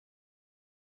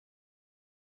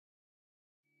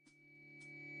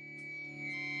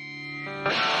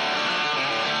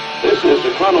This is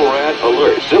the CONORAD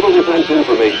alert. Civil defense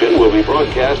information will be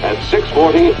broadcast at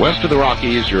 6:40. West of the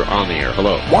Rockies, you're on the air.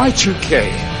 Hello. Y2K,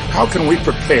 how can we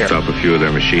prepare? Stop a few of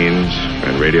their machines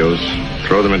and radios.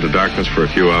 Throw them into darkness for a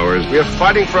few hours. We are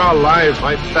fighting for our lives.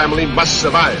 My family must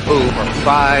survive. For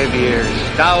 5 years,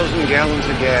 1,000 gallons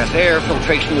of gas, air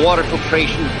filtration, water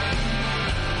filtration.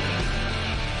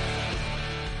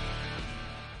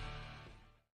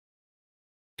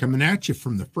 Coming at you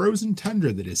from the frozen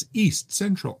tundra that is East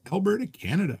Central Alberta,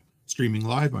 Canada. Streaming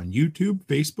live on YouTube,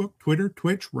 Facebook, Twitter,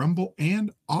 Twitch, Rumble,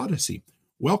 and Odyssey.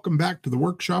 Welcome back to the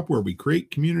workshop where we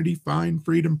create community, find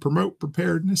freedom, promote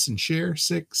preparedness, and share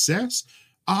success.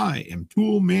 I am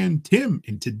Toolman Tim,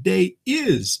 and today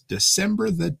is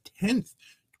December the 10th,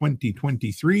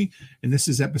 2023, and this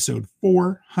is episode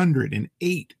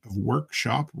 408 of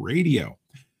Workshop Radio.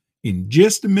 In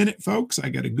just a minute, folks, I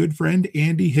got a good friend,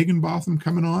 Andy Higginbotham,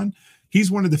 coming on. He's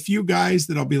one of the few guys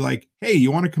that I'll be like, hey,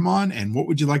 you want to come on? And what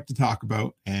would you like to talk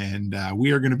about? And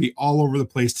we are going to be all over the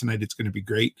place tonight. It's going to be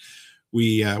great.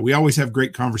 We always have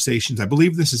great conversations. I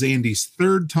believe this is Andy's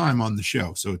third time on the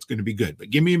show, so it's going to be good.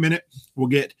 But give me a minute.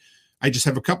 I just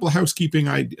have a couple of housekeeping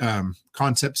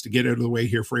concepts to get out of the way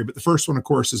here for you. But the first one, of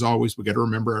course, is always, we got to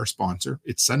remember our sponsor.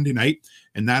 It's Sunday night.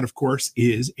 And that, of course,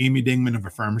 is Amy Dingman of A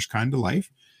Farmer's Kind of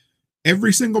Life.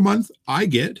 Every single month, I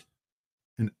get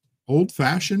an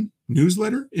old-fashioned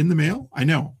newsletter in the mail. I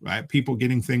know people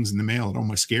getting things in the mail, it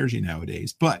almost scares you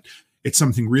nowadays, but it's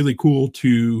something really cool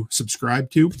to subscribe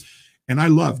to. And I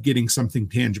love getting something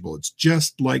tangible. It's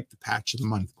just like the Patch of the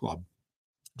Month Club.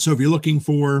 So if you're looking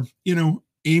for,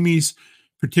 Amy's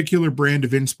particular brand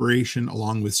of inspiration,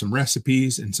 along with some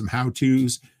recipes and some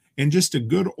how-tos, and just a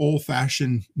good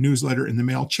old-fashioned newsletter in the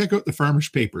mail, check out the Farmer's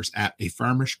Papers at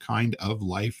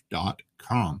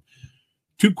afarmerskindoflife.com.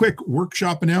 Two quick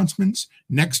workshop announcements.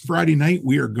 Next Friday night,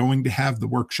 we are going to have the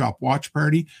workshop watch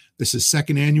party. This is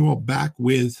second annual, back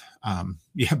due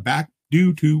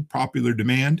to popular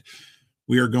demand.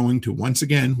 We are going to once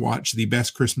again watch the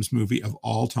best Christmas movie of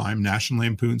all time, National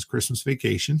Lampoon's Christmas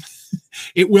Vacation.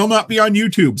 It will not be on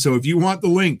YouTube, so if you want the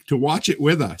link to watch it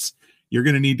with us, you're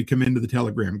going to need to come into the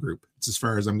Telegram group. It's as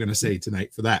far as I'm going to say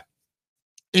tonight for that.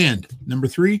 And number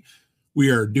 3, we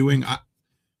are doing, I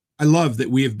love that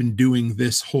we have been doing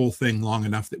this whole thing long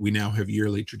enough that we now have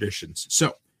yearly traditions.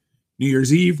 So New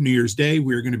Year's Eve, New Year's Day,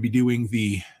 we're going to be doing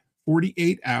the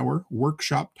 48-hour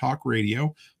workshop talk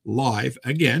radio live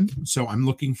again. So I'm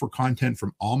looking for content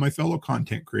from all my fellow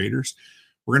content creators.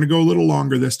 We're going to go a little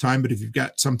longer this time, but if you've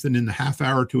got something in the half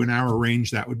hour to an hour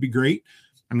range, that would be great.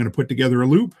 I'm going to put together a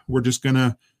loop. It's going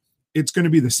to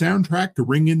be the soundtrack to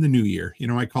ring in the new year.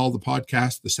 I call the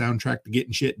podcast the soundtrack to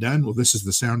getting shit done. Well, this is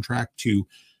the soundtrack to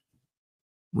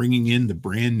ringing in the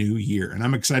brand new year. And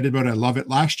I'm excited about it. I love it.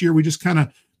 Last year, we just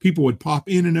people would pop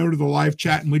in and out of the live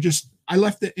chat, and I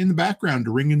left it in the background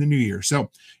to ring in the new year.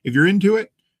 So if you're into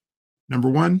it, number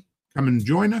 1, come and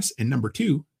join us. And number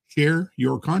 2, share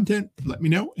your content. Let me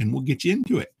know, and we'll get you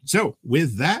into it. So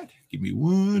with that, give me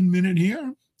 1 minute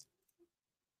here.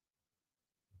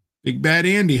 Big Bad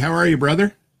Andy, how are you,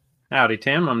 brother? Howdy,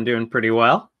 Tim. I'm doing pretty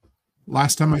well.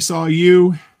 Last time I saw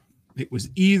you, it was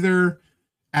either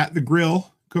at the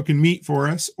grill cooking meat for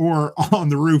us or on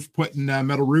the roof putting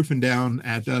metal roofing down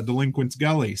at Delinquent's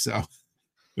Gully. So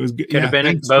it was good. Could have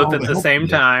been both at the same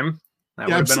time. That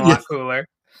would have been a lot cooler.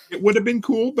 It would have been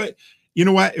cool, but you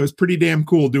know what? It was pretty damn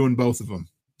cool doing both of them.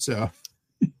 So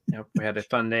yep, we had a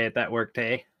fun day at that work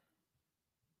day.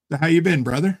 So how you been,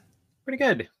 brother? Pretty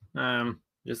good.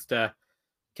 Just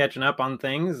catching up on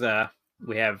things.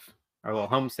 We have our little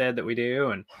homestead that we do,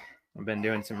 and I've been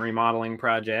doing some remodeling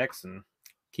projects and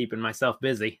keeping myself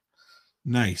busy.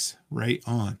 Nice. Right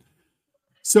on.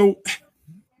 So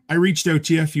I reached out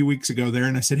to you a few weeks ago there,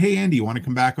 and I said, hey, Andy, you want to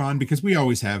come back on? Because we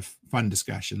always have fun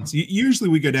discussions. Usually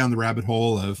we go down the rabbit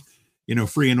hole of,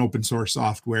 free and open source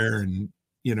software and,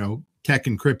 tech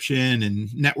encryption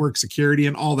and network security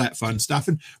and all that fun stuff.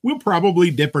 And we'll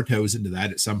probably dip our toes into that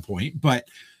at some point. But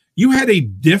you had a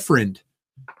different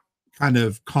kind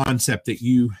of concept that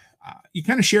you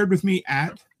kind of shared with me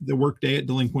at the workday at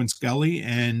Delinquent's Gully,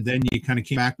 and then you kind of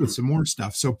came back with some more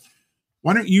stuff. So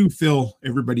why don't you fill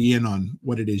everybody in on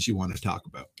what it is you want to talk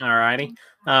about? All righty.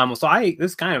 So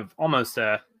this is kind of almost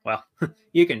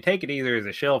you can take it either as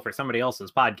a shill for somebody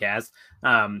else's podcast,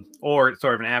 or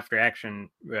sort of an after action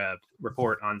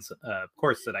report on a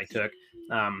course that I took.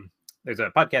 There's a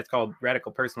podcast called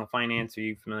Radical Personal Finance. Are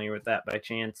you familiar with that by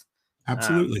chance?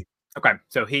 Absolutely. Okay.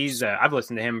 So he's, I've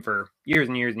listened to him for years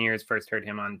and years and years. First heard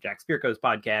him on Jack Spirko's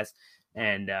podcast,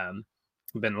 and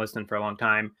been listening for a long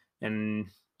time. And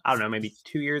I don't know, maybe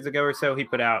 2 years ago or so, he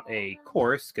put out a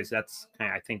course, because that's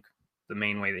kind of, I think, the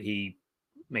main way that he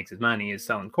makes his money is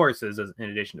selling courses in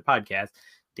addition to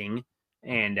podcasting.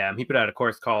 And he put out a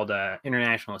course called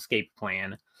International Escape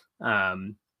Plan.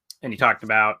 And he talked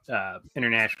about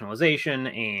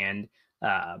internationalization and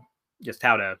just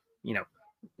how to,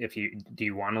 do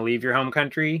you want to leave your home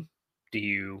country? Have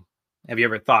you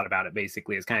ever thought about it?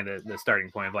 Basically, is kind of the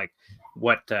starting point of like,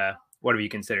 what have you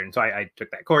considered? And so I took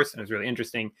that course, and it was really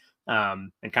interesting,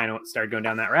 and kind of started going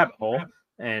down that rabbit hole.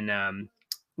 And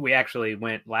we actually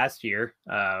went last year.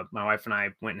 My wife and I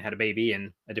went and had a baby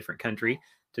in a different country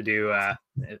to do,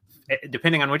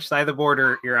 depending on which side of the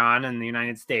border you're on in the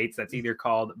United States, that's either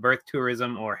called birth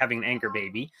tourism or having an anchor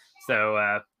baby.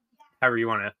 So however you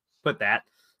want to put that.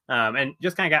 And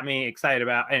just kind of got me excited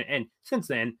about, and since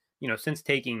then, since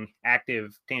taking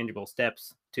active, tangible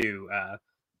steps to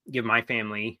give my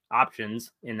family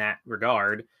options in that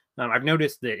regard, I've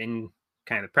noticed that in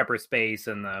kind of the prepper space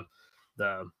and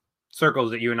the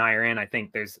circles that you and I are in, I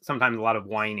think there's sometimes a lot of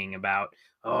whining about,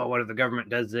 oh, what if the government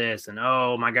does this? And,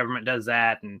 oh, my government does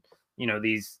that. And,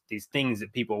 these things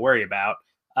that people worry about.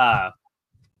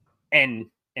 And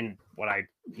what I,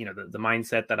 the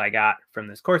mindset that I got from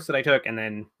this course that I took, and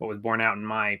then what was borne out in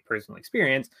my personal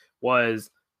experience was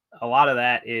a lot of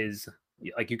that is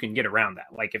like, you can get around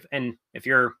that. Like if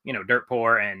you're, dirt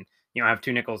poor and you don't have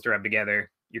 2 nickels to rub together,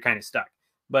 you're kind of stuck.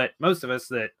 But most of us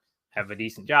that have a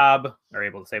decent job are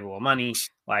able to save a little money.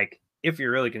 Like, if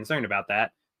you're really concerned about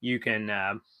that, you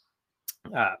can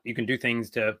do things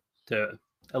to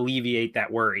alleviate that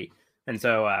worry. And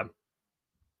so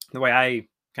the way I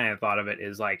kind of thought of it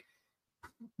is like,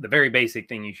 the very basic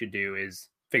thing you should do is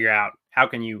figure out, how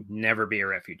can you never be a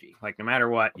refugee? Like, no matter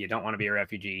what, you don't want to be a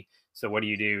refugee. So what do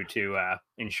you do to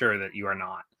ensure that you are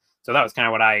not? So that was kind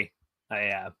of what I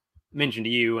mentioned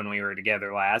to you when we were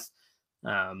together last.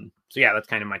 So yeah, that's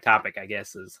kind of my topic, I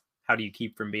guess, is how do you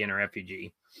keep from being a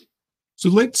refugee? So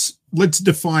let's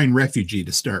define refugee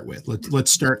to start with.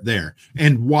 Let's start there.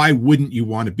 And why wouldn't you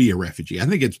want to be a refugee? I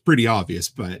think it's pretty obvious,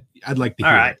 but I'd like to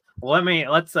hear. All right. Well, let me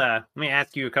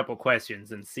ask you a couple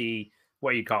questions and see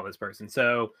what you call this person.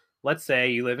 So let's say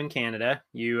you live in Canada.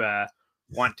 You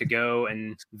want to go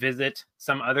and visit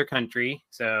some other country.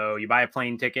 So you buy a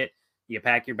plane ticket, you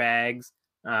pack your bags,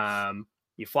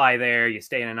 you fly there, you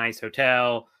stay in a nice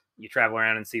hotel, you travel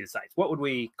around and see the sights. What would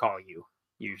we call you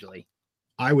usually?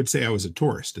 I would say I was a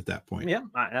tourist at that point. Yeah,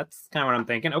 that's kind of what I'm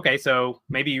thinking. Okay, so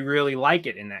maybe you really like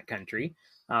it in that country.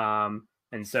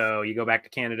 And so you go back to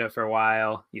Canada for a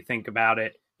while, you think about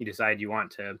it, you decide you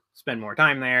want to spend more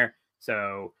time there.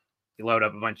 So you load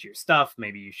up a bunch of your stuff,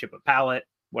 maybe you ship a pallet,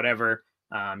 whatever.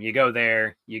 You go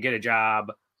there, you get a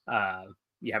job,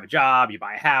 you have a job, you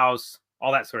buy a house,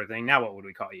 all that sort of thing. Now, what would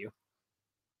we call you?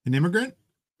 An immigrant?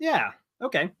 Yeah.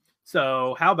 Okay.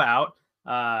 So how about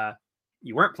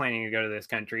you weren't planning to go to this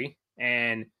country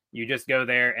and you just go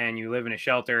there and you live in a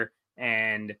shelter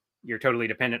and you're totally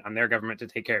dependent on their government to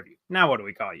take care of you. Now, what do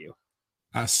we call you?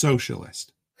 A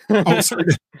socialist. Oh, sorry.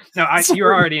 No,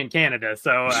 you're already in Canada.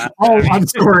 So, I'm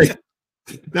sorry.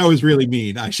 That was really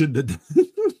mean. I shouldn't have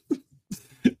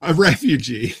done. A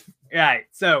refugee. Right.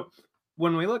 So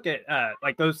when we look at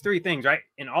like those 3 things, right?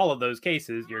 In all of those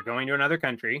cases, you're going to another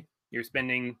country, you're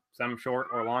spending some short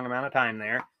or long amount of time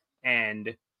there,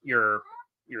 and you're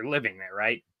living there,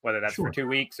 right? Whether that's for 2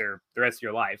 weeks or the rest of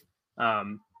your life.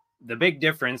 The big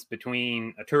difference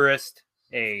between a tourist,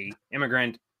 a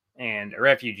immigrant, and a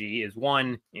refugee is,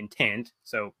 one, intent.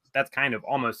 So that's kind of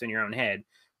almost in your own head,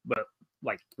 but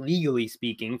like legally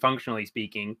speaking, functionally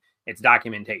speaking, it's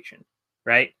documentation,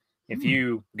 right? If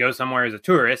you go somewhere as a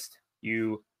tourist,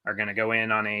 you are going to go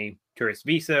in on a tourist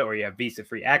visa, or you have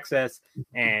visa-free access,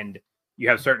 and you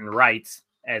have certain rights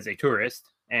as a tourist.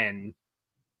 And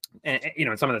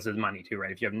some of this is money too,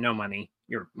 right? If you have no money,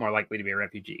 you're more likely to be a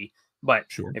refugee. But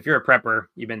if you're a prepper,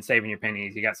 you've been saving your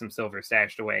pennies, you got some silver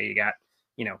stashed away, you got,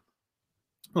 a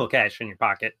little cash in your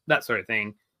pocket, that sort of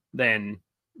thing, then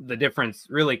the difference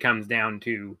really comes down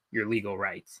to your legal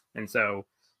rights. And so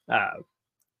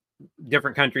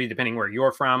different countries, depending where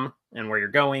you're from and where you're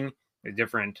going, there's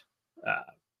different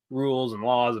rules and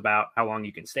laws about how long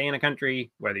you can stay in a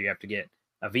country, whether you have to get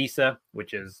a visa,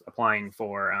 which is applying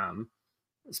for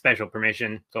special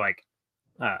permission. So like,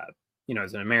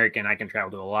 as an American, I can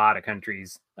travel to a lot of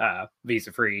countries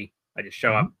visa free. I just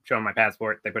show up, show them my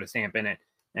passport, they put a stamp in it,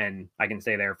 and I can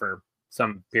stay there for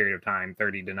some period of time,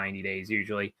 30 to 90 days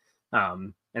usually.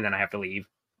 And then I have to leave,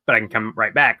 but I can come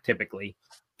right back typically.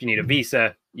 If you need a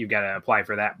visa, you've got to apply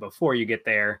for that before you get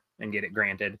there and get it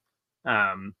granted.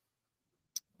 And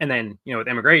then, with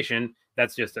immigration,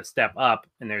 that's just a step up,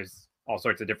 and there's all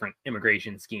sorts of different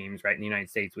immigration schemes, right? In the United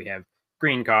States, we have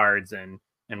green cards and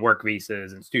and work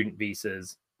visas and student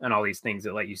visas and all these things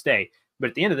that let you stay. But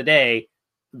at the end of the day,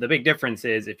 the big difference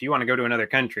is if you want to go to another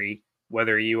country,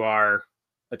 whether you are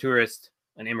a tourist,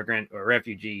 an immigrant, or a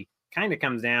refugee, kind of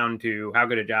comes down to how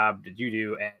good a job did you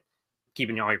do at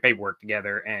keeping all your paperwork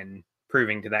together and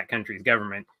proving to that country's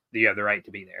government that you have the right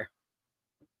to be there.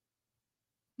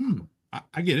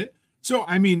 I get it. So,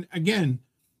 I mean, again,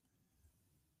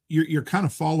 you're kind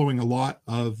of following a lot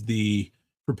of the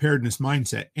preparedness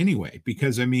mindset anyway,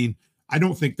 because I mean, I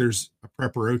don't think there's a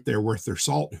prepper out there worth their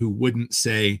salt who wouldn't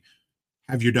say,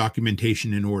 have your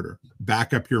documentation in order,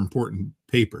 back up your important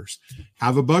papers,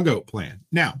 have a bug out plan.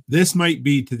 Now, this might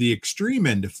be to the extreme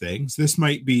end of things. This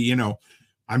might be, you know,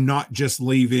 I'm not just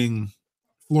leaving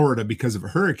Florida because of a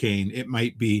hurricane. It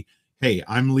might be, hey,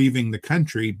 I'm leaving the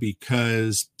country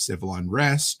because civil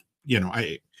unrest. You know,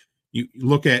 you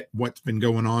look at what's been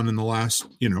going on in the last,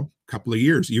 you know, couple of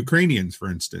years, Ukrainians, for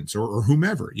instance, or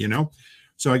whomever, you know.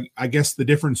 So I guess the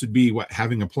difference would be what,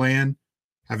 having a plan,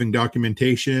 having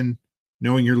documentation,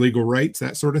 knowing your legal rights,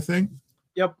 that sort of thing.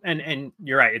 Yep. And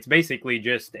you're right. It's basically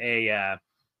just a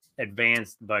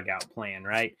advanced bug out plan,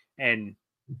 right? And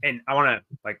I want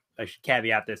to, like, I should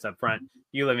caveat this up front.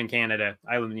 You live in Canada,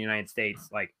 I live in the United States.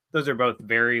 Like, those are both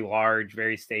very large,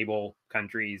 very stable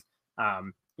countries.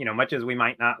 You know, much as we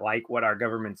might not like what our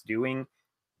government's doing,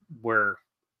 we're,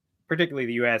 particularly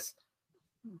the US,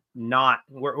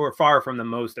 we're far from the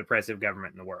most oppressive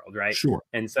government in the world, right? Sure.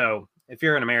 And so if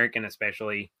you're an American,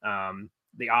 especially,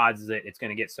 the odds that it's going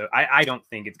to get so, I don't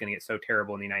think it's going to get so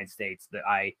terrible in the United States that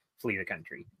I flee the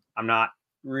country. I'm not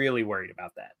really worried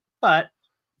about that. But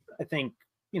I think,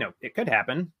 you know, it could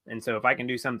happen. And so if I can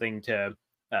do something to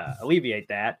alleviate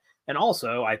that, and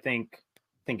also I think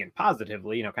thinking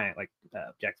positively, you know, kind of like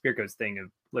Jack Spirko's thing of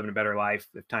living a better life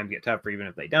if times get tougher, even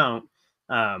if they don't.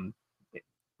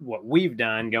 What we've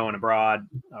done going abroad,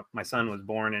 my son was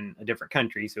born in a different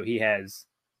country, so he has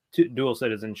dual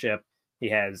citizenship. He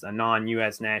has a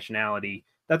non-U.S. nationality.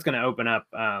 That's going to open up,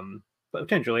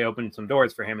 potentially open some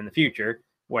doors for him in the future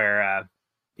where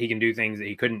he can do things that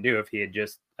he couldn't do if he had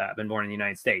just been born in the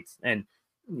United States. And,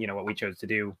 you know, what we chose to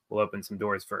do will open some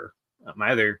doors for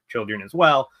my other children as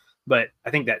well. But I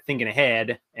think that thinking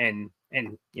ahead and,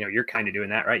 you know, you're kind of doing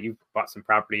that, right? You've bought some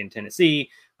property in Tennessee.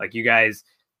 Like, you guys,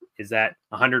 is that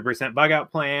 100% bug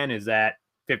out plan? Is that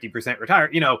 50%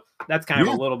 retired? You know, that's kind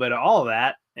of a little bit of all of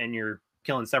that. And you're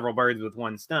killing several birds with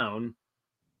one stone.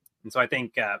 And so I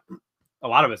think a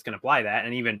lot of us can apply that.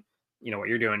 And even, you know, what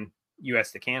you're doing,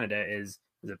 US to Canada is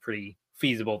a pretty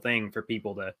feasible thing for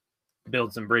people to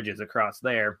build some bridges across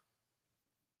there.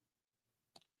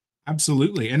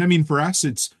 Absolutely. And I mean, for us,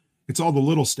 it's all the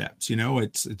little steps, you know.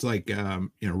 It's like, you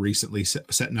know, recently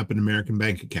setting up an American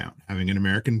bank account, having an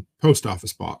American post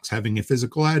office box, having a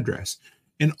physical address.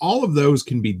 And all of those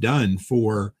can be done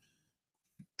for,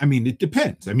 I mean, it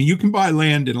depends. I mean, you can buy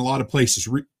land in a lot of places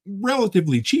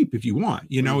relatively cheap if you want.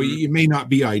 You know, it may not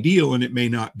be ideal and it may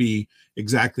not be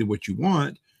exactly what you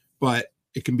want, but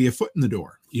it can be a foot in the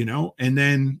door, you know. And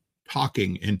then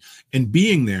talking and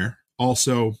being there,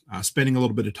 also spending a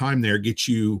little bit of time there gets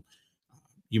you,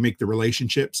 you make the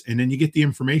relationships, and then you get the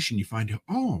information. You find out,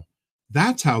 oh,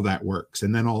 that's how that works.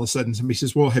 And then all of a sudden somebody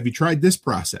says, well, have you tried this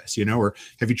process, you know, or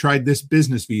have you tried this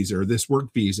business visa or this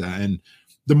work visa? And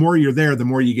the more you're there, the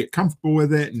more you get comfortable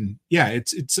with it. And yeah,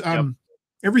 it's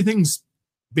everything's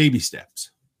baby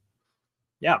steps.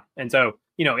 Yeah. And so,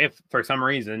 you know, if for some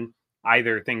reason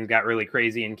either things got really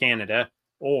crazy in Canada,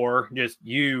 or just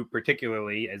you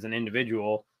particularly as an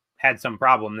individual had some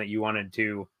problem that you wanted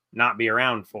to not be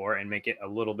around for and make it a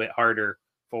little bit harder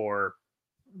for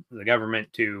the government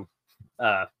to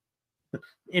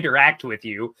interact with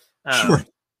you, Sure.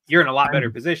 You're in a lot better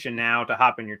position now to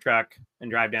hop in your truck and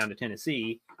drive down to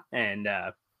Tennessee and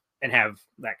have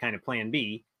that kind of plan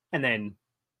B. And then,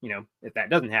 you know, if that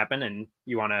doesn't happen and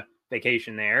you want to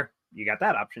vacation there, you got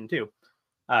that option too.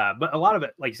 But a lot of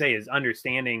it, like you say, is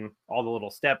understanding all the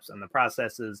little steps and the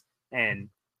processes. And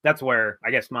that's where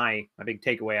I guess my big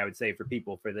takeaway I would say for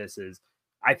people for this is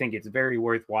I think it's very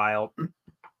worthwhile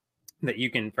that you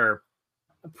can, for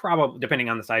probably depending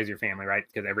on the size of your family, right?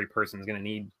 Because every person is going to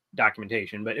need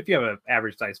documentation. But if you have an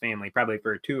average size family, probably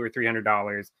for $200 or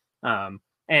 $300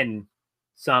 and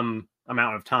some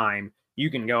amount of time, you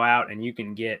can go out and you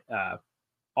can get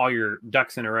all your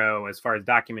ducks in a row as far as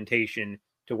documentation,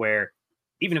 to where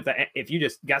even if you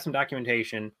just got some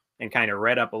documentation and kind of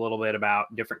read up a little bit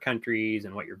about different countries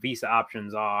and what your visa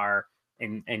options are,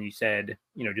 and you said,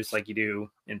 you know, just like you do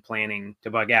in planning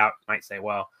to bug out, you might say,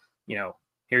 well, you know,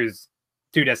 here's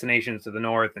 2 destinations to the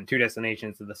north and 2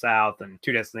 destinations to the south and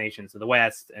 2 destinations to the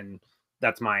west, and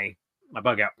that's my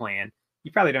bug out plan.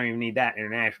 you probably don't even need that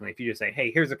internationally. If you just say,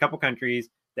 hey, here's a couple countries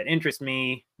that interest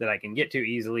me that I can get to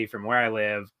easily from where I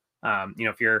live.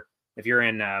 If you're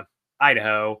in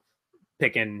Idaho,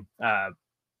 picking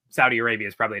Saudi Arabia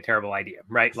is probably a terrible idea,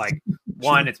 right? Like,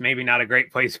 one, it's maybe not a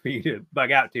great place for you to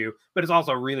bug out to, but it's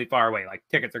also really far away. Like,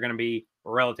 tickets are going to be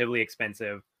relatively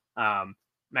expensive.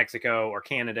 Mexico or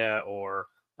Canada or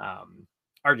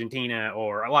Argentina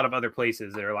or a lot of other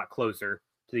places that are a lot closer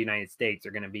to the United States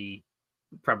are going to be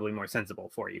probably more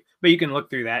sensible for you. But you can look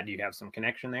through that. Do you have some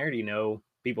connection there? Do you know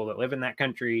people that live in that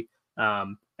country?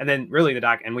 And then really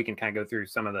and we can kind of go through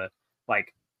some of the,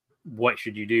 like, what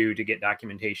should you do to get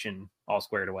documentation all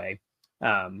squared away.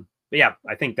 But yeah,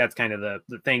 I think that's kind of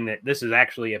the thing, that this is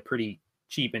actually a pretty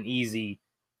cheap and easy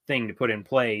thing to put in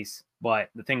place. But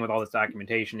the thing with all this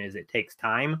documentation is it takes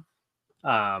time.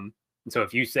 And so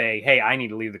if you say, hey, I need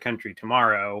to leave the country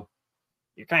tomorrow,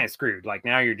 you're kind of screwed. Like,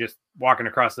 now you're just walking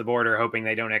across the border hoping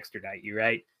they don't extradite you,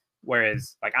 right?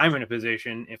 Whereas, like, I'm in a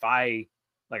position, if I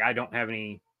don't have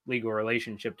any legal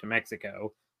relationship to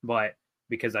Mexico, but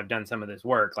because I've done some of this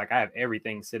work, like, I have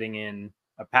everything sitting in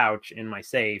a pouch in my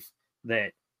safe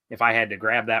that if I had to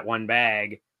grab that one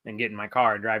bag and get in my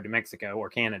car and drive to Mexico or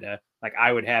Canada, like,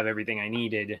 I would have everything I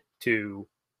needed to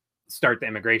start the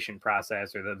immigration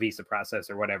process or the visa process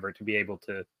or whatever, to be able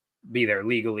to be there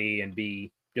legally and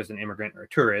be just an immigrant or a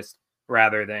tourist,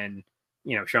 rather than,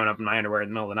 showing up in my underwear in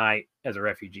the middle of the night as a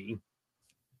refugee.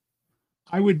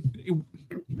 I would,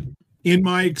 in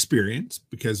my experience,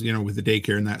 because, with the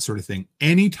daycare and that sort of thing,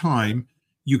 anytime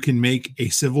you can make a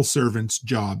civil servant's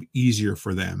job easier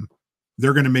for them,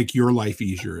 they're going to make your life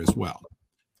easier as well.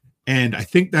 And I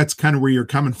think that's kind of where you're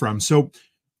coming from. So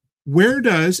where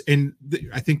does,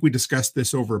 I think we discussed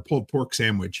this over a pulled pork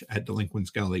sandwich at Delinquent's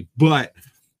Gully, but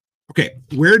okay,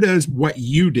 where does what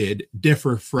you did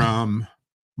differ from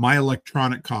my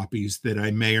electronic copies that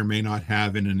I may or may not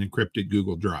have in an encrypted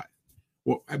Google Drive?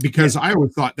 Well, because I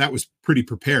always thought that was pretty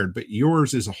prepared, but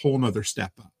yours is a whole nother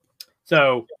step up.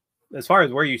 So as far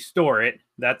as where you store it,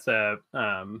 that's I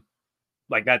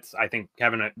think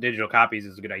having digital copies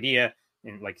is a good idea.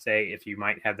 And like, say, if you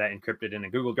might have that encrypted in a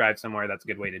Google Drive somewhere, that's a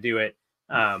good way to do it.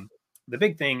 The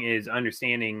big thing is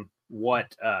understanding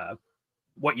what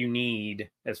you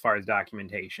need as far as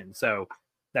documentation. So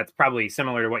that's probably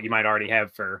similar to what you might already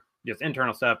have for just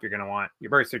internal stuff. You're going to want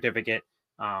your birth certificate.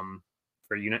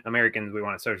 For Americans, we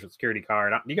want a social security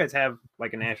card. Do you guys have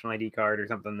like a national ID card or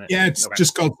something? Yeah, it's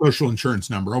just called social insurance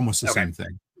number, almost the same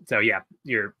thing. So yeah,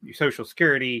 your social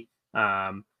security.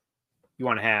 You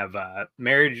want to have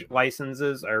marriage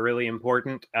licenses are really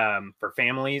important for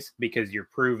families, because you're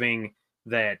proving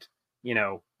that,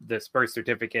 this birth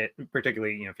certificate,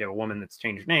 particularly, if you have a woman that's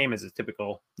changed her name, as is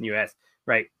typical U.S.,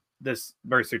 right? This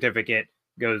birth certificate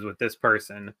goes with this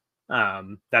person.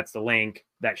 That's the link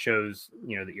that shows,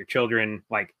 that your children,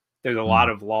 like, there's a lot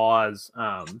of laws.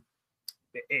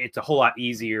 It's a whole lot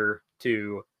easier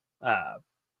to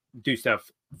do stuff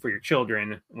for your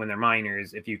children when they're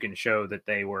minors if you can show that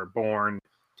they were born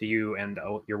to you and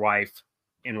your wife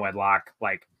in wedlock,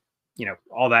 like,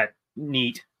 all that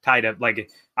neat tied up. Like,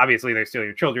 obviously they're still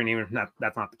your children, even if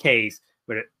that's not the case,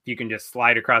 but if you can just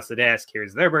slide across the desk,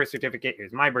 here's their birth certificate,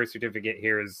 here's my birth certificate,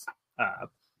 here's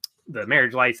the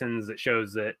marriage license that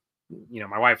shows that,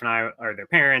 my wife and I are their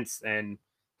parents, and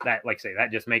that, like I say,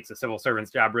 that just makes a civil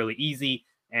servant's job really easy,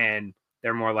 and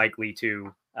they're more likely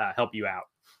to help you out.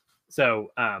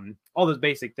 So all those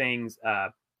basic things,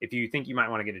 if you think you might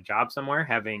want to get a job somewhere,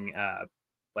 having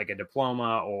like a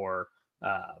diploma or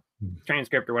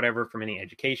transcript or whatever from any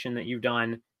education that you've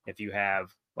done. If you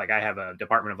have, like, I have a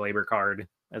Department of Labor card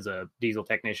as a diesel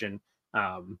technician.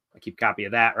 I keep a copy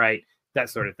of that, right? That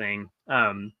sort of thing.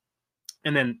 And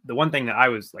then the one thing that I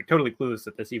was like totally clueless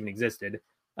that this even existed,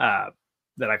 that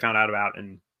I found out about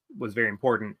and was very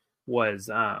important, was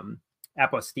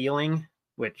apostilling,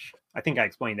 which I think I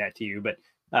explained that to you, but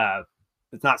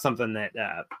it's not something that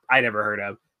I'd ever heard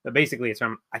of. But basically, it's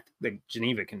from the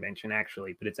Geneva Convention,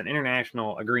 actually. But it's an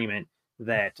international agreement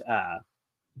that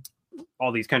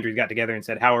all these countries got together and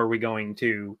said, how are we going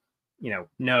to,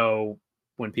 know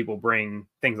when people bring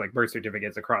things like birth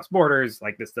certificates across borders?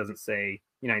 Like, this doesn't say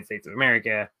United States of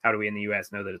America. How do we in the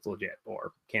U.S. know that it's legit,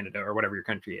 or Canada, or whatever your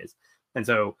country is? And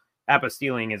so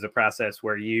apostilling is a process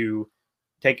where you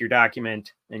take your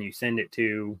document and you send it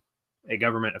to a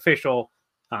government official.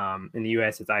 In the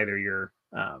U.S., it's either your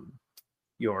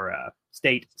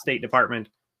state department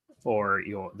or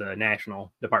the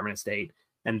National Department of State.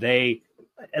 And they,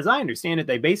 as I understand it,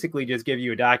 they basically just give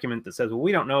you a document that says, well,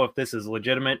 we don't know if this is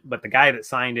legitimate, but the guy that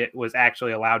signed it was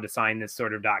actually allowed to sign this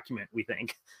sort of document, we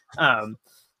think.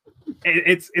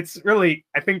 it's really,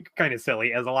 I think, kind of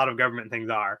silly, as a lot of government things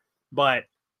are, but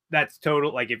that's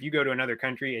total. Like if you go to another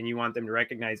country and you want them to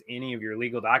recognize any of your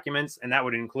legal documents, and that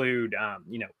would include,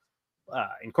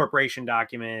 incorporation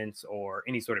documents or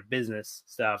any sort of business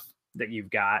stuff that you've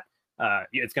got,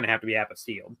 it's going to have to be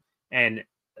apostilled. And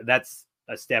that's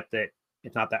a step that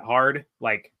it's not that hard.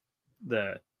 Like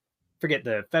the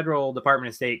federal Department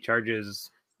of State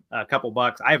charges a couple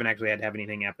bucks. I haven't actually had to have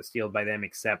anything apostilled by them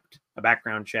except a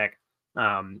background check.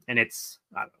 And it's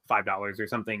 $5 or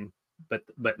something.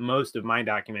 But most of my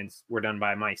documents were done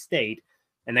by my state,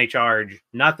 and they charge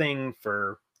nothing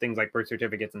for things like birth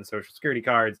certificates and social security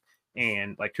cards,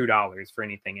 and like $2 for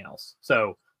anything else.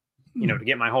 So, to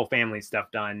get my whole family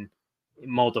stuff done,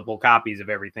 multiple copies of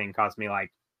everything cost me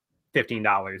like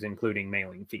 $15, including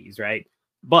mailing fees, right?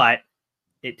 But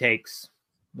it takes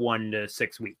 1 to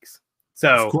 6 weeks.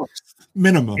 So of course,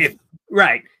 minimum.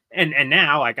 Right. And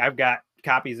now, like, I've got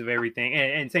copies of everything,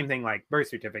 and same thing like birth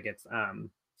certificates.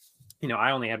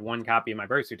 I only had one copy of my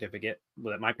birth certificate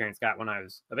that my parents got when I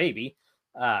was a baby.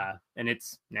 And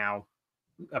it's now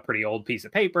a pretty old piece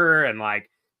of paper, and like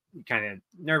kind of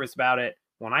nervous about it.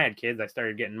 When I had kids, I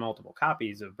started getting multiple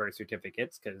copies of birth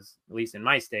certificates because, at least in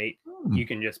my state, you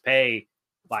can just pay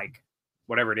like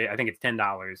whatever it is. I think it's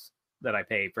 $10 that I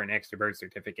pay for an extra birth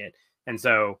certificate. And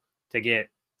so to get,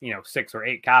 6 or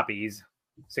 8 copies,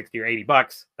 $60 or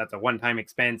 $80, that's a one-time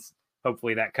expense.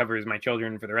 Hopefully that covers my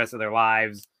children for the rest of their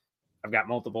lives. I've got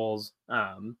multiples.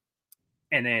 And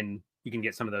then you can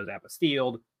get some of those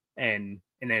apostilled. And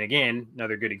then again,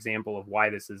 another good example of why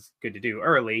this is good to do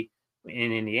early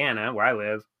in Indiana, where I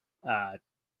live.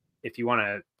 If you want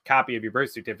a copy of your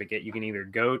birth certificate, you can either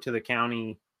go to the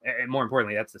county, and more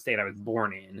importantly, that's the state I was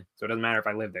born in. So it doesn't matter if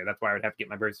I live there. That's where I would have to get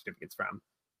my birth certificates from.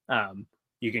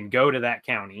 You can go to that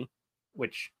county,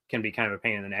 which can be kind of a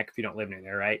pain in the neck if you don't live near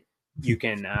there, right? You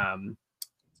can,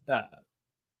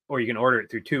 or you can order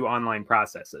it through 2 online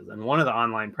processes. And one of the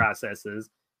online processes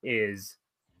is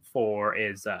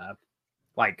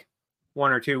like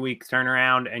 1 or 2 weeks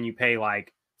turnaround, and you pay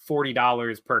like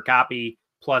 $40 per copy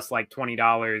plus like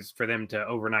 $20 for them to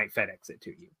overnight FedEx it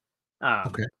to you.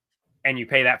 Okay. And you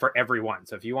pay that for every one.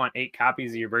 So if you want 8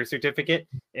 copies of your birth certificate,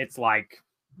 it's like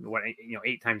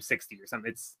 8 times 60 or something.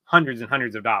 It's hundreds and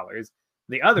hundreds of dollars.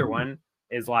 The other one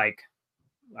is like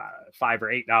 $5 or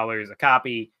 $8 a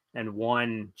copy, and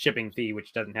 1 shipping fee,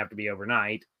 which doesn't have to be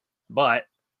overnight. But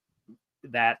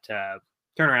that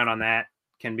turnaround on that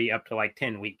can be up to like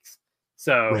 10 weeks.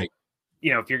 So, right.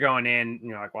 If you're going in,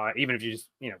 like, well, even if you just,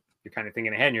 you're kind of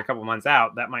thinking ahead and you're a couple months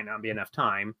out, that might not be enough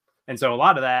time. And so a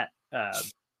lot of that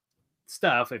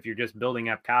stuff, if you're just building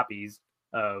up copies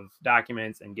of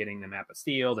documents and getting them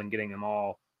apostilled and getting them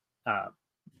all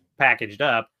packaged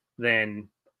up, then,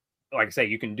 like I say,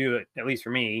 you can do it. At least for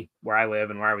me, where I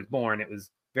live and where I was born, it was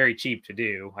very cheap to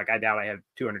do. Like, I doubt I had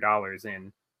 $200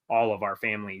 in all of our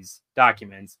family's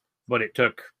documents, but it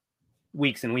took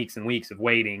weeks and weeks and weeks of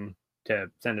waiting to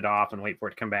send it off and wait for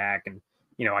it to come back. And,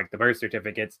 like the birth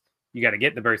certificates, you got to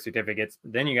get the birth certificates,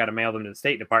 then you got to mail them to the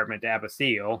State Department to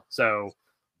apostille. So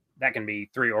that can be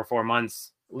 3 or 4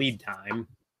 months lead time.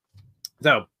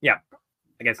 So, yeah,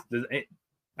 I guess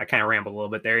I kind of rambled a little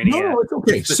bit there. Any it's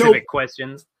okay. Specific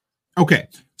questions? Okay.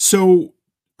 So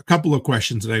a couple of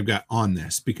questions that I've got on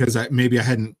this, because I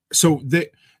hadn't. So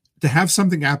to have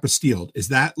something apostilled, is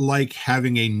that like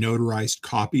having a notarized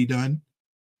copy done?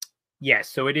 Yes.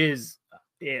 So it is.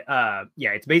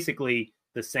 It's basically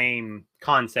the same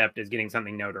concept as getting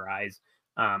something notarized.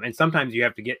 And sometimes you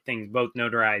have to get things both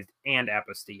notarized and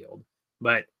apostilled.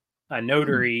 But a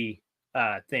notary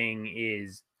thing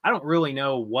is, I don't really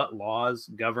know what laws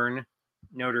govern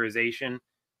notarization.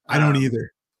 I don't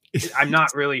either. I'm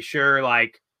not really sure,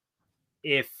 like,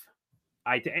 and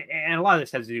a lot of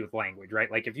this has to do with language,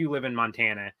 right? Like, if you live in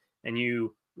Montana and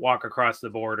you walk across the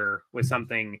border with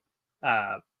something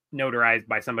notarized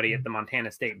by somebody at the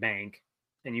Montana State Bank,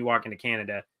 and you walk into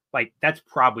Canada, like, that's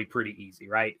probably pretty easy,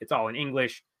 right? It's all in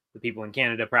English. The people in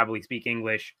Canada probably speak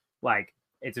English. Like,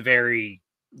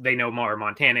 they know more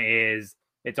Montana is.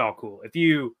 It's all cool. If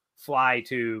you fly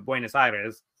to Buenos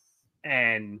Aires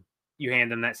and you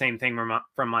hand them that same thing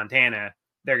from Montana,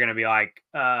 they're going to be like,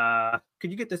 could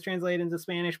you get this translated into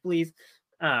Spanish, please?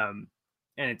 And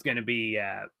it's going to be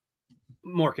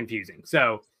more confusing.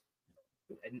 So,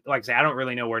 like I say, I don't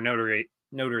really know where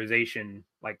notarization,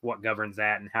 like what governs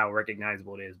that and how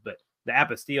recognizable it is. But the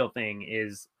apostille thing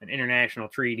is an international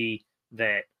treaty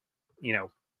that,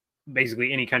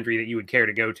 basically any country that you would care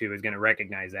to go to is going to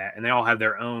recognize that. And they all have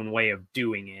their own way of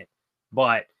doing it.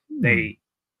 But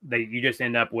you just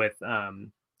end up with,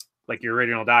 like your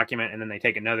original document, and then they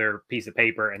take another piece of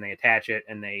paper and they attach it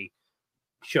and they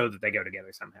show that they go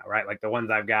together somehow, right? Like the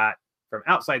ones I've got from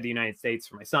outside the United States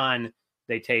for my son,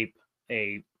 they tape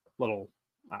a little,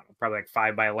 I don't know, probably like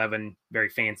 5x11, very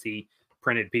fancy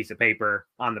printed piece of paper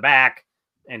on the back,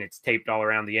 and it's taped all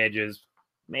around the edges,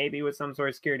 maybe with some sort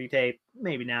of security tape,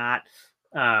 maybe not.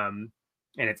 And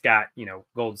it's got, you know,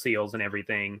 gold seals and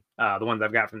everything. The ones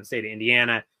I've got from the state of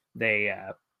Indiana, they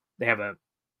have a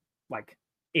like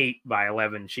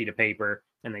 8x11 sheet of paper,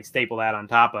 and they staple that on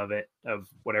top of it, of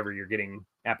whatever you're getting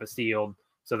apostilled.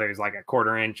 So there's like a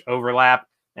 1/4 inch overlap,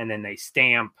 and then they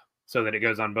stamp so that it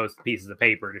goes on both pieces of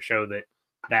paper to show that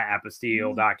that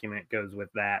apostille document goes with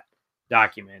that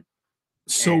document.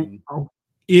 So And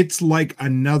it's like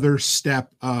another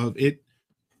step of it.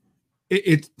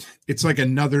 It's like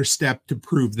another step to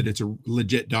prove that it's a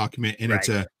legit document, and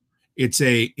right. it's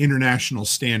a international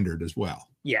standard as well.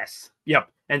 Yes. Yep.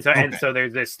 And so Okay.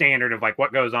 there's this standard of like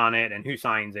what goes on it and who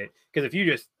signs it. Because if you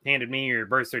just handed me your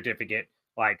birth certificate,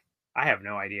 like I have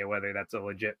no idea whether that's a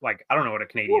legit, like I don't know what a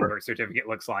Canadian Sure. birth certificate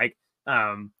looks like.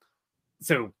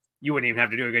 So you wouldn't even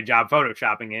have to do a good job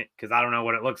photoshopping it because I don't know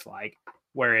what it looks like.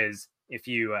 Whereas if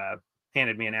you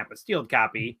handed me an apostilled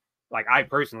copy, like I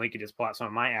personally could just pull out some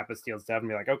of my apostilled stuff and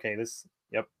be like, okay, this,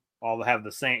 yep, all have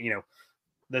the same, you know,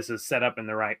 this is set up in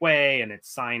the right way and it's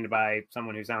signed by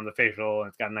someone who sounds official and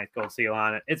it's got a nice gold seal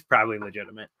on it. It's probably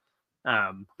legitimate.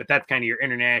 But that's kind of your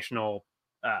international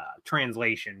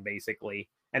translation, basically.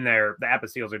 And the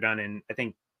apostilles are done in, I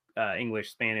think,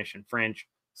 English, Spanish, and French.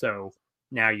 So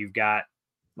now you've got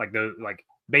like those, like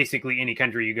basically any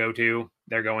country you go to,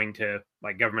 they're going to,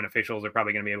 like, government officials are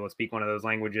probably going to be able to speak one of those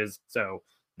languages. So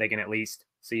they can at least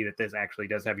see that this actually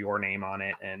does have your name on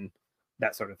it and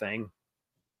that sort of thing.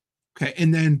 Okay.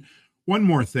 And then one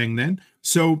more thing then.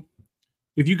 So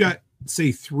if you got,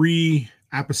 say, 3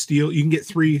 apostille, you can get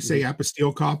 3, say,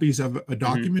 apostille copies of a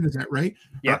document. Is that right?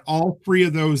 Yeah. Are all 3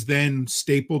 of those then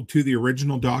stapled to the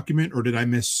original document, or did I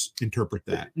misinterpret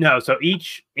that? No. So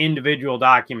each individual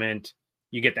document,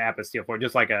 you get the apostille for,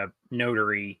 just like a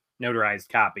notarized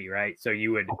copy, right? So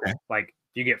you would, like,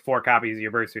 you get 4 copies of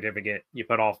your birth certificate, you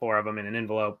put all 4 of them in an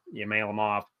envelope, you mail them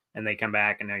off, and they come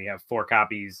back, and now you have 4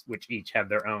 copies, which each have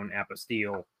their own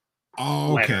apostille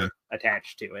letter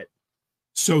attached to it.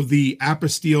 So the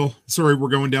apostille, sorry, we're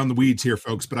going down the weeds here,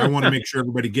 folks, but I want to make sure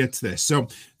everybody gets this. So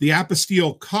the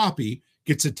apostille copy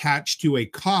gets attached to a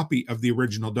copy of the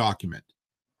original document.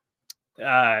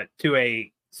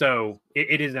 So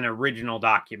it is an original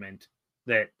document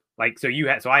that, like, so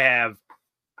I have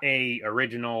a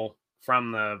original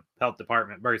from the health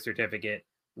department birth certificate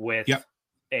with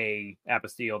a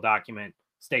apostille document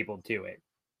stapled to it,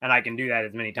 and I can do that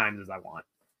as many times as I want.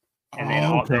 And then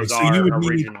all those so are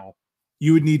original.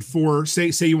 You would need 4,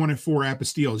 say you wanted 4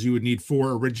 apostilles, you would need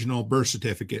 4 original birth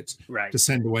certificates to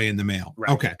send away in the mail. Right.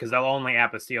 Okay. Because they'll only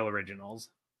apostille originals.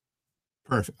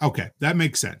 Perfect. Okay. That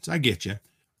makes sense. I get you.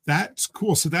 That's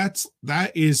cool. So that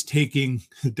is taking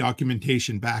the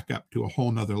documentation back up to a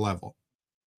whole nother level.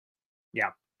 Yeah.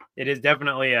 It is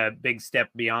definitely a big step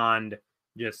beyond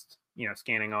just, you know,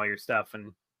 scanning all your stuff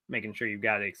and making sure you've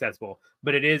got it accessible.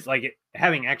 But it is like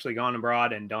having actually gone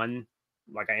abroad and done,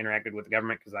 like, I interacted with the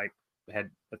government because I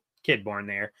had a kid born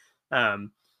there.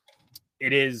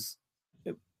 It is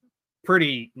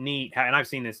pretty neat, and I've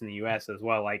seen this in the US as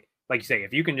well. Like you say,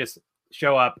 if you can just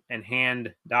show up and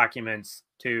hand documents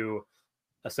to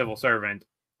a civil servant,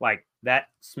 like, that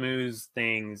smooths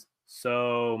things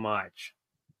so much.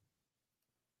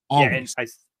 Always. Yeah,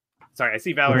 and I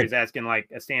see Valerie's asking, like,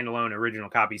 a standalone original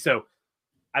copy. So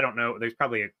I don't know, there's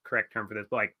probably a correct term for this,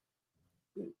 but like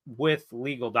with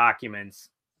legal documents,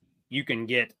 you can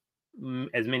get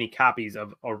as many copies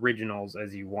of originals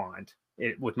as you want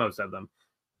with most of them.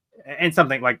 And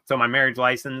something like, so my marriage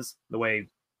license, the way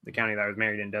the county that I was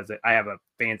married in does it, I have a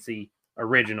fancy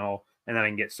original, and then I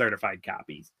can get certified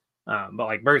copies. But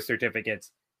like birth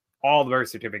certificates, all the birth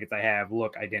certificates I have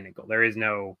look identical. There is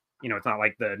no, you know, it's not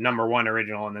like the number 1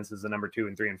 original and this is the number 2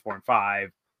 and 3 and 4 and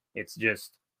 5. It's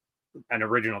just an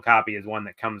original copy is one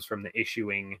that comes from the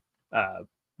issuing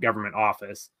government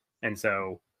office. And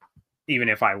so even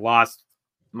if I lost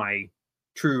my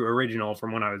true original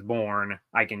from when I was born,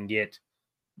 I can get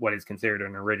what is considered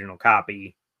an original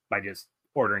copy by just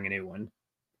ordering a new one.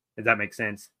 Does that make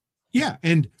sense? Yeah.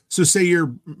 And so say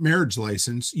your marriage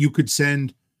license, you could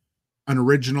send an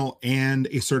original and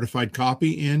a certified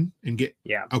copy in and get.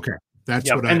 Yeah. Okay. That's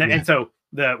what and so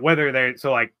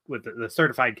like with the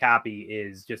certified copy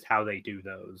is just how they do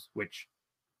those, which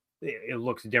it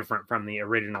looks different from the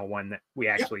original one that we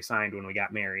actually signed when we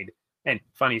got married. And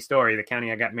funny story, the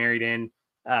county I got married in,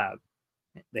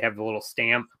 they have the little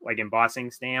stamp, like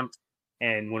embossing stamp.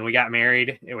 And when we got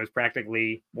married, it was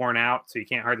practically worn out, so you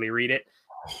can't hardly read it.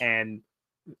 And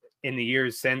in the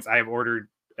years since, I've ordered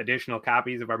additional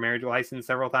copies of our marriage license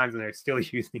several times, and they're still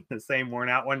using the same worn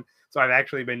out one. So I've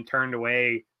actually been turned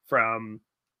away from,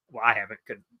 well, I haven't,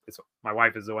 because my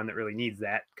wife is the one that really needs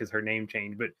that because her name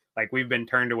changed. But like, we've been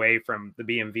turned away from the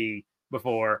BMV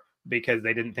before because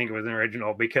they didn't think it was an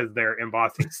original because their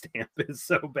embossing stamp is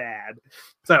so bad.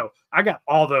 So I got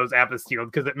all those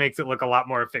apostilled because it makes it look a lot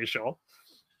more official.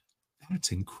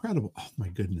 That's incredible. Oh my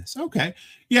goodness. Okay.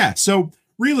 Yeah. So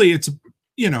really it's,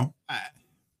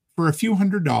 for a few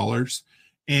 $100s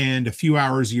and a few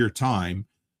hours of your time,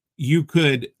 you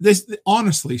could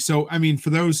honestly. So, I mean,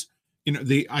 for those,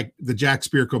 the Jack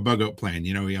Spirko bug out plan,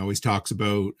 he always talks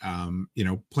about,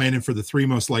 planning for the 3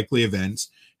 most likely events,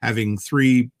 having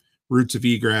 3 routes of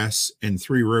egress and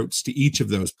 3 routes to each of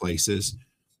those places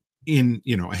in,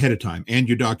 ahead of time, and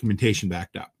your documentation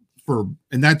backed up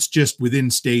and that's just within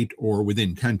state or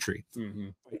within country. Mm-hmm.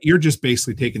 You're just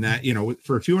basically taking that,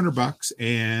 for a few $100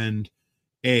 and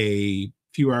a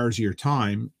few hours of your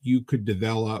time, you could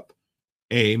develop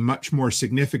a much more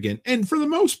significant, and for the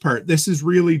most part, this is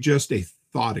really just a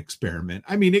thought experiment.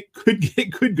 I mean, it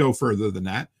could go further than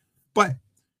that, but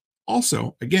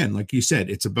also, again, like you said,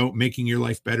 it's about making your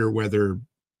life better, whether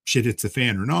shit hits the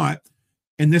fan or not.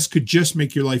 And this could just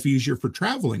make your life easier for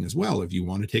traveling as well, if you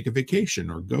want to take a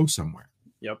vacation or go somewhere.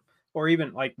 Yep. Or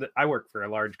even like I work for a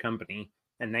large company,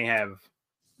 and they have,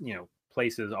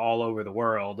 places all over the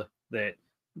world that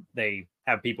they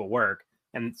have people work.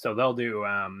 And so they'll do,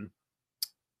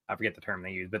 I forget the term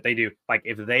they use, but they do, like,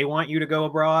 if they want you to go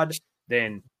abroad,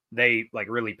 then they like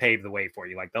really pave the way for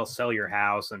you. Like, they'll sell your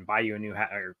house and buy you a new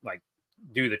house, or like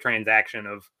do the transaction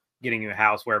of getting you a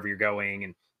house wherever you're going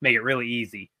and make it really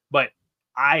easy. But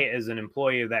I, as an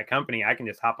employee of that company, I can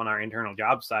just hop on our internal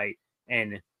job site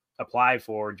and apply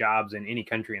for jobs in any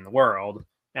country in the world.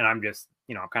 And I'm just,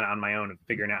 I'm kind of on my own of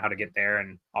figuring out how to get there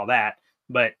and all that.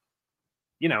 But,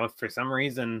 if for some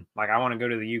reason, like, I want to go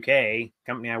to the UK,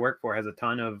 company I work for has a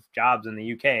ton of jobs in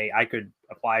the UK. I could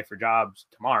apply for jobs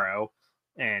tomorrow,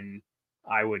 and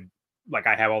I would, like,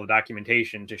 I have all the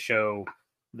documentation to show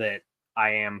that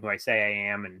I am who I say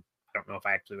I am. And I don't know if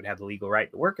I actually would have the legal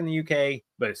right to work in the UK,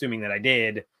 but assuming that I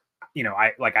did,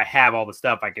 I have all the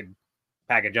stuff I could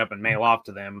package up and mail off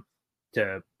to them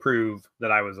to prove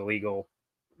that I was illegal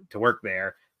to work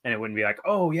there. And it wouldn't be like,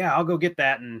 oh yeah, I'll go get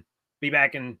that and be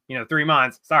back in, 3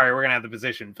 months. Sorry, we're going to have the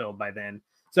position filled by then.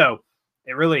 So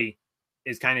it really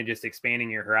is kind of just expanding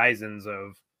your horizons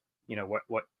of,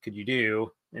 what could you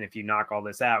do? And if you knock all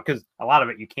this out, because a lot of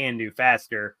it you can do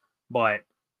faster, but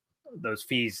those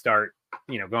fees start,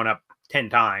 going up 10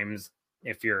 times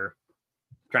if you're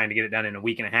trying to get it done in a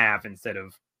week and a half instead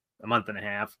of a month and a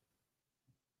half.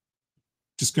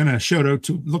 Just going to shout out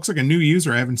to, looks like a new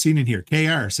user I haven't seen in here.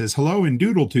 KR says, hello in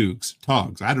Doodle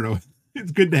Togs. I don't know.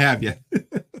 It's good to have you.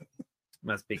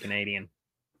 Must be Canadian.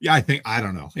 Yeah, I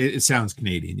don't know. It sounds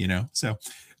Canadian, So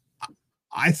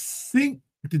I think,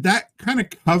 did that kind of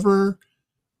cover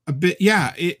a bit?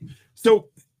 Yeah. So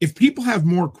if people have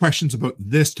more questions about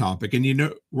this topic, and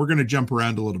we're going to jump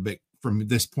around a little bit from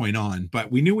this point on, but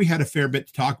we knew we had a fair bit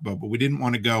to talk about, but we didn't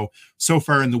want to go so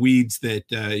far in the weeds that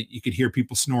you could hear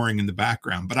people snoring in the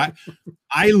background. But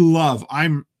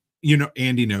I'm,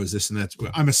 Andy knows this, and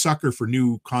I'm a sucker for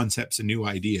new concepts and new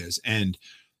ideas. And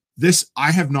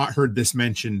I have not heard this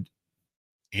mentioned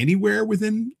anywhere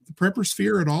within the prepper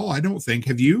sphere at all. I don't think.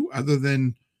 Have you, other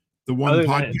than the one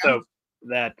podcast? So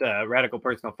that Radical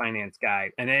Personal Finance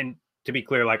guy. And then, to be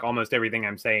clear, like, almost everything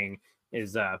I'm saying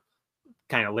is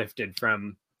kind of lifted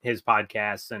from his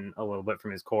podcasts and a little bit from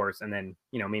his course. And then,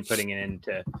 me putting it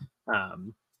into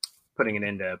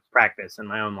practice in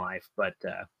my own life. But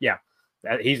yeah.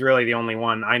 He's really the only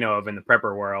one I know of in the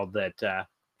prepper world that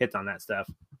hits on that stuff.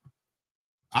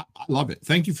 I love it.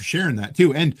 Thank you for sharing that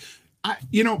too. And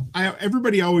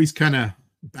everybody always kind of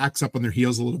backs up on their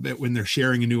heels a little bit when they're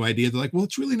sharing a new idea. They're like, well,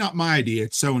 it's really not my idea.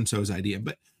 It's so-and-so's idea.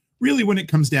 But really, when it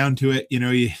comes down to it,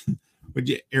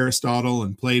 Aristotle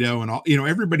and Plato and all,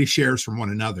 everybody shares from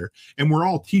one another, and we're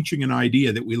all teaching an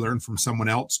idea that we learned from someone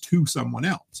else to someone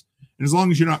else. And as long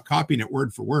as you're not copying it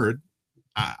word for word,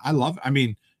 I love it. I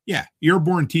mean, yeah, you're a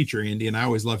born teacher, Andy, and I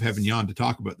always love having you on to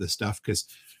talk about this stuff because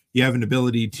you have an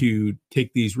ability to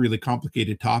take these really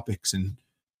complicated topics and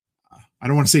I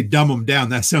don't want to say dumb them down.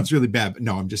 That sounds really bad, but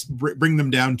no, I'm just bring them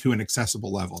down to an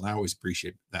accessible level. And I always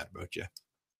appreciate that about you.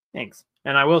 Thanks.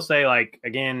 And I will say, like,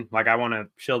 again, like, I want to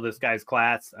shill this guy's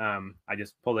class. I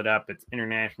just pulled it up. It's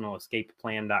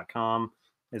internationalescapeplan.com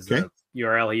is the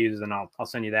URL he uses, and I'll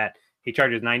send you that. He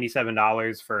charges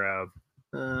 $97 for a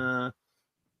I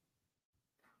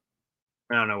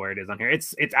don't know where it is on here.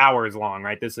 It's hours long,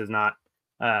 right? This is not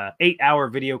 8-hour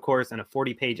video course and a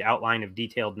 40-page outline of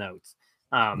detailed notes.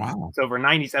 Wow. So for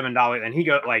 $97, and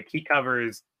he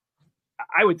covers,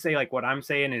 I would say like what I'm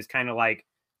saying is kind of like,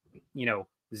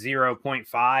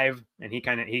 0.5, and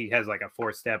he has like a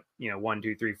 4-step, 1,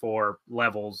 2, 3, 4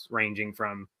 levels ranging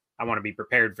from I want to be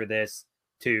prepared for this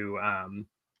to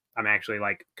I'm actually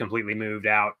like completely moved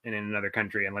out and in another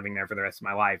country and living there for the rest of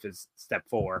my life is step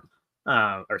 4,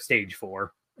 or stage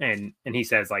 4. And he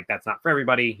says like that's not for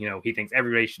everybody. He thinks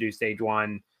everybody should do stage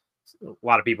 1. A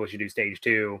lot of people should do stage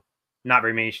 2. Not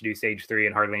very many should do stage 3,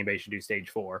 and hardly anybody should do stage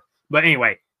 4. But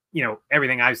anyway,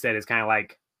 everything I've said is kind of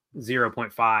like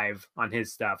 0.5 on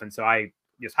his stuff. And so I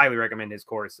just highly recommend his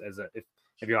course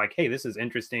if you're like, hey, this is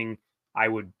interesting. I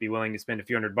would be willing to spend a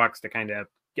few $100 to kind of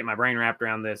get my brain wrapped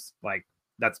around this. Like,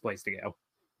 that's the place to go.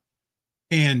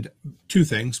 And two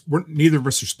things. Neither of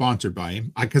us are sponsored by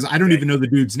him because I don't even know the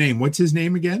dude's name. What's his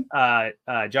name again?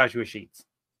 Joshua Sheets.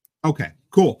 Okay,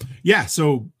 cool. Yeah.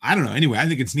 So I don't know. Anyway, I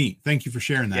think it's neat. Thank you for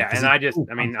sharing that. Yeah.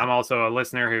 And I'm also a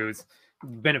listener who's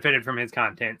benefited from his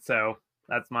content. So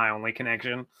that's my only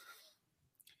connection.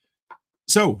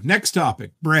 So next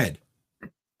topic, bread.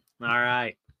 All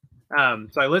right.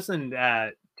 So I listened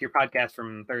to your podcast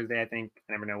from Thursday, I think.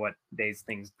 I never know what days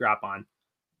things drop on.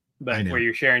 But where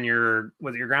you're sharing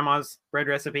was it your grandma's bread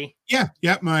recipe? Yeah.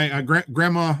 My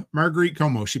grandma Marguerite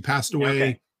Como, she passed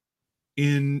away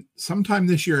in sometime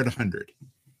this year at 100.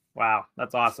 Wow,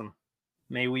 that's awesome.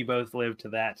 May we both live to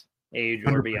that age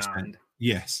 100%. Or beyond.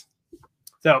 Yes.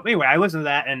 So anyway, I listened to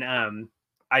that and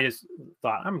I just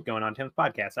thought I'm going on Tim's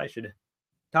podcast. I should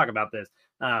talk about this.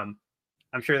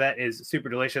 I'm sure that is super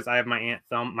delicious. I have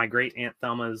my great Aunt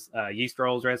Thelma's yeast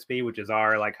rolls recipe, which is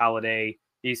our like holiday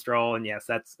yeast roll, and yes,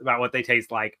 that's about what they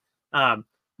taste like. And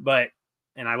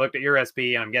I looked at your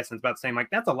recipe, and I'm guessing it's about the same. Like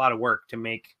that's a lot of work to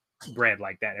make bread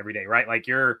like that every day, right? Like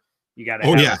you got to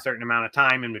have a certain amount of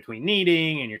time in between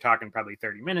kneading, and you're talking probably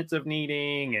 30 minutes of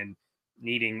kneading, and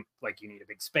kneading like you need a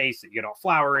big space that you get all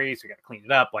floury, so you got to clean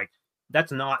it up. Like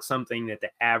that's not something that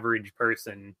the average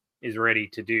person is ready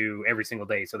to do every single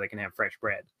day so they can have fresh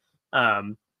bread.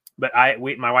 But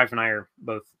my wife and I are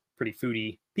both pretty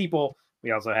foodie people.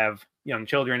 We also have young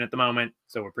children at the moment,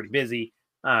 so we're pretty busy.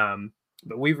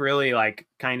 But we've really like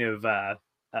kind of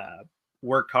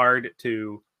worked hard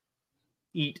to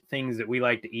eat things that we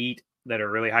like to eat that are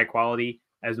really high quality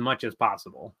as much as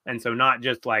possible. And so not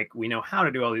just like we know how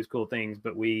to do all these cool things,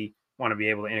 but we want to be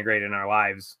able to integrate it in our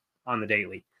lives on the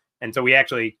daily. And so we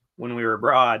actually, when we were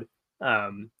abroad,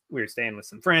 we were staying with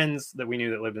some friends that we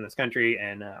knew that lived in this country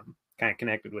and kind of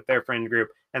connected with their friend group.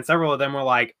 And several of them were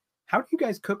like, how do you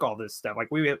guys cook all this stuff? Like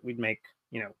we'd make,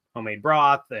 homemade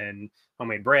broth and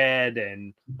homemade bread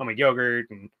and homemade yogurt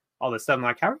and all this stuff. I'm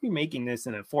like, how are you making this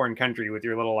in a foreign country with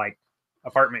your little like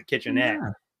apartment kitchenette?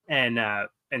 Yeah.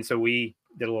 And so we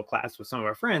did a little class with some of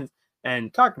our friends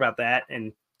and talked about that.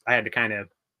 And I had to kind of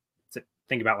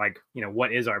think about like,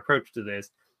 what is our approach to this?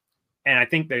 And I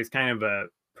think there's kind of a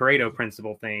Pareto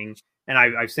principle thing. And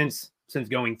I've since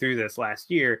going through this last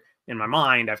year in my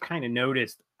mind, I've kind of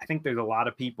noticed, I think there's a lot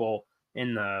of people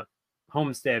in the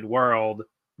homestead world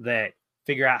that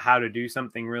figure out how to do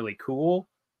something really cool,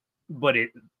 but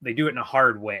they do it in a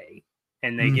hard way.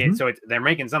 And they they're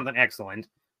making something excellent.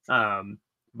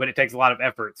 But it takes a lot of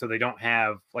effort. So they don't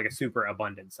have like a super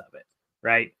abundance of it.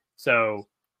 Right. So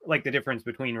like the difference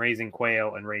between raising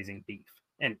quail and raising beef.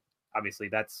 And obviously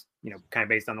that's, kind of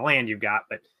based on the land you've got.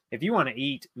 But if you want to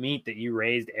eat meat that you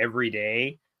raised every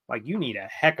day, like you need a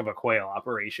heck of a quail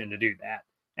operation to do that.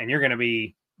 And you're going to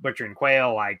be butchering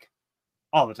quail like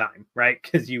all the time, right?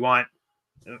 Because you want,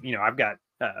 I've got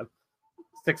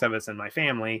 6 of us in my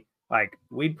family. Like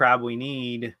we'd probably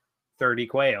need 30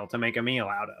 quail to make a meal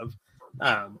out of.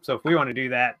 So if we want to do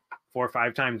that 4 or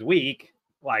 5 times a week,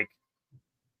 like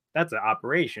that's an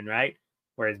operation, right?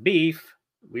 Whereas beef,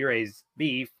 we raise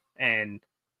beef and,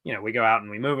 we go out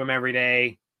and we move them every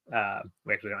day.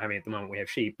 We actually don't have any at the moment. We have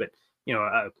sheep, but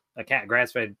a cat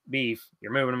grass-fed beef,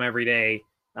 you're moving them every day.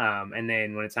 And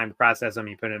then when it's time to process them,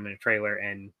 you put them in a trailer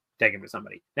and take them to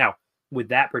somebody. Now, with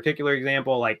that particular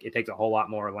example, like it takes a whole lot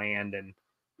more land and,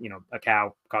 a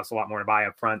cow costs a lot more to buy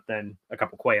up front than a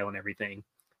couple quail and everything.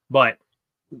 But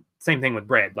same thing with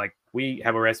bread. Like we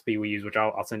have a recipe we use, which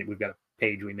I'll send you. We've got a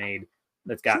page we made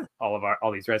that's got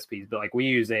all these recipes, but like we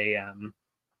use a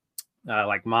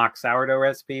like mock sourdough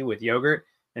recipe with yogurt.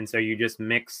 And so you just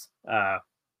mix, I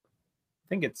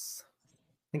think it's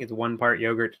 1 part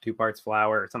yogurt to 2 parts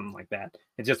flour or something like that.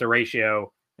 It's just a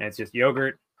ratio, and it's just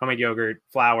yogurt, homemade yogurt,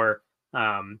 flour,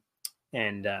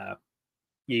 and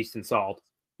yeast and salt.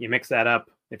 you mix that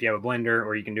up if you have a blender,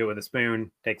 or you can do it with a spoon.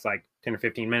 It takes like 10 or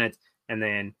 15 minutes, and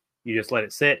then you just let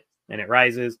it sit and it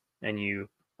rises, and you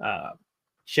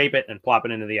shape it and plop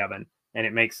it into the oven, and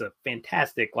it makes a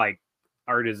fantastic like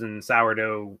artisan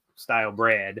sourdough style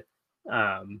bread.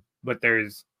 But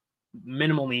there's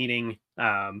minimal kneading.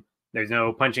 There's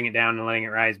no punching it down and letting it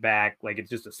rise back. Like, it's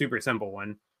just a super simple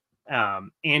one.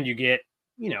 And you get,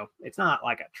 it's not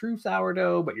like a true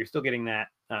sourdough, but you're still getting that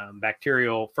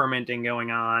bacterial fermenting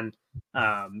going on.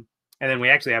 And then we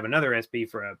actually have another recipe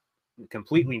for a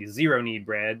completely zero knead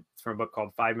bread. It's from a book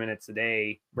called 5 Minutes a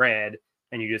Day Bread.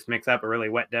 And you just mix up a really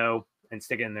wet dough and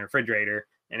stick it in the refrigerator.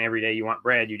 And every day you want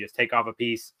bread, you just take off a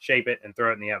piece, shape it, and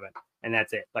throw it in the oven. And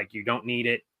that's it. Like, you don't need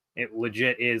it. It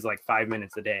legit is like 5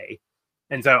 minutes a day.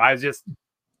 And so I was just,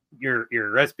 your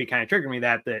recipe kind of triggered me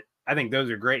that I think those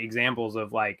are great examples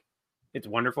of, like, it's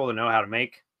wonderful to know how to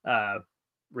make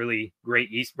really great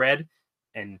yeast bread.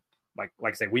 And like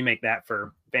I said, we make that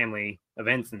for family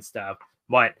events and stuff,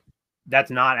 but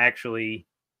that's not actually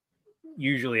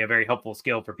usually a very helpful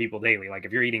skill for people daily. Like,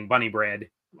 if you're eating bunny bread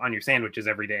on your sandwiches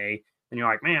every day, and you're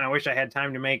like, man, I wish I had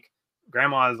time to make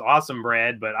grandma's awesome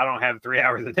bread, but I don't have 3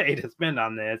 hours a day to spend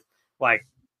on this. Like,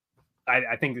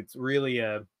 I think it's really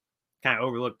a kind of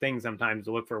overlooked thing sometimes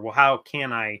to look for, well, how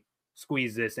can I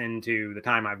squeeze this into the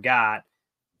time I've got?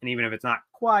 And even if it's not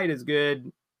quite as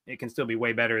good, it can still be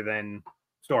way better than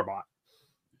store-bought.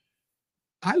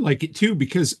 I like it too,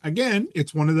 because again,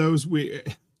 it's one of those,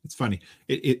 it's funny.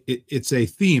 It's a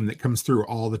theme that comes through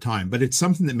all the time, but it's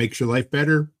something that makes your life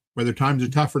better, whether times are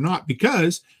tough or not.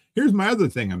 Because here's my other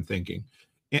thing I'm thinking.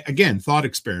 Again, thought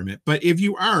experiment. But if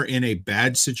you are in a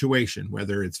bad situation,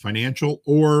 whether it's financial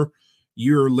or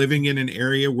you're living in an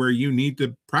area where you need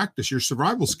to practice your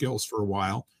survival skills for a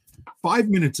while, 5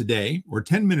 minutes a day or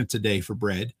 10 minutes a day for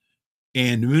bread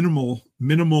and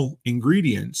minimal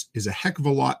ingredients is a heck of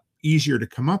a lot easier to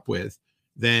come up with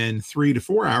than 3 to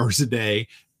 4 hours a day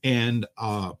and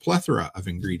a plethora of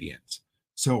ingredients.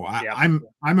 So I'm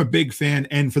a big fan.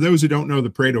 And for those who don't know the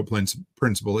Pareto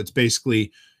principle, it's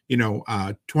basically,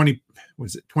 20%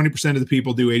 of the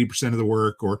people do 80% of the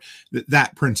work, or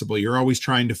that principle. You're always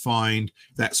trying to find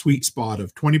that sweet spot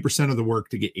of 20% of the work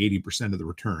to get 80% of the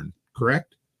return.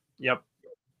 Correct? Yep.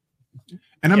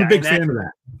 And I'm a big fan of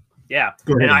that. Yeah.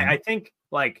 Go ahead, and I think,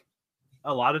 like,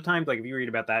 a lot of times, like, if you read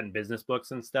about that in business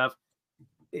books and stuff,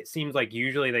 it seems like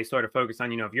usually they sort of focus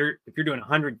on, if you're doing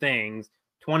 100 things,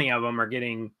 20 of them are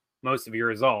getting most of your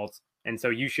results. And so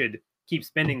you should keep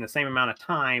spending the same amount of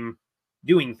time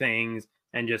doing things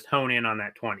and just hone in on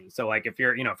that 20. So, like, if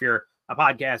you're a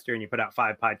podcaster and you put out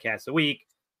 5 podcasts a week,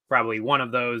 probably one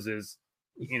of those is,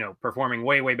 performing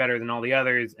way, way better than all the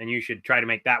others. And you should try to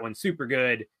make that one super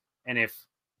good. And if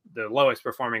the lowest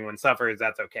performing one suffers,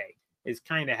 that's okay. Is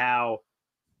kind of how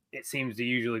it seems to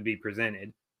usually be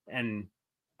presented. And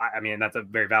I mean, that's a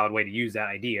very valid way to use that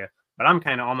idea, but I'm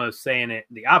kind of almost saying it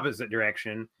the opposite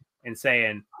direction and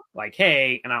saying, like,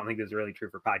 hey, and I don't think this is really true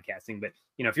for podcasting, but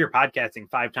if you're podcasting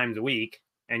 5 times a week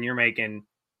and you're making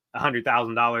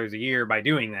 $100,000 a year by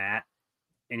doing that,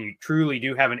 and you truly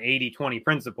do have an 80-20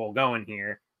 principle going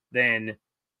here, then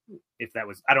if that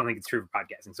was, I don't think it's true for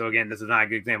podcasting. So again, this is not a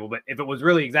good example, but if it was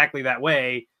really exactly that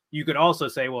way, you could also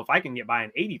say, well, if I can get by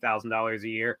on $80,000 a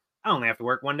year, I only have to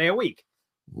work 1 day a week.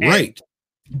 Right.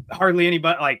 And hardly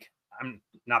anybody, like, I'm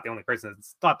not the only person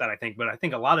that's thought that, I think, but I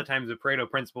think a lot of times the Pareto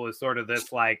principle is sort of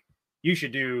this, like, you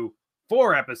should do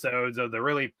 4 episodes of the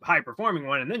really high performing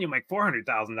one, and then you'll make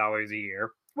 $400,000 a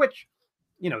year, which,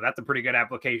 that's a pretty good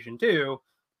application too.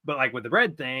 But like with the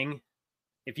bread thing,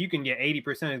 if you can get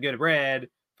 80% as good of bread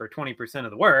for 20%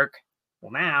 of the work,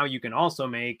 well, now you can also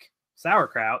make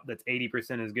sauerkraut that's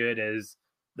 80% as good as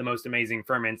the most amazing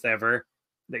ferments ever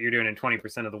that you're doing in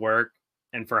 20% of the work.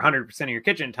 And for 100% of your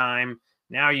kitchen time,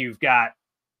 now you've got,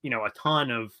 a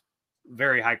ton of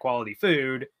very high quality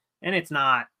food, and it's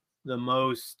not the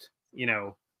most,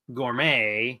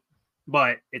 gourmet,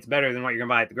 but it's better than what you're gonna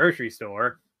buy at the grocery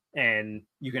store. And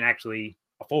you can actually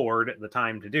afford the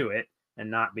time to do it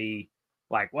and not be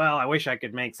like, well, I wish I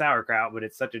could make sauerkraut, but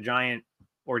it's such a giant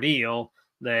ordeal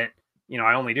that,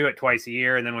 I only do it twice a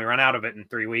year, and then we run out of it in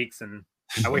 3 weeks, and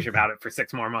I wish about it for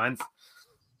 6 more months.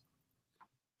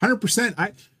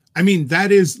 100%. I mean,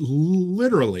 that is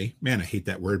literally, man, I hate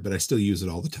that word, but I still use it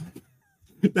all the time.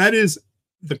 That is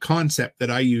the concept that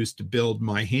I use to build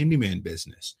my handyman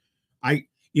business.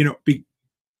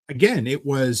 Again,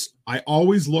 I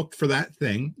always looked for that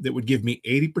thing that would give me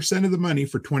 80% of the money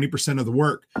for 20% of the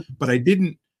work, but I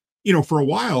didn't for a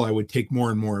while I would take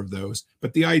more and more of those,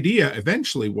 but the idea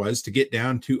eventually was to get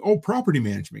down to, property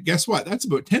management. Guess what? That's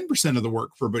about 10% of the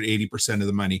work for about 80% of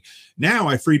the money. Now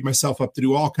I freed myself up to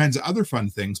do all kinds of other fun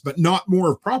things, but not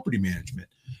more of property management.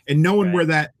 And knowing where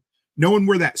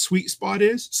that sweet spot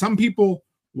is. Some people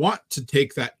want to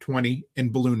take that 20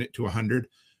 and balloon it to 100,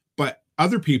 but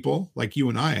other people like you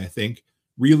and I think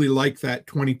really like that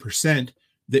 20%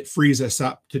 that frees us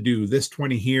up to do this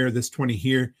 20 here,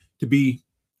 to be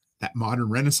that modern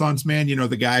Renaissance man,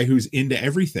 the guy who's into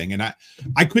everything. And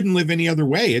I couldn't live any other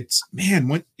way.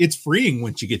 It's freeing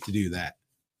once you get to do that.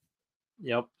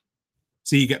 Yep.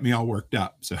 See, you get me all worked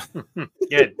up. So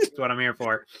good. That's what I'm here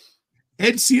for.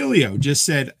 Ed Celio just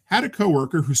said, had a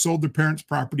coworker who sold their parents'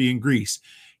 property in Greece,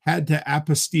 had to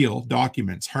apostille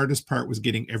documents. Hardest part was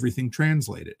getting everything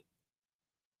translated.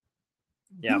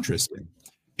 Yeah. Interesting.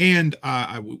 And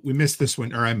we missed this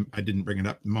one, or I didn't bring it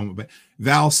up in the moment, but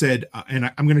Val said,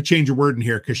 and I'm going to change a word in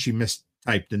here because she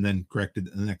mistyped and then corrected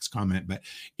the next comment, but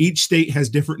each state has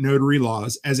different notary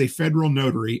laws. As a federal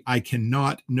notary, I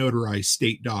cannot notarize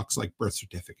state docs like birth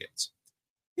certificates.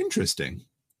 Interesting.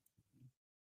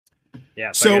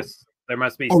 Yeah, so I guess there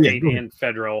must be state and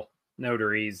federal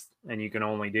notaries, and you can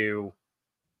only do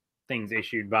things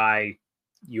issued by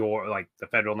the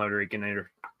federal notary can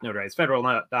notarize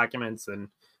federal documents, and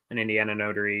an Indiana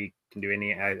notary can do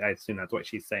any. I assume that's what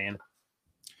she's saying.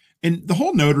 And the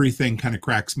whole notary thing kind of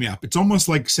cracks me up. It's almost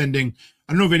like sending,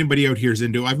 I don't know if anybody out here is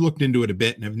into it. I've looked into it a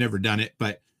bit and I've never done it,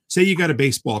 but say you got a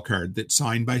baseball card that's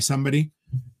signed by somebody,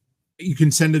 you can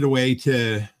send it away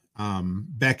to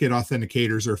Beckett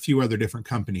Authenticators or a few other different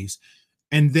companies,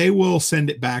 and they will send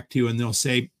it back to you and they'll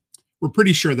say, we're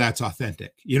pretty sure that's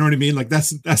authentic. You know what I mean? Like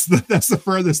that's the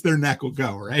furthest their neck will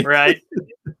go. Right.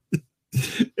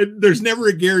 There's never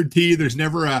a guarantee. There's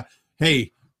never a,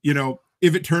 hey,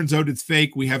 if it turns out it's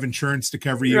fake, we have insurance to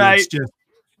cover you. Right. It's just,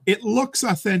 it looks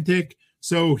authentic.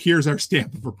 So here's our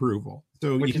stamp of approval.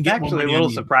 So which is actually a little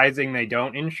surprising they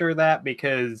don't insure that,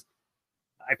 because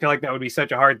I feel like that would be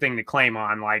such a hard thing to claim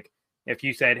on. Like if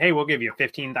you said, hey, we'll give you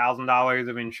 $15,000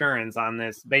 of insurance on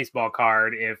this baseball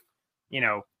card if,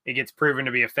 it gets proven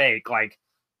to be a fake. Like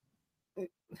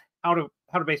how do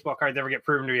baseball cards ever get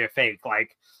proven to be a fake?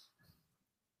 Like,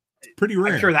 pretty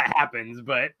rare. I'm sure that happens,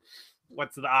 but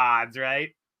what's the odds,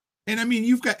 right? And I mean,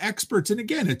 you've got experts, and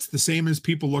again, it's the same as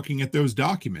people looking at those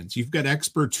documents. You've got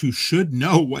experts who should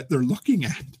know what they're looking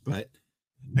at, but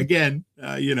again,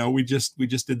 we just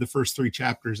did the first 3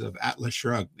 chapters of Atlas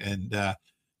Shrugged, and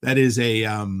that is a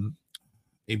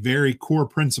very core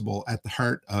principle at the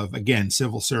heart of, again,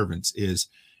 civil servants is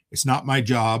it's not my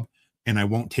job, and I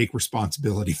won't take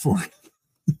responsibility for it.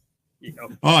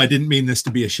 Oh, I didn't mean this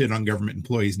to be a shit on government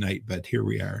employees night, but here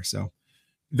we are. So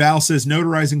Val says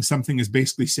notarizing something is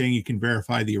basically saying you can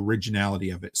verify the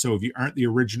originality of it. So if you aren't the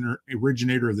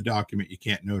originator of the document, you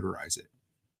can't notarize it.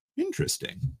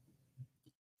 Interesting.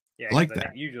 Yeah, I like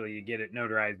that. Usually you get it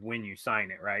notarized when you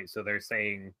sign it, right? So they're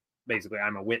saying basically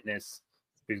I'm a witness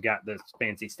who's got this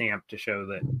fancy stamp to show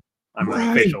that I'm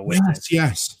an official witness.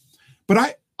 Yes.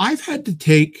 But I've had to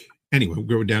take, anyway, we'll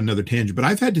go down another tangent, but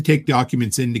I've had to take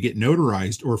documents in to get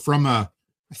notarized, or from I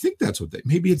think that's what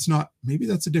maybe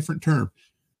that's a different term,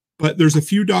 but there's a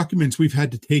few documents we've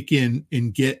had to take in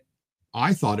and get,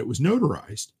 I thought it was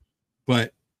notarized,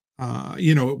 but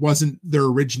it wasn't their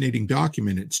originating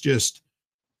document. It's just,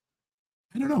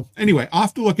 I don't know. Anyway, I'll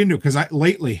have to look into it, because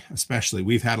lately, especially,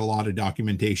 we've had a lot of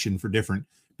documentation for different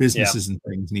businesses and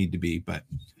things need to be,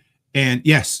 and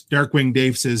yes, Darkwing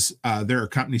Dave says there are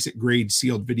companies that grade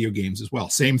sealed video games as well.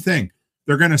 Same thing.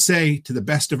 They're going to say, to the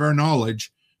best of our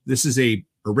knowledge, this is a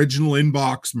original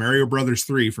inbox Mario Brothers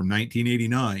 3 from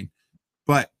 1989.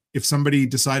 But if somebody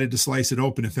decided to slice it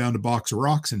open and found a box of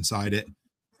rocks inside it,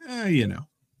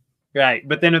 Right.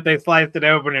 But then if they sliced it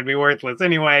open, it'd be worthless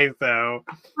anyway. So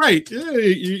right.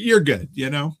 You're good,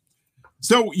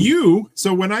 So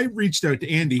when I reached out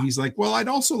to Andy, he's like, well, I'd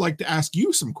also like to ask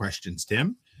you some questions,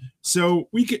 Tim. So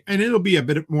we could, and it'll be a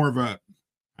bit more of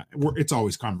it's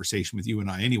always conversation with you and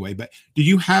I anyway, but do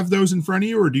you have those in front of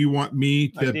you, or do you want me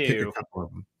to pick a couple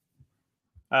of them?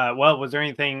 Well, was there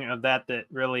anything of that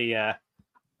really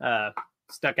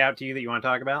stuck out to you that you want to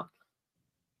talk about?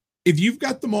 If you've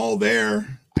got them all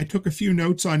there, I took a few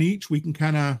notes on each. We can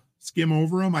kind of skim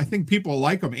over them. I think people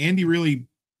like them. Andy really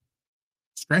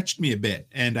stretched me a bit,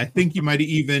 and I think you might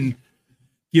even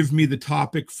give me the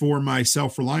topic for my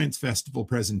Self-Reliance Festival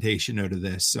presentation out of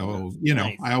this. So,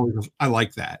 nice. I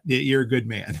like that. You're a good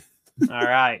man. All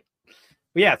right.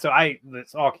 Well, yeah. So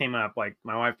this all came up, like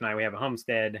my wife and I, we have a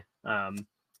homestead,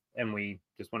 and we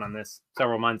just went on this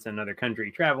several months in another country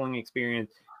traveling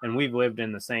experience. and we've lived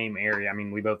in the same area. I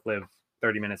mean, we both live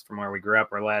 30 minutes from where we grew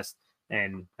up or less,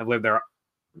 and have lived there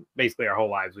basically our whole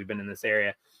lives. We've been in this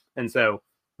area. And so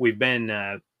we've been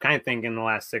kind of thinking the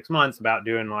last 6 months about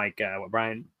doing like what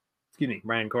Brian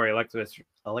Corey,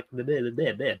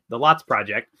 the Lots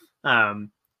Project,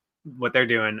 what they're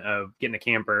doing of getting a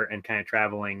camper and kind of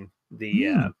traveling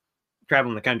the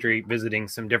country, visiting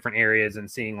some different areas and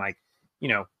seeing like,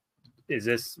 is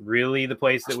this really the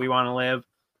place that we want to live?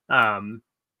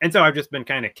 And so I've just been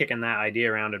kind of kicking that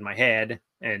idea around in my head,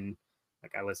 and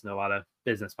like I listen to a lot of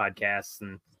business podcasts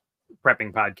and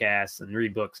prepping podcasts and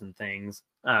read books and things.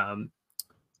 So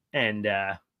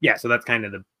that's kind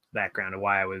of the background of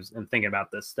why I'm thinking about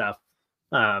this stuff.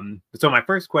 So my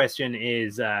first question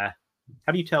is, how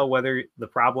do you tell whether the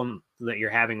problem that you're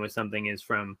having with something is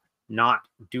from not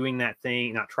doing that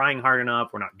thing, not trying hard enough,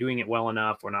 or not doing it well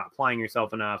enough, or not applying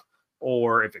yourself enough,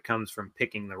 or if it comes from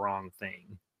picking the wrong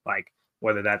thing, like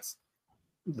whether that's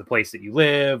the place that you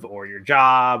live or your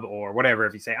job or whatever?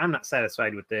 If you say, I'm not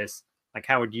satisfied with this, like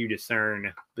how would you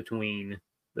discern between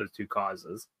those two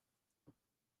causes?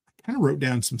 I kind of wrote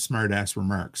down some smart ass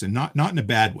remarks, and not in a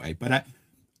bad way, but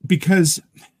because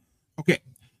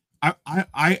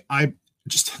I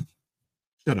just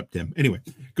shut up, Tim. Anyway,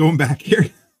 going back here,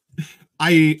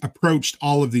 I approached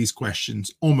all of these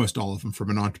questions, almost all of them,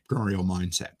 from an entrepreneurial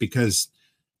mindset, because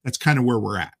that's kind of where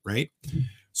we're at, right?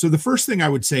 So the first thing I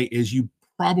would say is you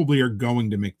probably are going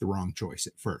to make the wrong choice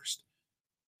at first.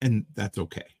 And that's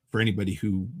okay for anybody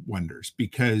who wonders,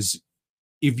 because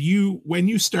when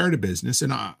you start a business,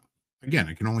 and again,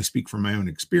 I can only speak from my own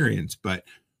experience, but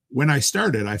when I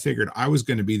started, I figured I was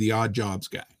going to be the odd jobs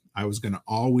guy. I was going to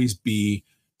always be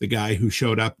the guy who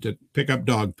showed up to pick up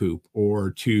dog poop,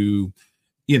 or to,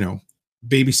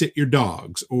 babysit your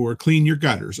dogs, or clean your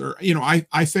gutters, or,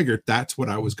 I figured that's what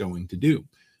I was going to do.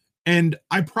 And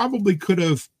I probably could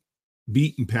have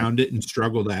beat and pounded and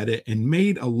struggled at it and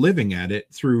made a living at it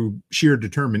through sheer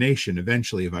determination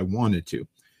eventually if I wanted to.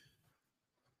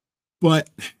 But,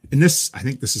 I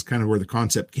think this is kind of where the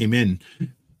concept came in.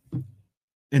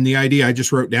 And the idea I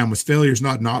just wrote down was failure is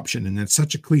not an option. And that's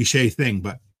such a cliche thing,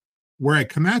 but where I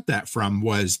come at that from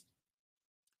was,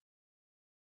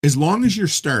 as long as you're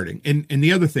starting, and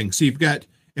the other thing, so you've got,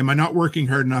 am I not working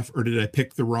hard enough, or did I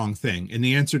pick the wrong thing? And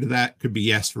the answer to that could be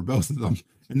yes for both of them.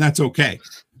 And that's okay,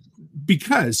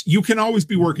 because you can always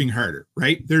be working harder,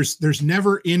 right? There's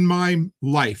never in my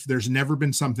life, there's never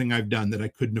been something I've done that I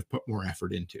couldn't have put more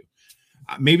effort into.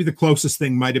 Maybe the closest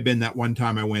thing might have been that one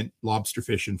time I went lobster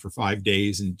fishing for 5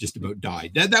 days and just about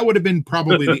died. That would have been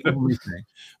probably the only thing.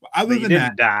 Other than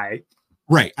that, die.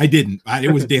 Right. I didn't.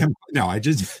 It was no, I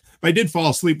did fall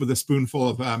asleep with a spoonful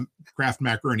of Kraft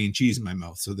macaroni and cheese in my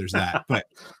mouth. So there's that.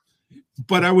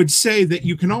 But I would say that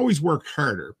you can always work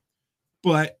harder,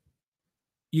 but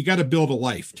you got to build a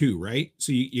life too, right?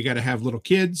 So you got to have little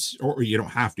kids, or you don't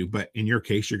have to, but in your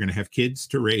case, you're going to have kids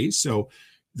to raise. So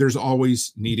there's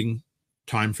always needing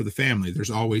time for the family.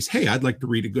 There's always, hey, I'd like to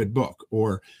read a good book,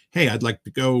 or hey, I'd like to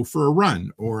go for a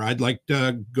run, or I'd like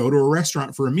to go to a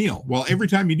restaurant for a meal. Well, every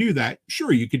time you do that,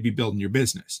 sure, you could be building your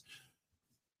business.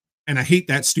 And I hate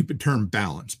that stupid term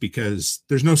balance, because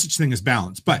there's no such thing as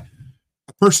balance, but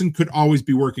a person could always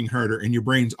be working harder, and your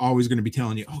brain's always going to be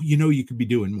telling you, oh, you could be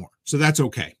doing more. So that's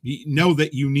okay. You know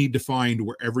that you need to find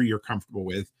wherever you're comfortable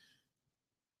with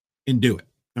and do it.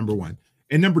 Number one.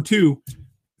 And number two,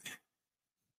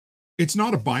 it's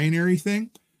not a binary thing.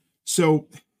 So,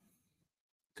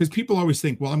 because people always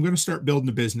think, well, I'm going to start building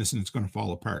a business and it's going to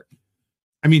fall apart.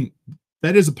 I mean,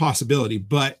 that is a possibility,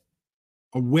 but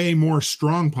a way more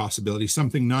strong possibility,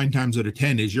 something 9 times out of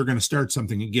 10, is you're going to start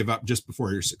something and give up just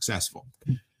before you're successful.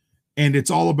 And it's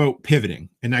all about pivoting.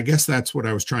 And I guess that's what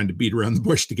I was trying to beat around the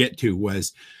bush to get to,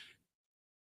 was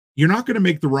you're not going to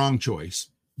make the wrong choice,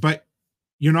 but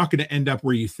you're not going to end up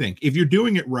where you think. If you're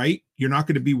doing it right, you're not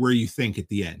going to be where you think at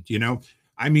the end.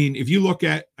 I mean, if you look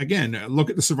at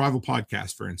the Survival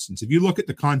Podcast, for instance, if you look at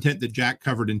the content that Jack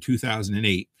covered in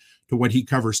 2008 to what he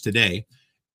covers today,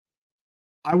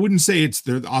 I wouldn't say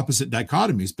they're the opposite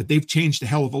dichotomies, but they've changed a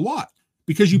hell of a lot,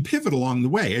 because you pivot along the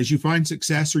way as you find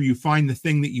success, or you find the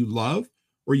thing that you love,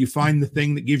 or you find the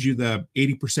thing that gives you the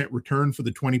 80% return for the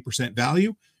 20%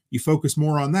 value. You focus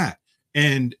more on that.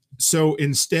 And so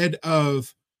instead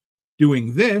of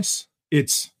doing this,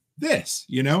 it's this,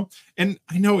 and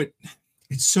I know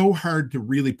it's so hard to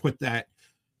really put that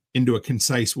into a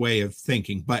concise way of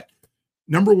thinking, but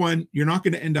number one, you're not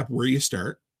going to end up where you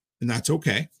start, and that's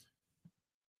okay.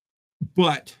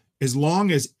 But as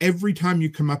long as every time you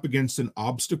come up against an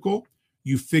obstacle,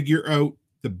 you figure out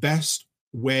the best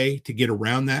way to get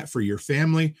around that for your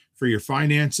family, for your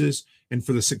finances, and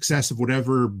for the success of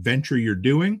whatever venture you're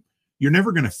doing, you're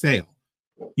never going to fail.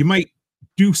 You might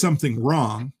do something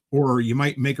wrong, or you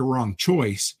might make a wrong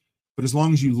choice, but as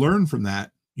long as you learn from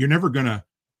that, you're never going to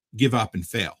give up and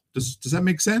fail. Does that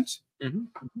make sense? Mm-hmm.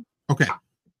 Okay,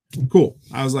 cool.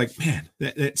 I was like, man,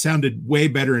 that sounded way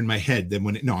better in my head than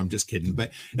when no, I'm just kidding.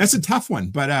 But that's a tough one.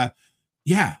 But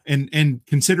yeah. And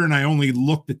considering I only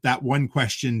looked at that one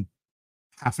question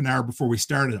half an hour before we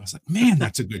started, I was like, man,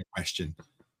 that's a good question.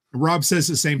 Rob says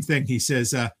the same thing. He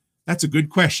says, that's a good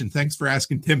question. Thanks for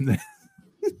asking Tim that.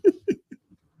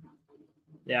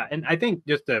 Yeah. And I think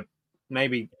just to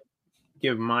maybe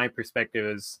give my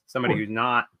perspective as somebody who's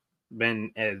not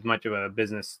been as much of a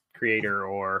business creator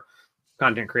or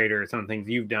content creator or some of the things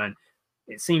you've done,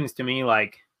 it seems to me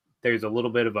like there's a little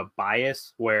bit of a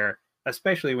bias where,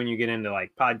 especially when you get into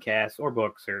like podcasts or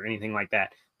books or anything like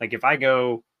that, like if I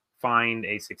go find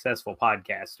a successful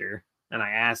podcaster and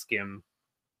I ask him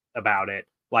about it,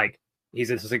 like he's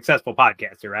a successful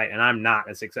podcaster, right? And I'm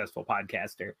not a successful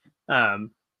podcaster.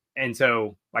 And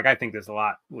so like, I think there's a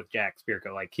lot with Jack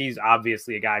Spirko. Like he's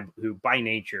obviously a guy who by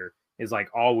nature is like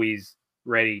always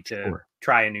ready to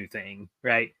try a new thing.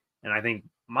 Right. And I think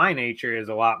my nature is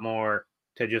a lot more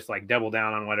to just like double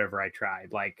down on whatever I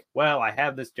tried. Like, well, I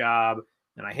have this job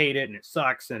and I hate it and it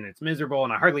sucks and it's miserable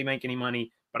and I hardly make any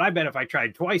money, but I bet if I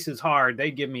tried twice as hard,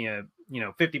 they'd give me a,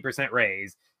 50%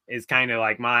 raise, is kind of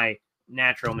like my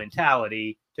natural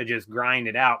mentality to just grind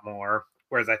it out more.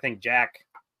 Whereas I think Jack,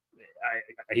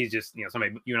 he's just,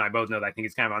 somebody you and I both know that I think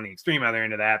he's kind of on the extreme other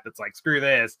end of that. That's like, screw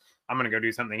this, I'm going to go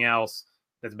do something else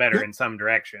that's better in some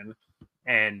direction.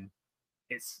 And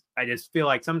I just feel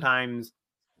like sometimes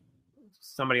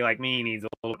somebody like me needs a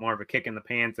little bit more of a kick in the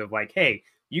pants of like, hey,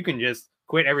 you can just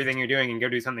quit everything you're doing and go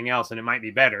do something else and it might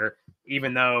be better,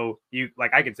 even though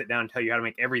I could sit down and tell you how to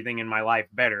make everything in my life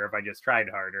better if I just tried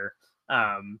harder.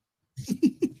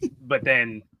 But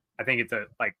then I think it's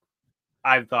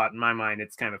I've thought in my mind,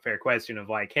 it's kind of a fair question of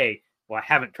like, hey, well, I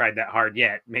haven't tried that hard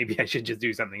yet. Maybe I should just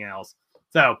do something else.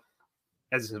 So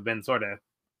I just have been sort of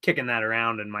kicking that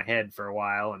around in my head for a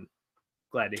while, and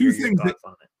glad to hear your thoughts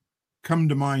on it. Come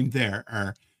to mind there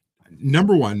are,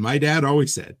 number one, my dad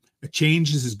always said, a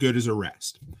change is as good as a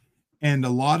rest. And a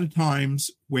lot of times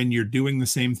when you're doing the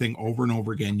same thing over and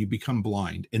over again, you become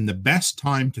blind. And the best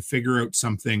time to figure out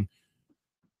something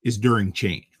is during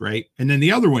change, right? And then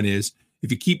the other one is,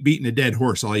 if you keep beating a dead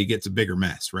horse, all you get's a bigger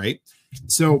mess, right?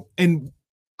 So, and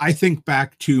I think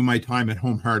back to my time at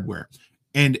Home Hardware.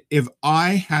 And if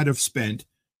I had have spent,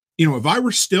 if I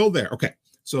were still there, okay,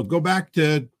 so go back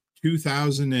to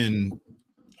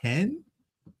 2010,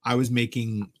 I was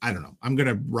making, I don't know, I'm going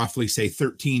to roughly say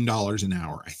 $13 an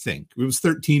hour. I think it was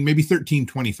 13, maybe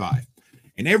 13.25.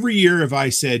 And every year, if I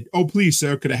said, oh, please,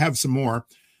 sir, could I have some more?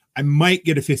 I might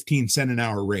get a 15 cent an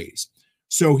hour raise.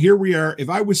 So here we are. If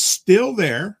I was still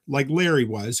there, like Larry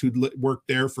was, who'd worked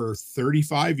there for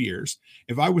 35 years,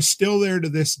 if I was still there to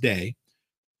this day,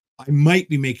 I might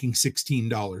be making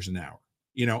 $16 an hour.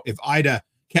 If I'd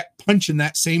kept punching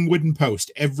that same wooden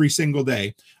post every single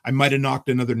day, I might have knocked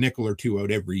another nickel or two out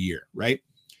every year, right?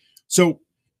 So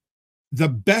the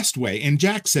best way, and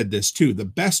Jack said this too, the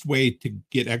best way to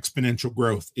get exponential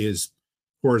growth is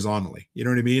horizontally. You know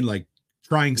what I mean? Like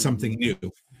trying something new.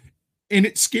 And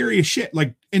it's scary as shit.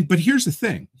 But here's the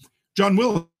thing. John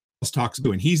Willis talks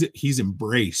to, and he's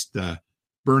embraced the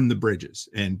burn the bridges,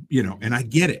 and and I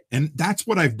get it. And that's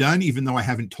what I've done, even though I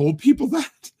haven't told people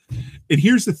that. And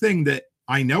here's the thing that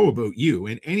I know about you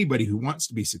and anybody who wants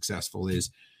to be successful is,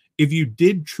 if you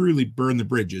did truly burn the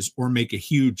bridges or make a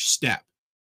huge step,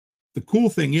 the cool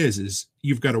thing is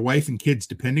you've got a wife and kids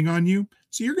depending on you.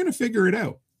 So you're going to figure it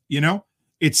out.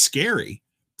 It's scary.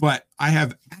 But I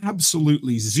have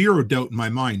absolutely zero doubt in my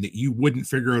mind that you wouldn't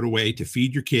figure out a way to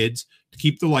feed your kids, to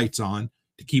keep the lights on,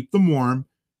 to keep them warm,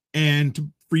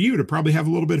 and for you to probably have a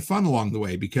little bit of fun along the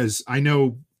way. Because I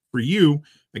know for you,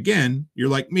 again, you're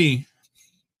like me,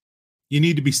 you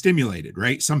need to be stimulated,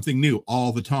 right? Something new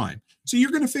all the time. So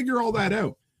you're going to figure all that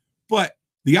out. But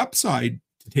the upside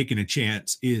to taking a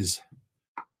chance is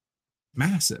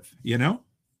massive, Yeah.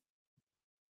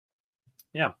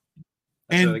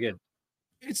 That's really good.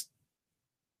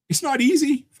 It's not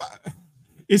easy.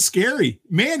 It's scary,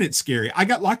 man. It's scary. I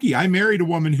got lucky. I married a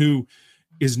woman who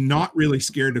is not really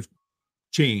scared of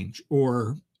change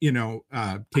or,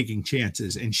 taking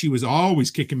chances. And she was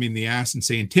always kicking me in the ass and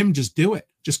saying, Tim, just do it.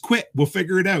 Just quit. We'll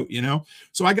figure it out.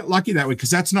 So I got lucky that way, because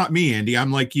that's not me, Andy.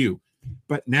 I'm like you,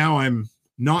 but now I'm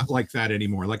not like that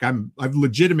anymore. Like I've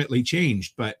legitimately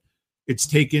changed, but it's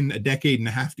taken a decade and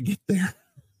a half to get there.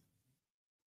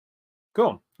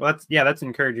 Cool. Well, that's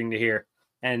encouraging to hear.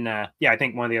 And I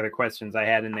think one of the other questions I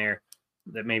had in there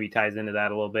that maybe ties into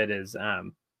that a little bit is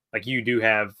like you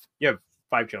have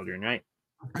 5 children, right?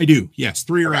 I do. Yes.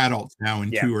 3 are Okay. adults now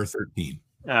and 2 are 13.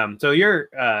 So you're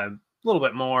a little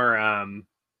bit more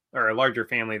or a larger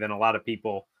family than a lot of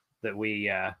people that we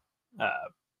are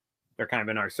kind of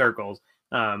in our circles.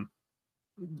 Is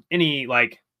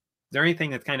there anything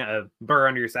that's kind of a burr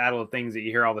under your saddle of things that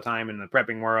you hear all the time in the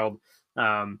prepping world?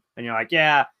 And you're like,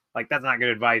 yeah, like that's not good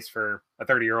advice for a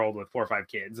 30-year-old with 4 or 5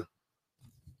 kids.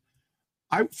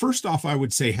 First off, I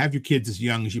would say have your kids as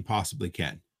young as you possibly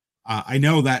can. I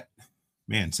know that,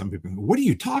 man, some people go, what are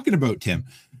you talking about, Tim?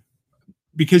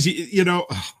 Because,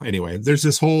 anyway, there's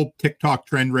this whole TikTok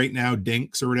trend right now,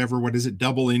 dinks or whatever. What is it?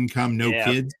 Double income, no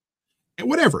kids. And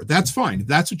whatever. That's fine. If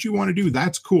that's what you want to do,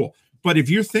 that's cool. But if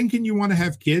you're thinking you want to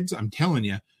have kids, I'm telling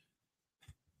you,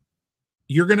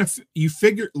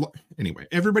 anyway,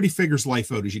 everybody figures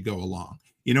life out as you go along,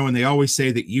 and they always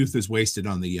say that youth is wasted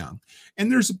on the young. And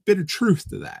there's a bit of truth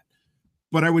to that.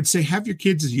 But I would say have your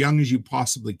kids as young as you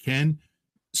possibly can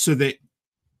so that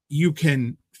you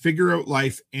can figure out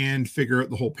life and figure out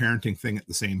the whole parenting thing at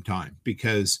the same time.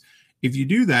 Because if you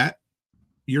do that,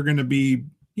 you're going to be,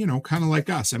 kind of like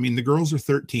us. I mean, the girls are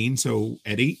 13. So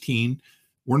at 18,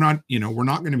 we're not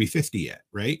going to be 50 yet.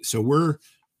 Right. So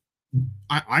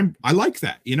I like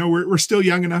that, we're still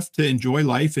young enough to enjoy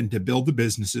life and to build the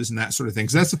businesses and that sort of thing.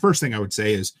 So that's the first thing I would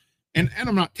say is, and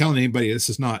I'm not telling anybody this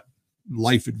is not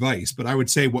life advice, but I would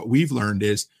say what we've learned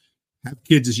is have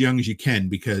kids as young as you can,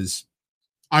 because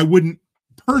I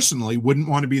personally wouldn't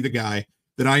want to be the guy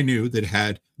that I knew that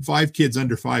had 5 kids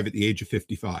under 5 at the age of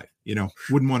 55,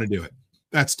 wouldn't want to do it.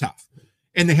 That's tough.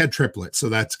 And they had triplets. So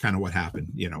that's kind of what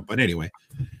happened, but anyway,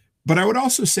 but I would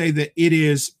also say that it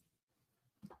is,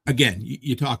 again,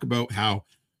 you talk about how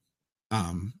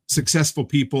successful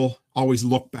people always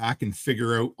look back and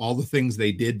figure out all the things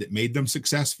they did that made them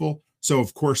successful. So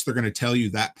of course they're going to tell you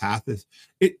that path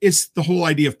it's the whole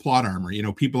idea of plot armor.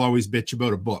 People always bitch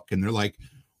about a book and they're like,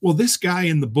 well, this guy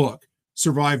in the book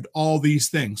survived all these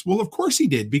things. Well, of course he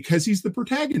did, because he's the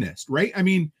protagonist, right? I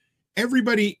mean,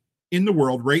 everybody in the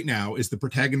world right now is the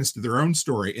protagonist of their own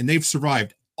story, and they've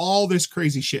survived all this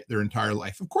crazy shit their entire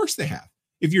life. Of course they have.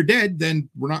 If you're dead, then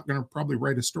we're not going to probably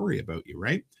write a story about you,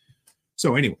 right?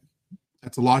 So anyway,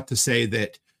 that's a lot to say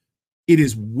that it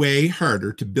is way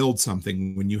harder to build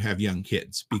something when you have young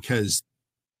kids, because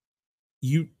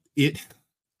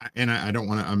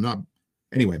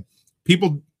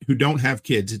people who don't have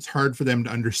kids, it's hard for them to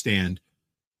understand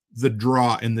the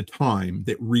draw and the time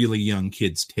that really young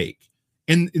kids take,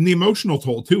 and the emotional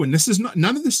toll too. And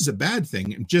none of this is a bad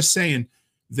thing. I'm just saying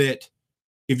that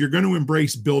if you're going to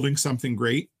embrace building something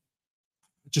great,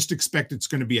 just expect it's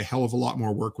going to be a hell of a lot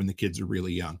more work when the kids are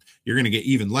really young. You're going to get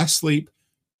even less sleep.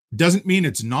 Doesn't mean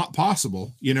it's not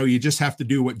possible. You just have to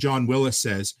do what John Willis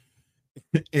says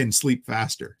and sleep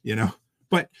faster,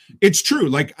 but it's true.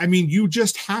 Like, I mean, you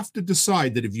just have to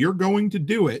decide that if you're going to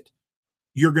do it,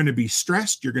 you're going to be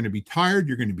stressed. You're going to be tired.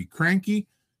 You're going to be cranky.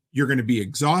 You're going to be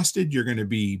exhausted. You're going to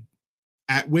be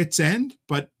at wit's end,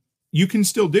 but you can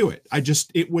still do it.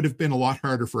 It would have been a lot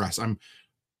harder for us. I'm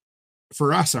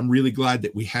really glad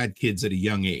that we had kids at a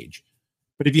young age.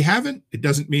 But if you haven't, it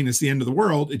doesn't mean it's the end of the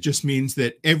world. It just means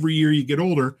that every year you get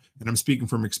older, and I'm speaking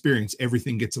from experience,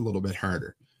 everything gets a little bit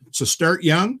harder. So start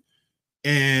young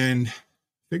and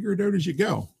figure it out as you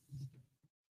go.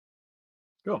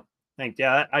 Cool. Thanks.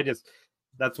 Yeah,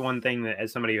 that's one thing that,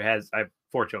 as somebody who I have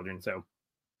 4 children. So,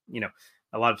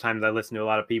 a lot of times I listen to a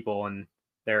lot of people and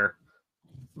they're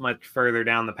much further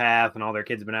down the path and all their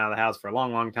kids have been out of the house for a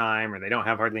long, long time, or they don't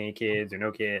have hardly any kids or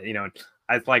no kids,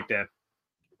 I'd like to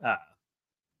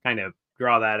kind of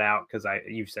draw that out, because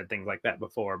you've said things like that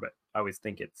before, but I always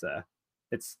think it's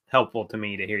helpful to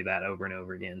me to hear that over and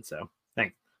over again. So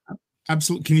thanks.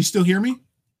 Absolutely. Can you still hear me?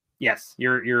 Yes.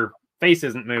 Your face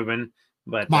isn't moving,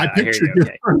 but my picture,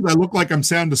 okay. I look like I'm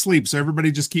sound asleep. So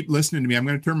everybody just keep listening to me. I'm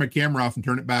going to turn my camera off and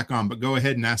turn it back on, but go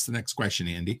ahead and ask the next question,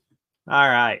 Andy. All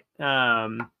right.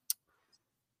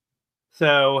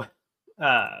 So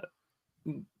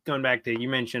going back to, you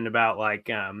mentioned about like,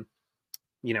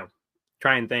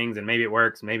 trying things and maybe it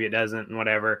works, maybe it doesn't, and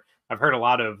whatever. I've heard a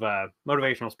lot of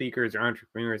motivational speakers or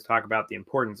entrepreneurs talk about the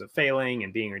importance of failing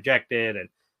and being rejected. And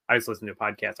I just listened to a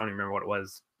podcast. I don't even remember what it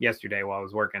was yesterday while I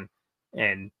was working.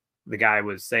 And the guy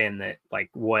was saying that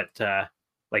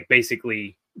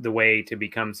basically the way to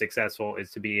become successful is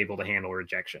to be able to handle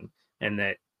rejection, and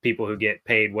that people who get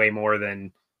paid way more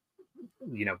than,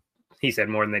 he said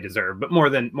more than they deserve, but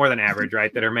more than average,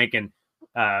 right? That are making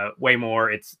way more.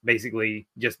 It's basically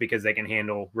just because they can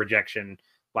handle rejection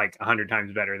like 100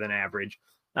 times better than average.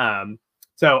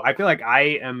 So I feel like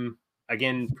I am,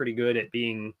 again, pretty good at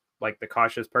being like the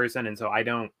cautious person, and so I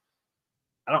don't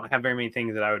have very many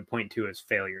things that I would point to as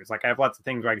failures. Like I have lots of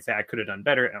things where I can say I could have done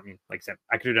better. I mean, like I said,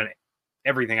 I could have done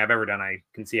everything I've ever done. I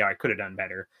can see how I could have done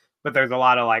better. But there's a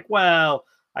lot of like, well,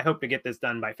 I hope to get this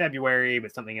done by February,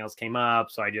 but something else came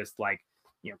up. So I just like,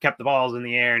 kept the balls in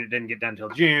the air and it didn't get done till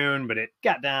June, but it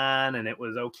got done and it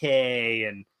was okay.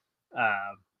 And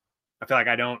I feel like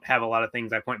I don't have a lot of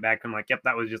things I point back to. I'm like, yep,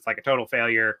 that was just like a total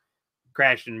failure,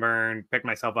 crashed and burned, picked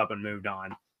myself up and moved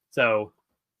on. So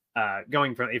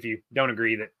going from, if you don't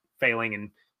agree that failing and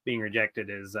being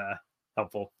rejected is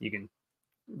helpful, you can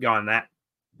go on that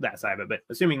side of it. But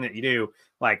assuming that you do,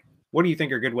 like, what do you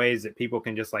think are good ways that people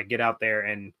can just like get out there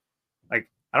and like,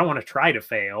 I don't want to try to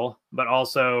fail, but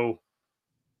also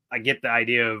I get the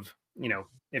idea of,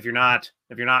 if you're not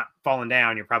falling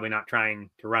down, you're probably not trying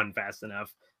to run fast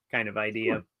enough kind of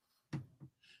idea.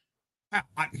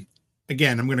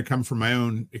 Again, I'm going to come from my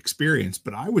own experience,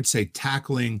 but I would say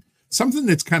tackling something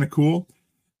that's kind of cool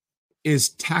is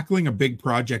tackling a big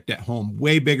project at home,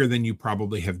 way bigger than you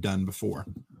probably have done before.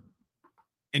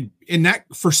 And that,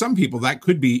 for some people, that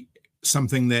could be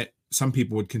something that some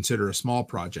people would consider a small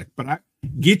project, but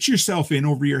get yourself in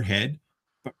over your head,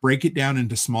 but break it down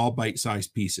into small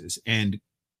bite-sized pieces and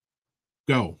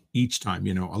go each time,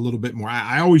 a little bit more.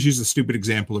 I always use the stupid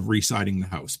example of residing the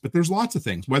house, but there's lots of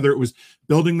things, whether it was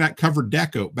building that covered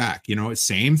deck out back, it's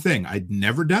same thing. I'd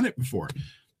never done it before.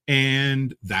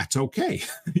 And that's okay.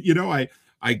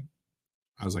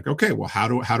 I was like, okay, well, how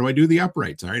do I do the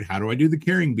uprights? All right. How do I do the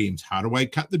carrying beams? How do I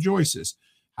cut the joists?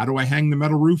 How do I hang the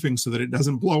metal roofing so that it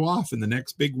doesn't blow off in the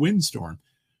next big windstorm?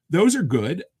 Those are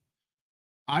good.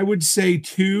 I would say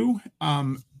too,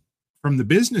 from the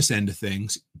business end of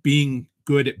things, being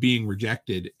good at being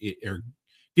rejected or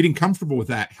getting comfortable with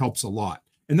that helps a lot.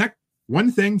 And that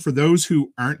one thing for those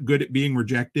who aren't good at being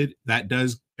rejected, that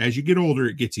does, as you get older,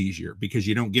 it gets easier because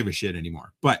you don't give a shit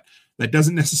anymore. But that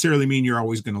doesn't necessarily mean you're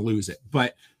always going to lose it.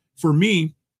 But for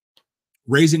me,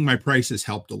 raising my prices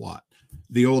helped a lot.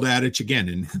 The old adage again,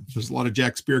 and there's a lot of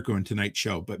Jack Spirko in tonight's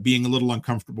show, but being a little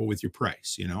uncomfortable with your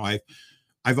price.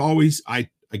 I've always, I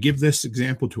give this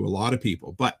example to a lot of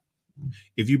people, but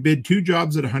if you bid 2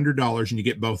 jobs at $100 and you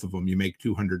get both of them, you make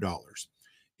 $200.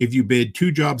 If you bid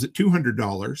 2 jobs at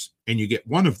 $200 and you get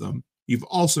one of them, you've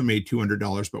also made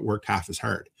 $200, but worked half as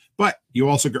hard, but you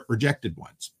also got rejected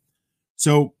once.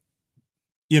 So,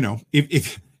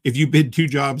 if you bid 2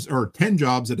 jobs or 10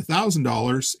 jobs at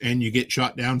 $1,000 and you get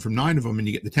shot down from 9 of them and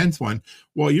you get the 10th one,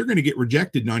 well, you're going to get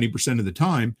rejected 90% of the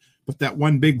time, but that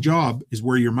one big job is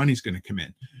where your money's going to come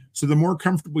in. So the more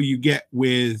comfortable you get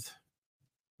with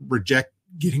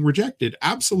getting rejected,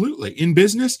 absolutely. In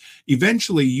business,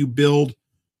 eventually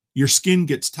your skin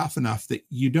gets tough enough that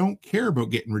you don't care about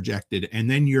getting rejected. And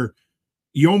then you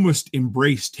almost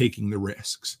embrace taking the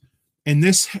risks. And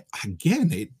this,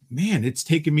 again, it's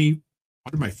taken me,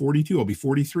 what am I, 42? I'll be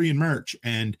 43 in March.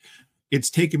 And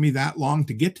it's taken me that long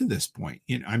to get to this point.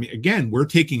 Again, we're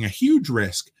taking a huge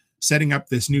risk setting up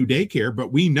this new daycare,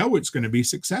 but we know it's going to be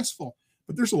successful.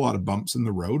 But there's a lot of bumps in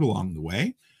the road along the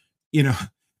way.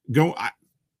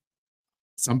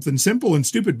 Something simple and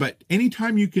stupid, but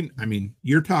anytime you can,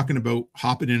 you're talking about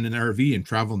hopping in an RV and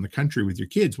traveling the country with your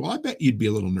kids. Well, I bet you'd be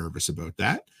a little nervous about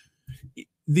that.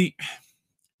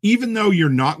 Even though you're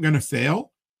not going to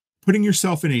fail, putting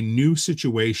yourself in a new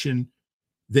situation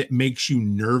that makes you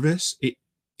nervous, it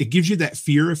gives you that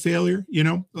fear of failure.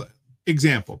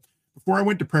 Example, before I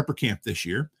went to prepper camp this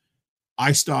year,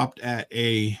 I stopped at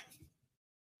like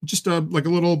a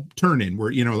little turn in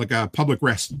where, like a public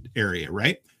rest area.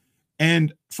 Right.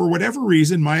 And for whatever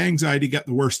reason, my anxiety got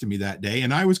the worst of me that day.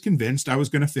 And I was convinced I was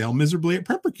going to fail miserably at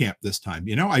prepper camp this time.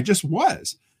 I just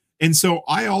was. And so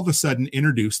I all of a sudden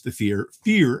introduced the fear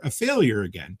of failure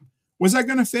again. Was I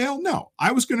going to fail? No,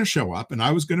 I was going to show up and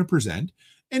I was going to present,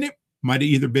 and it might have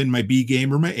either been my B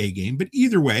game or my A game, but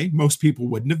either way, most people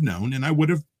wouldn't have known and I would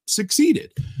have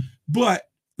succeeded. But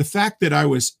the fact that I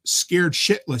was scared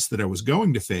shitless that I was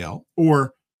going to fail,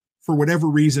 or for whatever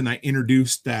reason, I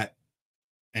introduced that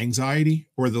anxiety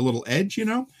or the little edge,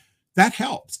 that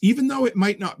helps. Even though it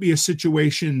might not be a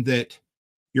situation that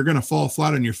you're going to fall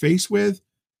flat on your face with,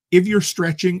 if you're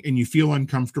stretching and you feel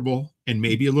uncomfortable and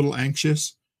maybe a little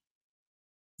anxious,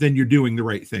 then you're doing the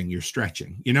right thing. You're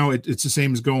stretching. It's the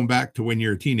same as going back to when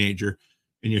you're a teenager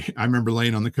and I remember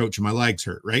laying on the couch and my legs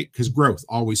hurt, right? Because growth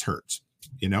always hurts,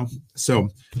 So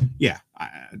yeah.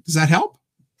 Does that help?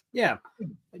 Yeah.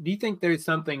 Do you think there's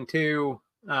something to,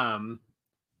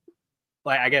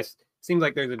 I guess it seems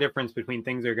like there's a difference between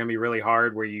things that are going to be really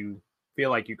hard where you feel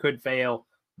like you could fail,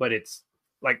 but it's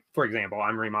like, for example,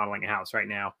 I'm remodeling a house right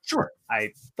now. Sure.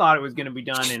 I thought it was going to be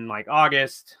done in like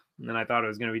August, and then I thought it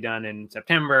was going to be done in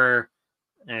September,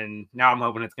 and now I'm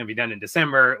hoping it's going to be done in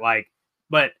December. Like,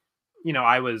 but you know,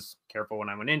 I was careful when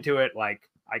I went into it. Like,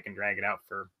 I can drag it out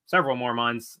for several more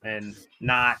months and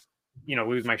not, you know,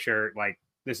 lose my shirt. Like,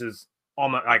 this is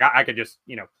almost like I could just,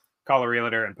 you know, call a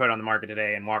realtor and put it on the market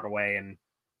today and walk away, and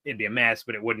it'd be a mess,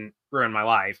 but it wouldn't ruin my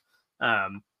life.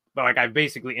 But like, I've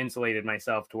basically insulated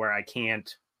myself to where I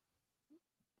can't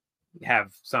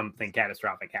have something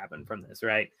catastrophic happen from this,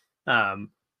 right?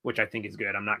 Which I think is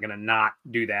good. I'm not going to not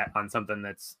do that on something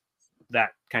that's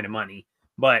that kind of money.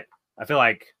 But I feel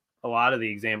like a lot of the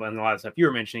example and a lot of stuff you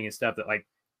were mentioning is stuff that like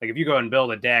if you go and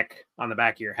build a deck on the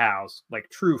back of your house, like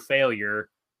true failure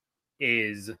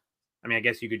is, I mean, I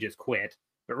guess you could just quit,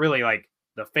 but really like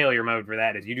the failure mode for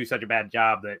that is you do such a bad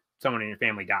job that someone in your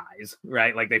family dies,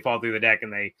 right? Like they fall through the deck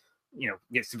and they, you know,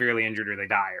 get severely injured or they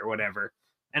die or whatever.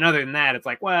 And other than that, it's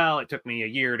like, well, it took me a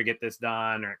year to get this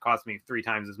done, or it cost me 3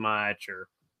 times as much or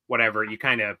whatever. You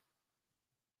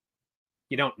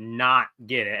don't not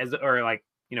get it as, or like,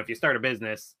 you know, if you start a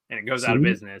business and it goes out of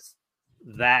business,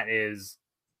 that is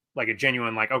like a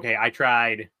genuine, like, okay, I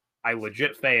tried, I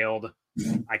legit failed.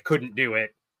 I couldn't do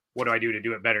it. What do I do to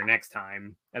do it better next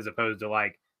time? As opposed to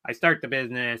like, I start the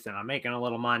business and I'm making a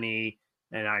little money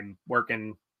and I'm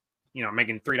working, you know,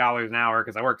 making $3 an hour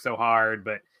because I work so hard,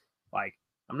 but like,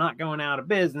 I'm not going out of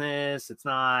business. It's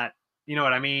not, you know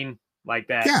what I mean? Like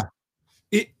that. Yeah.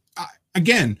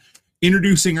 Again,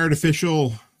 introducing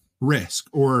artificial risk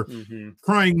or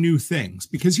trying new things,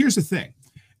 because here's the thing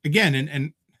again,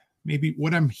 and maybe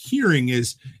what I'm hearing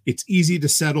is it's easy to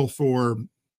settle for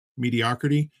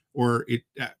mediocrity or it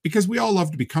because we all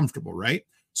love to be comfortable, right?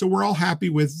 So we're all happy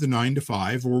with the 9 to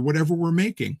 5 or whatever we're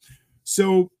making.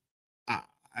 So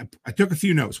I took a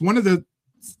few notes. One of the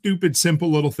stupid, simple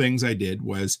little things I did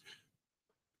was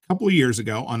a couple of years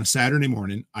ago on a Saturday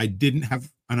morning, I didn't have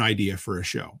an idea for a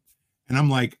show. And I'm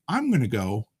like, I'm going to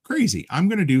go crazy. I'm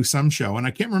going to do some show. And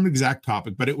I can't remember the exact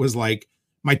topic, but it was like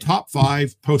my top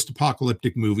 5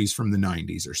 post-apocalyptic movies from the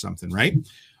 90s or something, right?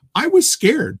 I was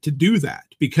scared to do that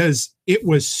because it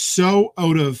was so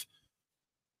out of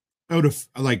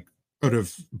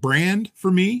brand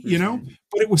for me, you know,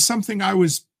 but it was something I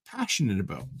was passionate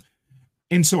about.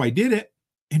 And so I did it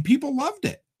and people loved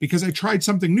it because I tried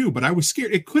something new, but I was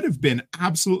scared. It could have been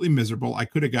absolutely miserable. I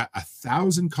could have got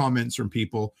 1,000 comments from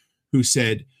people who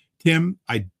said, Tim,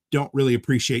 I don't really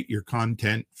appreciate your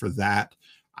content for that.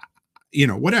 You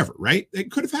know, whatever, right?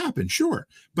 It could have happened, sure.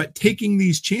 But taking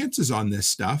these chances on this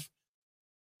stuff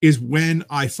is when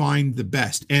I find the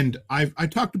best. And I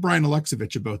talked to Brian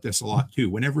Alexievich about this a lot too.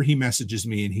 Whenever he messages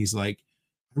me and he's like,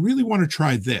 I really want to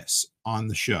try this on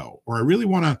the show, or I really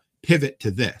want to pivot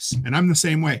to this. And I'm the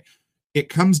same way. It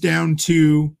comes down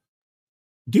to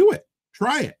do it,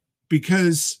 try it,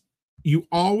 because you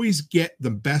always get the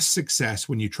best success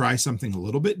when you try something a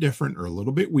little bit different or a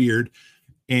little bit weird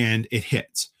and it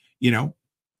hits. You know,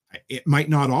 it might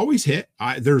not always hit.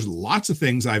 There's lots of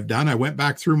things I've done. I went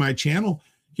back through my channel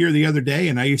here the other day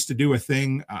and I used to do a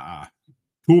thing,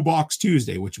 Toolbox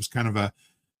Tuesday, which was kind of a,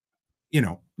 you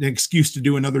know, an excuse to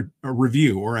do a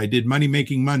review, or I did Money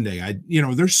Making Monday.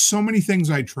 There's so many things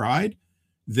I tried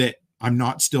that I'm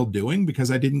not still doing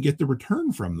because I didn't get the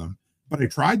return from them, but I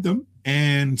tried them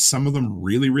and some of them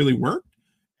really, really worked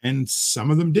and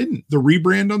some of them didn't. The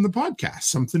rebrand on the podcast,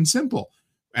 something simple.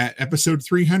 At episode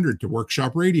 300 to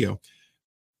Workshop Radio.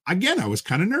 Again, I was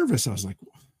kind of nervous. I was like,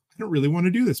 I don't really want to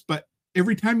do this. But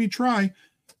every time you try,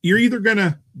 you're either going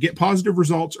to get positive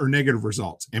results or negative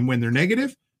results. And when they're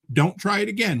negative, don't try it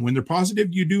again. When they're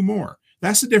positive, you do more.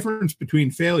 That's the difference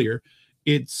between failure.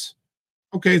 It's,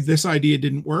 okay, this idea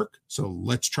didn't work, so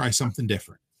let's try something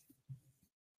different.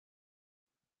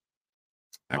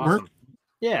 That awesome. work?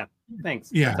 Yeah, thanks.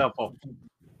 Yeah. That's helpful.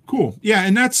 Cool. Yeah,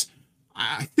 and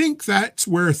I think that's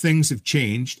where things have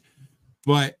changed,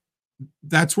 but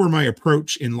that's where my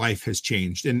approach in life has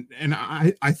changed. And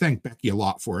I thank Becky a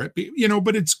lot for it, you know,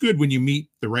 but it's good when you meet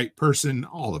the right person,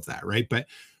 all of that. Right. But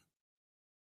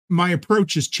my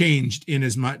approach has changed in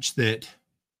as much that,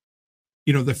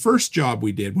 you know, the first job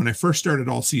we did when I first started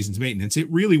All Seasons Maintenance, it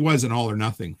really was an all or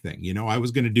nothing thing. You know, I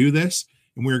was going to do this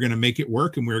and we were going to make it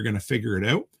work and we were going to figure it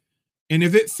out. And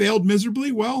if it failed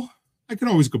miserably, well, I can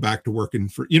always go back to working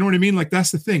for, you know what I mean? Like,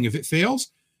 that's the thing. If it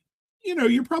fails, you know,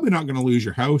 you're probably not going to lose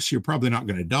your house. You're probably not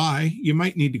going to die. You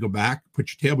might need to go back, put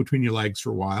your tail between your legs for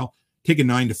a while, take a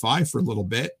 9 to 5 for a little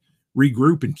bit,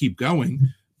 regroup and keep going.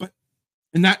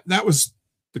 And that was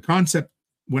the concept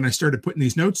when I started putting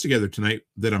these notes together tonight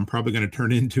that I'm probably going to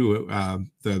turn into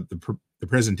the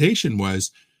presentation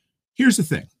was, here's the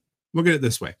thing. Look at it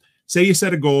this way. Say you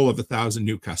set a goal of 1,000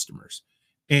 new customers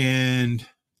and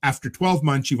after 12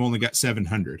 months, you've only got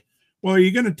 700. Well, are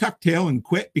you going to tuck tail and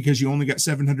quit because you only got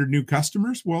 700 new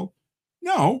customers? Well,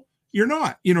 no, you're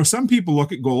not. Some people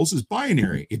look at goals as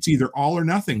binary. It's either all or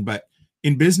nothing, but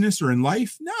in business or in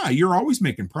life, nah, you're always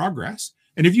making progress.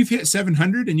 And if you've hit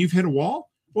 700 and you've hit a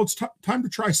wall, well, it's time to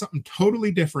try something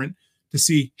totally different to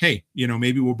see, hey,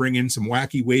 maybe we'll bring in some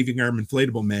wacky waving arm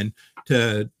inflatable men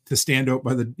to stand out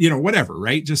by the, whatever,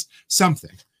 right? Just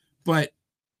something. But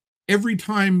every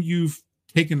time you've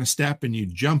taken a step and you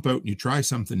jump out and you try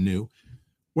something new,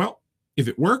 well, if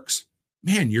it works,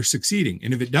 man, you're succeeding.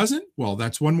 And if it doesn't, well,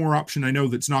 that's one more option I know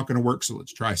that's not going to work. So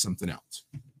let's try something else.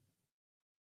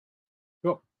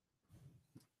 Cool.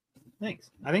 Thanks.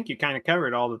 I think you kind of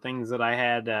covered all the things that I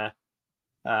had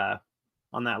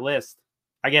on that list.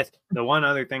 I guess the one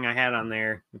other thing I had on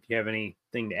there, if you have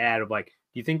anything to add, of like,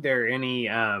 do you think there are any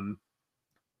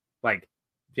like,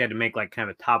 if you had to make like kind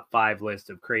of a top 5 list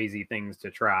of crazy things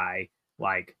to try,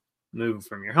 like move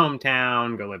from your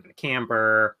hometown, go live in a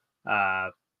camper,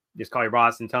 just call your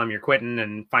boss and tell him you're quitting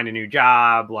and find a new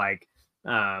job, like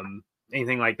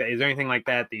anything like that? Is there anything like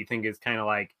that you think is kind of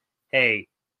like, hey,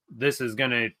 this is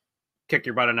going to kick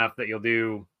your butt enough that you'll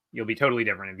be totally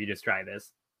different if you just try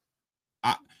this?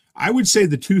 I would say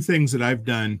the 2 things that I've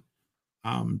done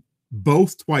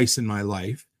both twice in my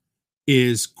life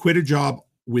is quit a job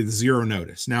with 0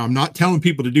 notice. Now, I'm not telling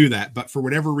people to do that, but for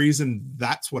whatever reason,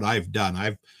 that's what I've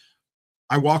done.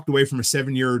 I walked away from a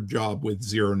 7-year job with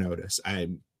 0 notice.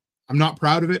 I'm not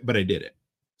proud of it, but I did it.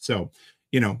 So,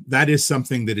 that is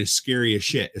something that is scary as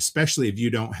shit, especially if you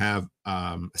don't have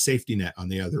a safety net on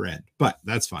the other end, but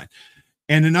that's fine.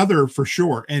 And another for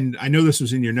sure, and I know this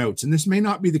was in your notes, and this may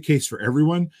not be the case for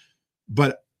everyone,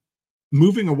 but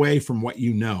moving away from what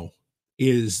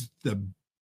is an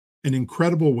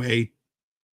incredible way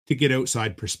to get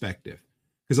outside perspective,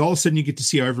 because all of a sudden you get to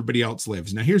see how everybody else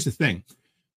lives. Now, here's the thing.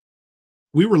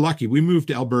 We were lucky. We moved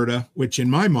to Alberta, which in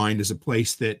my mind is a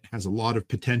place that has a lot of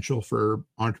potential for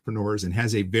entrepreneurs and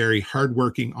has a very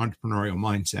hardworking entrepreneurial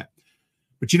mindset.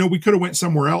 But, we could have went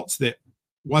somewhere else that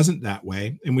wasn't that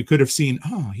way, and we could have seen,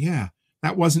 oh yeah,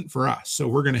 that wasn't for us, so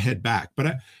we're going to head back.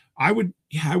 But I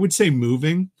would say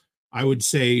moving. I would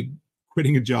say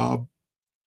quitting a job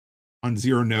on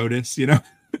 0 notice.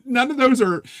 None of those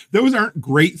aren't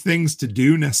great things to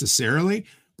do necessarily,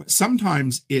 but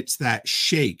sometimes it's that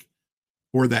shake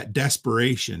or that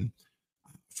desperation.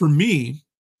 For me,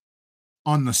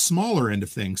 on the smaller end of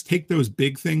things, take those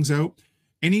big things out.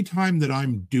 Anytime that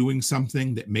I'm doing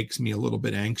something that makes me a little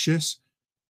bit anxious,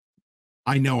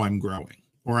 I know I'm growing,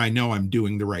 or I know I'm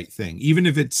doing the right thing, even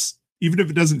if it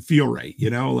doesn't feel right,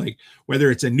 like whether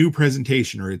it's a new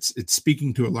presentation, or it's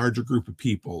speaking to a larger group of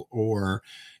people, or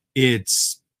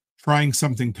it's trying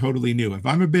something totally new. If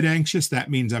I'm a bit anxious, that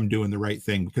means I'm doing the right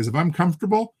thing, because if I'm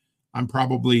comfortable,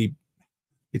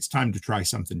 it's time to try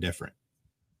something different.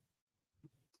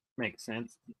 Makes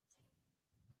sense.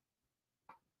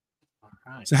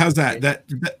 All right. So how's that? That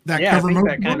yeah, cover I think mode?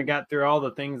 that kind of got through all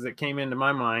the things that came into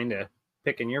my mind,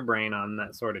 picking your brain on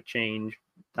that sort of change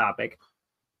topic.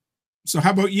 So how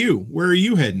about you? Where are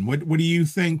you heading? What do you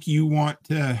think you want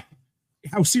to,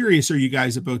 how serious are you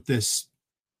guys about this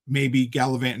maybe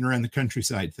gallivanting around the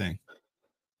countryside thing?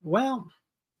 Well,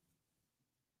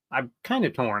 I'm kind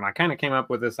of torn. I kind of came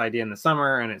up with this idea in the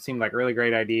summer, and it seemed like a really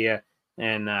great idea.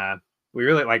 And we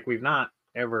really I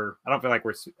don't feel like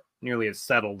we're nearly as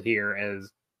settled here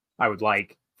as I would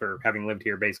like, for having lived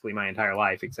here basically my entire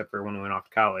life, except for when we went off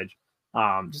to college.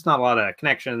 Just not a lot of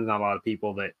connections, not a lot of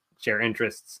people that share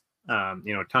interests, a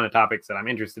ton of topics that I'm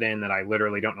interested in that I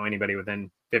literally don't know anybody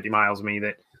within 50 miles of me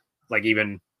that like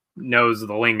even knows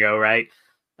the lingo, right?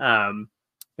 And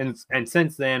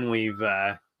since then we've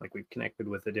connected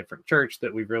with a different church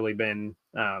that we've really been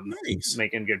Nice.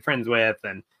 making good friends with,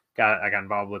 and I got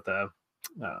involved with a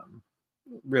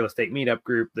real estate meetup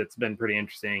group that's been pretty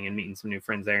interesting, and meeting some new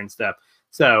friends there and stuff.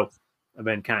 So I've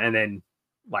been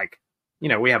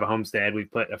we have a homestead.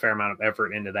 We've put a fair amount of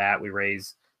effort into that. We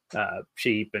raise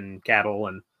sheep and cattle,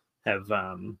 and have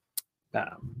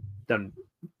done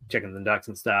chickens and ducks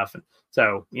and stuff. And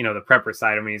so, the prepper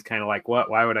side of me is kind of like,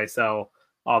 why would I sell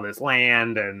all this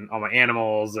land and all my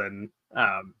animals? And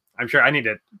I'm sure I need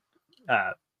to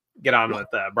get on with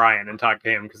Brian and talk to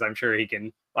him, because I'm sure he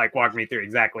can walk me through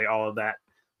exactly all of that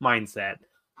mindset.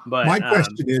 But my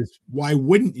question is, why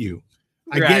wouldn't you?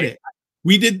 I right. get it.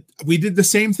 We did the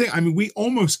same thing. I mean, we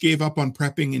almost gave up on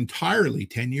prepping entirely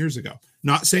 10 years ago.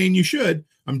 Not saying you should.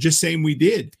 I'm just saying we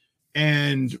did.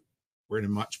 And we're in a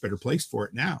much better place for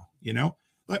it now,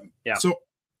 So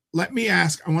let me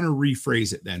ask, I want to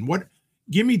rephrase it then.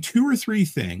 Give me 2 or 3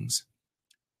 things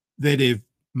that if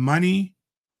money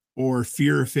or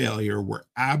fear of failure were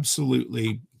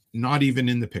absolutely not even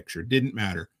in the picture, didn't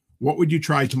matter, what would you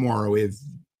try tomorrow?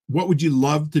 What would you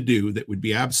love to do that would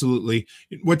be absolutely,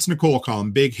 what's Nicole call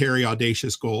them, big, hairy,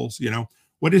 audacious goals?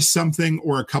 What is something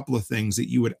or a couple of things that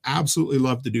you would absolutely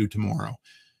love to do tomorrow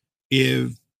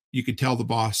if you could tell the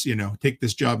boss, take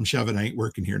this job and shove it, I ain't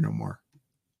working here no more?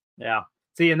 Yeah.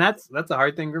 See, and that's a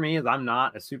hard thing for me, is I'm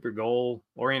not a super goal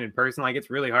oriented person. Like, it's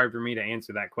really hard for me to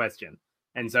answer that question.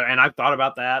 And I've thought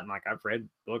about that, and like I've read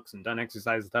books and done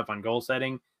exercise stuff on goal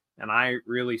setting, and I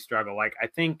really struggle. Like, I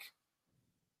think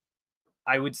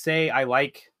I would say I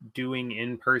like doing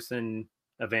in-person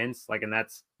events, like, and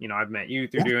that's, I've met you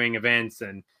through doing events,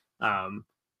 and a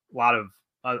lot of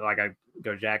like, I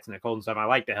go to Jackson and Cold and stuff. I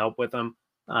like to help with them.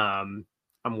 I'm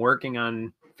working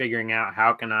on figuring out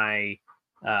how can I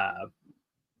I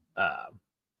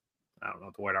don't know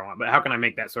what the word I want, but how can I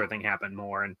make that sort of thing happen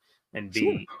more and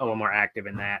be a little more active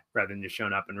in that, rather than just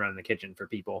showing up and running the kitchen for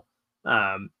people.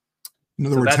 In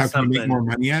other words, how can you make more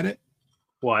money at it?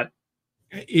 What?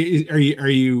 Are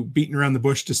you beating around the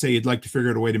bush to say you'd like to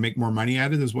figure out a way to make more money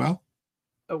at it as well?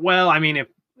 Well, I mean,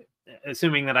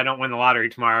 assuming that I don't win the lottery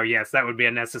tomorrow, yes, that would be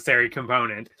a necessary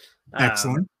component.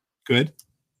 Excellent. Good.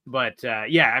 But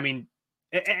yeah, I mean,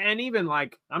 and even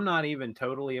like, I'm not even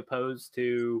totally opposed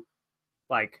to,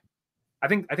 like, I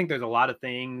think there's a lot of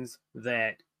things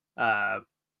that are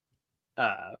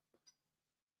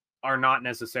not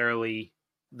necessarily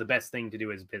the best thing to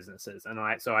do as businesses. And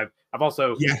I've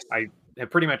also, I have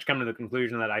pretty much come to the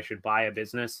conclusion that I should buy a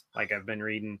business. Like, I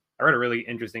read a really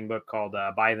interesting book called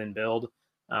Buy Then Build,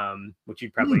 which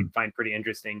you'd probably find pretty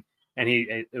interesting. And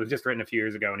it was just written a few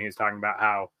years ago, and he was talking about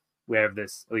how we have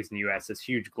this, at least in the US, this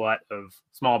huge glut of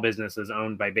small businesses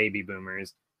owned by baby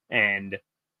boomers, and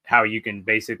how you can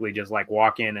basically just like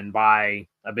walk in and buy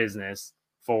a business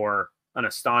for an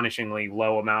astonishingly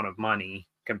low amount of money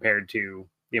compared to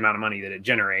the amount of money that it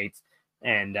generates.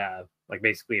 And like,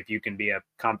 basically, if you can be a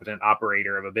competent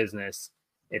operator of a business,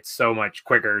 it's so much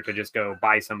quicker to just go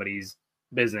buy somebody's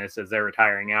business as they're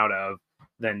retiring out of,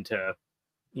 than to,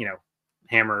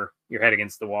 hammer your head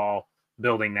against the wall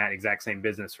building that exact same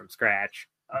business from scratch,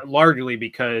 largely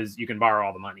because you can borrow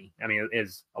all the money. I mean, it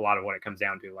is a lot of what it comes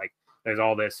down to. Like, there's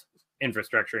all this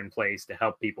infrastructure in place to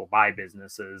help people buy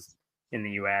businesses in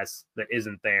the US that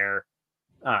isn't there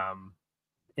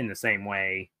in the same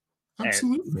way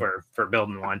for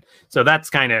building one. So that's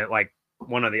kind of like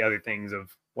one of the other things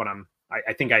of what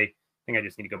I think I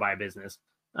just need to go buy a business,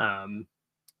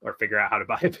 or figure out how to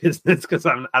buy a business, because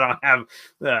I don't have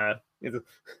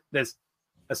this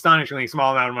astonishingly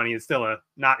small amount of money. Is still a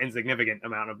not insignificant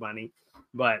amount of money,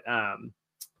 but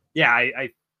yeah, I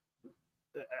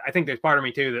think there's part of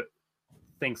me too that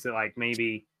thinks that, like,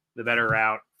 maybe the better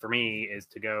route for me is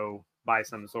to go buy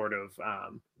some sort of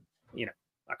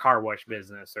a car wash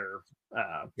business, or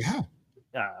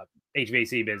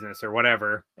HVAC business, or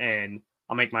whatever, and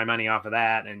I'll make my money off of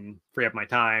that and free up my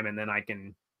time, and then I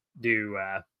can do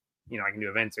I can do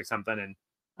events or something. And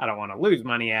I don't want to lose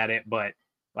money at it, but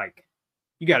like,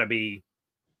 you got to be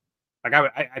like,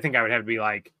 I think I would have to be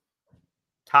like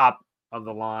top of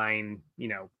the line,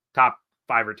 top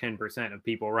 5 or 10% of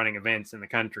people running events in the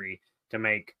country to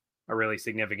make a really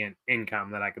significant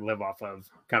income that I could live off of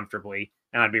comfortably.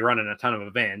 And I'd be running a ton of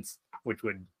events, which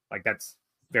would, like, that's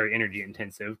very energy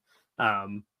intensive.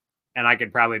 And I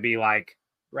could probably be like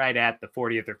right at the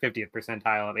 40th or 50th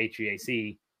percentile of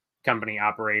HVAC company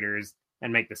operators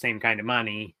and make the same kind of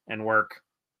money and work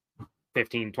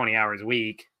 15, 20 hours a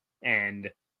week, and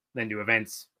then do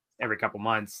events every couple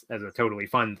months as a totally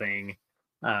fun thing.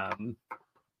 And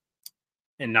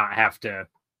not have to,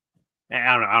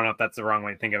 I don't know if that's the wrong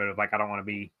way to think of it. Of like, I don't want to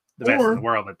be the best in the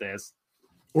world at this.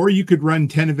 Or you could run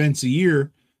 10 events a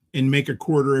year and make a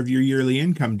quarter of your yearly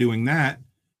income doing that,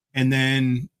 and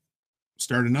then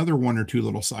start another 1 or 2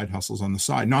 little side hustles on the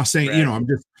side. Not saying,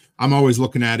 right. I'm always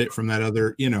looking at it from that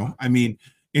other, I mean,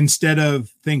 instead of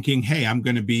thinking, hey, I'm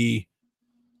going to be,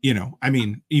 I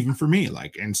mean, even for me,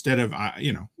 like, instead of,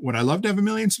 would I love to have 1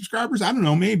 million subscribers? I don't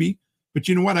know, maybe. But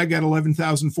you know what? I got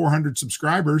 11,400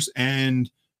 subscribers,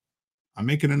 and I'm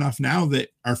making enough now that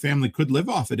our family could live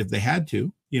off it if they had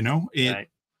to, Right.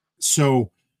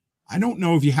 So I don't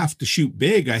know if you have to shoot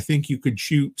big. I think you could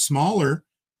shoot smaller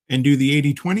and do the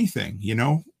 80-20 thing,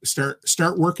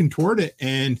 start working toward it,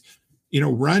 and,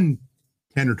 run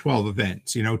 10 or 12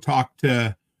 events, talk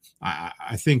to,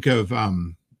 I think of,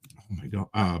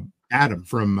 Adam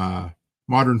from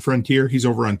Modern Frontier. He's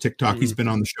over on TikTok. He's been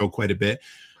on the show quite a bit,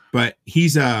 but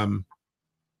he's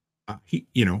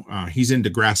he's into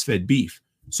grass-fed beef.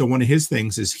 So one of his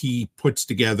things is he puts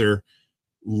together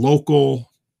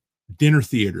local dinner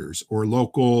theaters or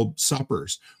local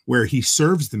suppers where he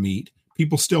serves the meat.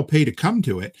 People still pay to come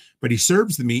to it, but he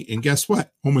serves the meat. And guess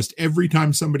what? Almost every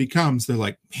time somebody comes, they're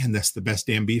like, man, that's the best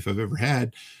damn beef I've ever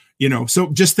had. So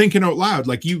just thinking out loud,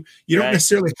 like you don't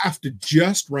necessarily have to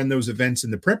just run those events in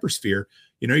the prepper sphere.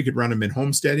 You could run them in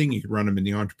homesteading. You could run them in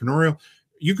the entrepreneurial.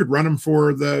 You could run them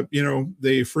for the,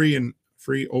 the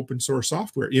free open source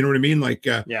software. You know what I mean? Like,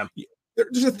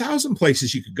 there's 1,000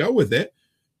 places you could go with it.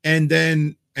 And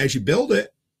then as you build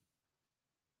it,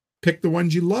 pick the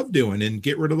ones you love doing and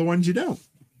get rid of the ones you don't.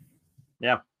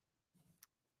 Yeah.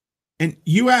 And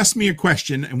you asked me a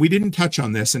question, and we didn't touch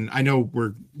on this. And I know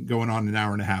we're going on an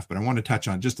hour and a half, but I want to touch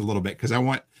on it just a little bit because I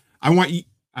want you.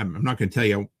 I'm not going to tell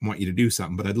you I want you to do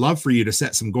something, but I'd love for you to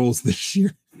set some goals this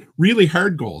year, really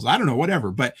hard goals. I don't know, whatever.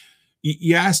 But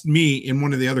you asked me in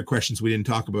one of the other questions we didn't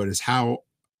talk about is how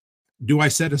do I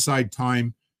set aside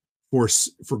time for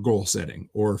goal setting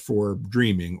or for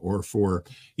dreaming or for,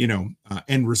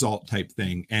 end result type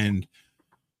thing. And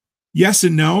yes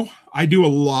and no, I do a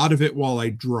lot of it while I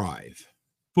drive,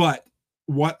 but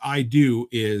what I do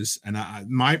is, and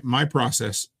my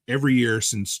process every year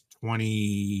since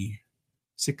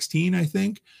 2016, I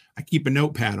think, I keep a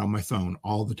notepad on my phone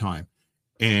all the time.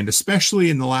 And especially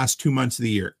in the last 2 months of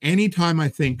the year, anytime I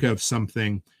think of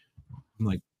something, I'm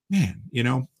like, man,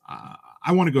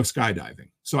 I want to go skydiving.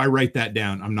 So I write that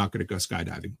down. I'm not going to go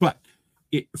skydiving, but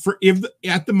if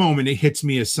at the moment it hits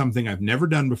me as something I've never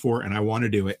done before and I want to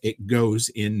do it, it goes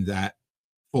in that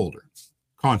folder,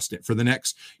 constant for the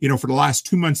next, for the last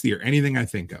 2 months of the year, anything I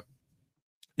think of.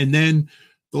 And then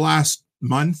the last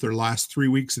month or last 3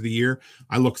 weeks of the year,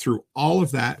 I look through all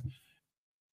of that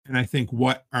and I think,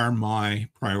 what are my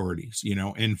priorities?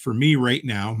 And for me right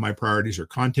now, my priorities are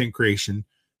content creation,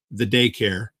 the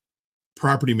daycare,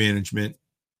 property management,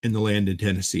 and the land in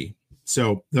Tennessee.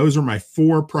 So those are my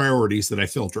 4 priorities that I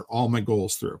filter all my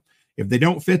goals through. If they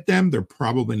don't fit them, they're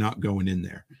probably not going in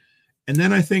there. And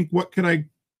then I think, what could I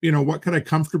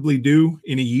comfortably do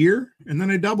in a year? And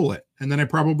then I double it. And then I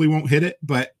probably won't hit it,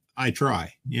 but I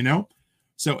try,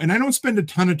 So, and I don't spend a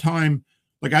ton of time.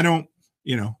 Like I'm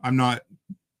not,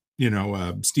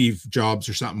 Steve Jobs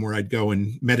or something where I'd go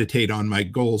and meditate on my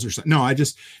goals or something. No,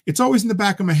 it's always in the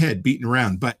back of my head beating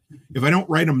around. But if I don't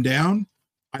write them down,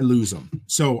 I lose them.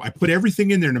 So I put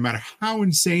everything in there, no matter how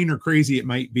insane or crazy it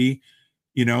might be,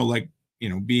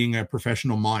 being a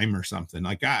professional mime or something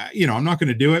like, I'm not going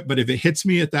to do it. But if it hits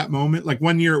me at that moment, like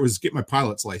one year it was get my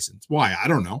pilot's license. Why? I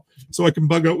don't know. So I can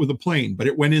bug out with a plane, but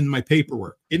it went in my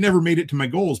paperwork. It never made it to my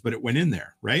goals, but it went in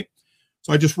there. Right.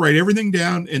 So I just write everything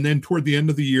down. And then toward the end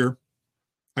of the year,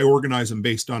 I organize them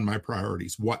based on my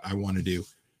priorities, what I want to do.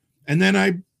 And then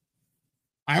I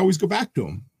always go back to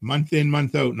them month in,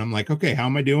 month out. And I'm like, okay, how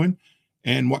am I doing?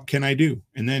 And what can I do?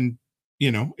 And then,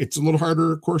 it's a little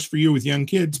harder, of course, for you with young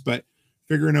kids, but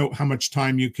figuring out how much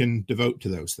time you can devote to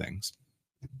those things.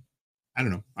 I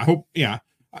don't know. I hope. Yeah.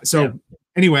 So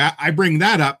anyway, I bring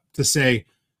that up to say,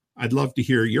 I'd love to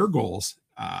hear your goals,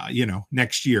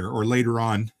 next year or later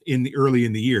on early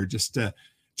in the year, just to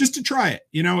try it.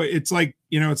 It's like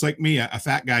me, a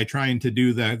fat guy trying to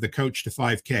do the coach to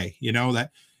 5K,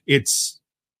 that it's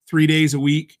 3 days a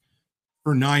week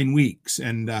for 9 weeks.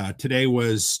 And today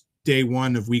was day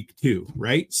 1 of week 2.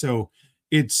 Right. So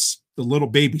it's the little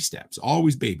baby steps,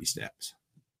 always baby steps.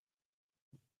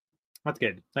 That's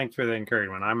good. Thanks for the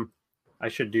encouragement. I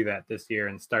should do that this year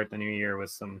and start the new year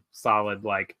with some solid,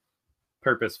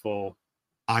 purposeful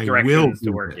directions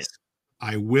to work it.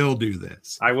 I will do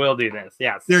this. I will do this.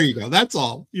 Yes. There you go. That's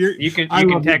all. You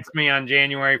can text me on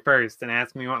January 1st and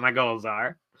ask me what my goals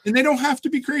are. And they don't have to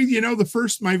be crazy.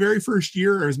 My very first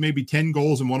year, there was maybe 10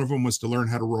 goals. And one of them was to learn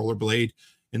how to rollerblade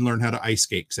and learn how to ice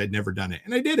skate because I'd never done it.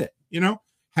 And I did it,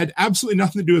 had absolutely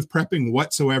nothing to do with prepping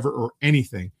whatsoever or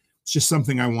anything. It's just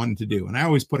something I wanted to do. And I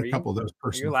always put a couple of those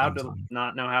personal. Are you allowed to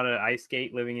not know how to ice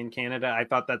skate living in Canada? I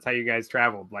thought that's how you guys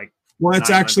traveled. Well, it's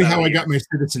actually how I got my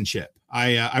citizenship.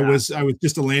 I was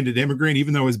just a landed immigrant,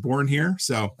 even though I was born here.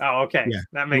 So. Oh, okay. Yeah,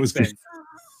 that makes sense.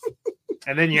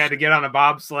 And then you had to get on a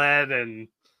bobsled and.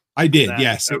 I did.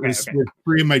 Yes. It was with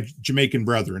 3 of my Jamaican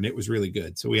brethren. It was really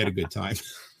good. So we had a good time.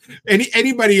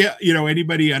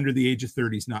 Anybody under the age of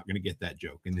 30 is not going to get that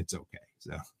joke, and it's okay.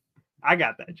 So I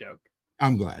got that joke.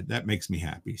 I'm glad. That makes me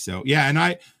happy. So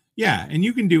and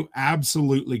you can do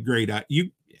absolutely great.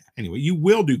 You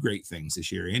will do great things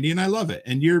this year, Andy, and I love it.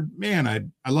 And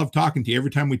I love talking to you.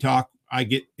 Every time we talk, I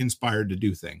get inspired to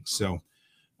do things. So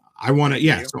I want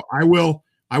to, so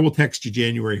I will text you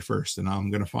January 1st and I'm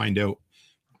going to find out,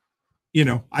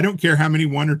 I don't care how many,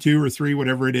 1 or 2 or 3,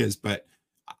 whatever it is, but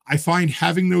I find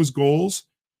having those goals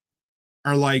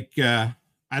are like,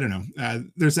 I don't know.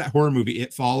 There's that horror movie,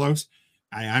 It Follows.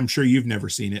 I'm sure you've never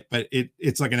seen it, but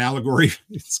it's like an allegory.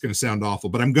 It's going to sound awful,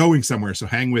 but I'm going somewhere, so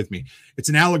hang with me. It's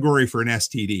an allegory for an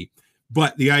STD.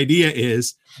 But the idea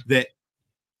is that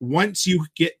once you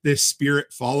get this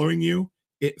spirit following you,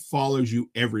 it follows you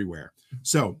everywhere.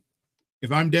 So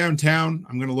if I'm downtown,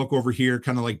 I'm going to look over here,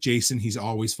 kind of like Jason. He's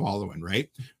always following, right?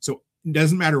 So it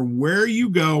doesn't matter where you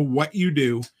go, what you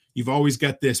do, you've always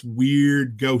got this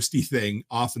weird ghosty thing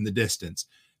off in the distance.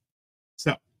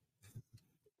 So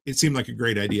it seemed like a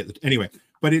great idea. Anyway,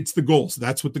 but it's the goals.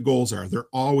 That's what the goals are. They're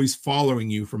always following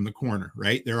you from the corner,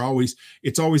 right?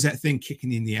 It's always that thing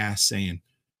kicking you in the ass saying,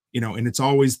 and it's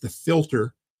always the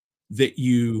filter that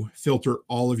you filter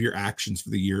all of your actions for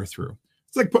the year through.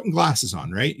 It's like putting glasses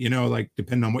on, right? Like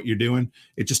depending on what you're doing,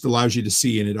 it just allows you to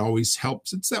see, and it always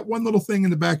helps. It's that one little thing in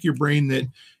the back of your brain that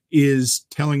is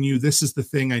telling you this is the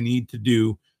thing I need to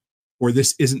do, or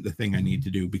this isn't the thing I need to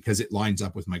do because it lines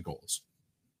up with my goals.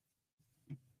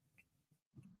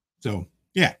 So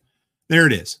yeah, there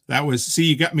it is. See,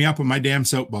 you got me up on my damn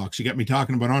soapbox. You got me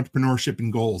talking about entrepreneurship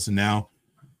and goals. And now,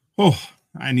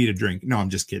 I need a drink. No, I'm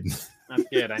just kidding. That's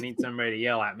good. I need somebody to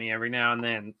yell at me every now and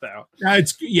then. So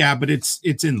but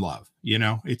it's in love,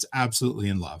 it's absolutely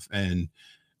in love. And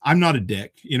I'm not a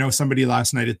dick. Somebody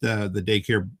last night at the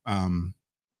daycare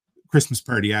Christmas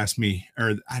party asked me,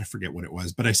 or I forget what it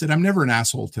was, but I said, I'm never an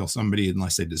asshole till somebody,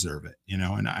 unless they deserve it,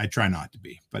 and I try not to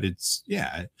be, but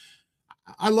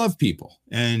I love people.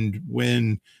 And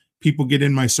when people get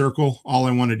in my circle, all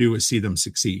I want to do is see them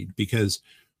succeed, because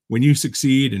when you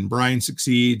succeed and Brian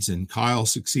succeeds and Kyle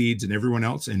succeeds and everyone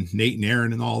else and Nate and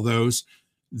Aaron and all those,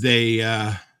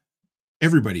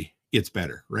 everybody gets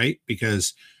better, right?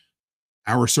 Because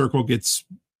our circle gets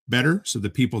better. So the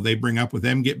people they bring up with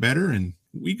them get better, and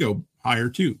we go higher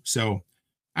too. So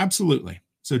absolutely.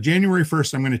 So January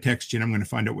 1st, I'm going to text you and I'm going to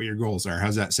find out what your goals are.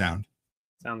 How's that sound?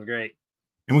 Sounds great.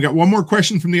 And we got one more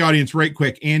question from the audience right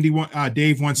quick.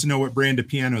 Dave wants to know what brand of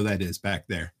piano that is back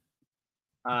there.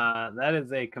 That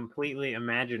is a completely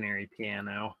imaginary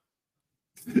piano.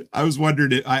 I was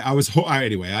wondering it.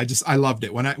 Anyway, I loved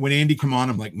it. When Andy come on,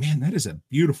 I'm like, man, that is a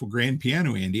beautiful grand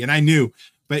piano, Andy. And I knew,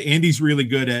 but Andy's really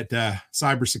good at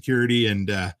cybersecurity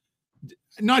and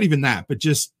not even that, but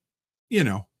just,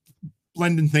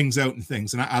 blending things out and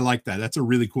things. And I like that. That's a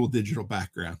really cool digital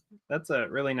background. That's a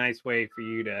really nice way for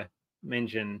you to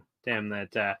mention, Tim,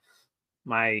 that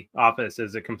my office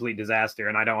is a complete disaster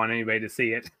and I don't want anybody to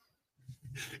see it.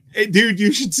 Hey, dude,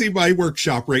 you should see my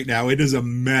workshop right now. It is a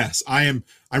mess. I'm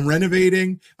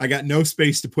renovating. I got no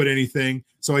space to put anything.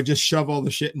 So I just shove all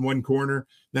the shit in one corner.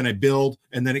 Then I build,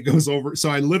 and then it goes over. So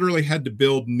I literally had to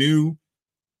build new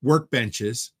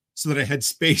workbenches so that I had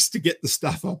space to get the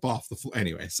stuff up off the floor.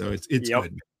 Anyway, so it's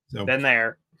good. So been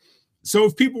there. So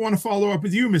if people want to follow up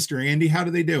with you, Mr. Andy, how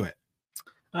do they do it?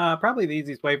 Probably the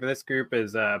easiest way for this group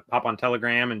is pop on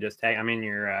Telegram and just tag. I'm in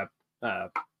your I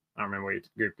don't remember what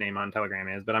your group name on Telegram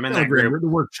is, but I'm in Telegram, that group. The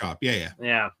workshop.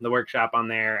 Yeah. The workshop on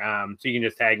there. So you can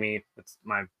just tag me. That's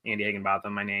my Andy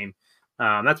Higginbotham, my name.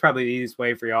 That's probably the easiest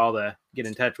way for y'all to get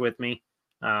in touch with me.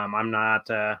 I'm not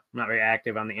very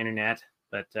active on the internet,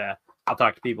 but I'll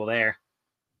talk to people there.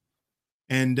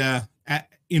 And at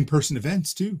in-person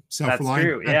events too. That's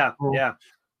true. Yeah.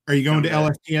 Are you going to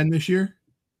LFTN this year?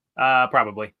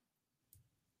 Probably.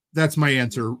 That's my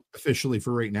answer officially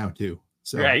for right now too.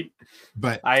 So, right.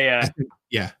 But I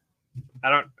yeah.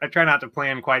 I try not to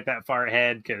plan quite that far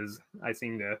ahead because I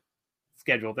seem to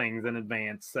schedule things in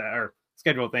advance or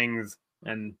schedule things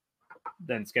and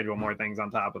then schedule more things on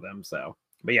top of them. So,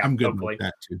 but yeah, I'm good with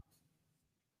that too.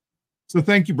 So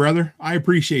thank you, brother. I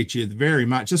appreciate you very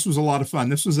much. This was a lot of fun.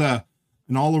 This was an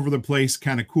all over the place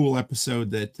kind of cool episode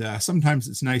that sometimes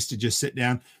it's nice to just sit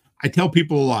down. I tell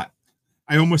people a lot.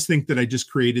 I almost think that I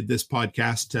just created this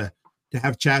podcast to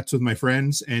have chats with my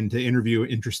friends and to interview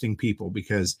interesting people,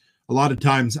 because a lot of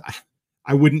times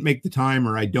I wouldn't make the time,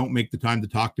 or I don't make the time to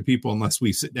talk to people unless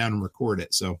we sit down and record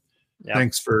it. So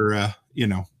Thanks for,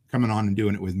 coming on and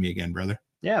doing it with me again, brother.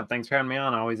 Yeah. Thanks for having me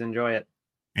on. I always enjoy it.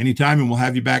 Anytime. And we'll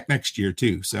have you back next year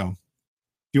too. So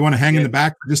if you want to hang in the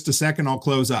back for just a second, I'll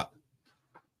close up.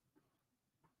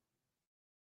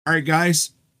 All right,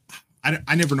 guys.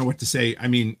 I never know what to say. I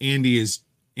mean,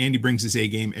 Andy brings his A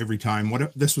game every time.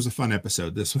 This was a fun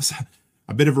episode. This was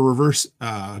a bit of a reverse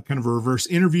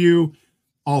interview.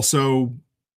 Also,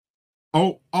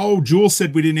 Jules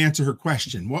said we didn't answer her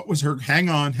question. What was her? Hang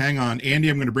on. Andy,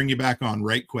 I'm going to bring you back on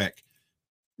right quick.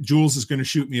 Jules is going to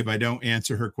shoot me if I don't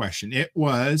answer her question. It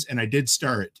was, and I did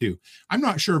star it too. I'm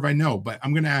not sure if I know, but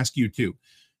I'm going to ask you too.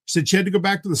 She said she had to go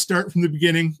back to the start from the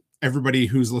beginning. Everybody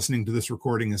who's listening to this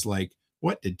recording is like,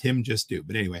 What did Tim just do?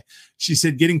 But anyway, she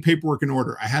said, getting paperwork in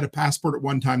order. I had a passport at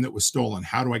one time that was stolen.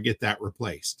 How do I get that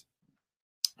replaced?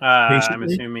 I'm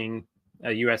assuming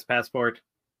a U.S. passport.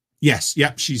 Yes.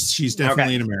 Yep. She's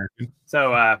definitely an American.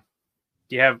 So,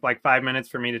 do you have like 5 minutes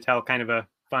for me to tell kind of a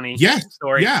funny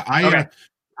story? Yeah.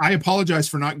 I apologize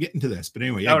for not getting to this, but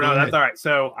anyway. Yeah, no, that's all right.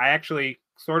 So I actually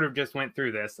sort of just went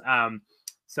through this.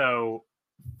 So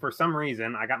for some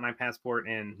reason, I got my passport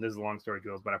in. This is a long story,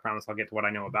 Jules, but I promise I'll get to what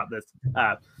I know about this.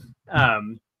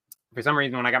 For some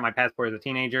reason, when I got my passport as a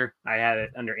teenager, I had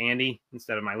it under Andy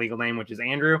instead of my legal name, which is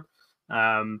Andrew.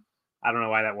 I don't know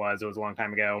why that was. It was a long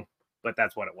time ago, but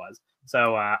that's what it was.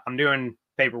 So I'm doing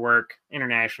paperwork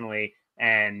internationally,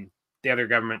 and the other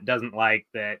government doesn't like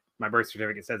that my birth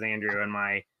certificate says Andrew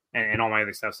and all my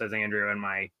other stuff says Andrew and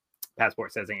my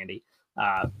passport says Andy.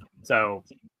 So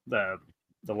the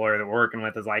lawyer that we're working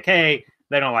with is like, hey,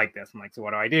 they don't like this. I'm like, so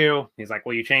what do I do? He's like,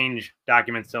 well, you change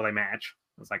documents till they match.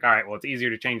 I was like, all right, well, it's easier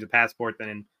to change the passport than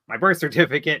in my birth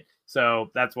certificate. So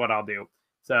that's what I'll do.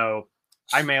 So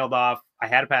I mailed off. I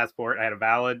had a passport. I had a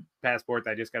valid passport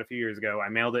that I just got a few years ago. I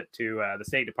mailed it to the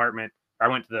State Department. Or I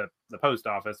went to the post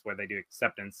office where they do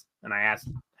acceptance. And I asked,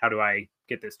 how do I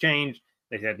get this changed?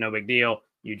 They said, no big deal.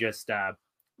 You just,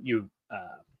 renew.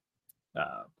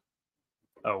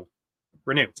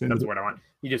 That's the word I want.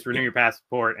 You just renew your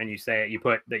passport and you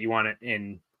put that you want it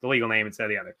in the legal name instead of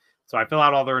the other. So I fill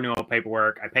out all the renewal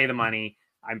paperwork. I pay the money.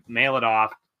 I mail it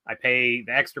off. I pay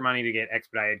the extra money to get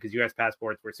expedited because U.S.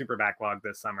 passports were super backlogged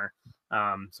this summer.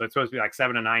 So it's supposed to be like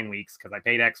 7 to 9 weeks because I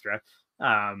paid extra.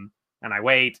 And I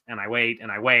wait and I wait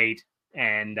and I wait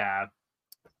and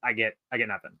I get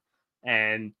nothing.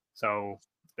 And so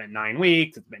it's been 9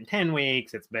 weeks. It's been 10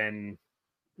 weeks. It's been,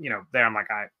 there I'm like,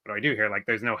 what do I do here? Like,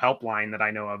 there's no helpline that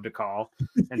I know of to call.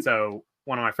 And so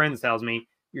one of my friends tells me,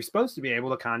 you're supposed to be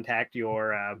able to contact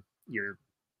your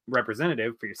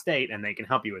representative for your state and they can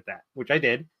help you with that, which I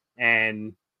did.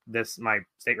 And this, my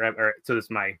state rep, or so this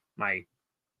is my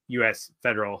U.S.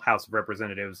 Federal House of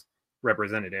Representatives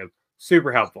representative,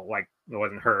 super helpful. Like, it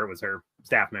wasn't her, it was her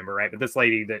staff member, right? But this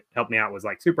lady that helped me out was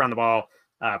like super on the ball,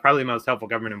 probably the most helpful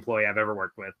government employee I've ever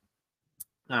worked with.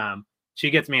 She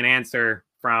gets me an answer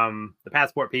from the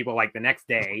passport people like the next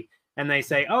day, and they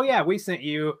say, oh yeah, we sent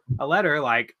you a letter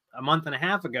like a month and a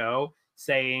half ago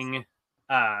saying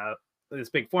this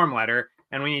big form letter,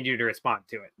 and we need you to respond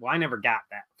to it. Well, I never got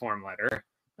that form letter.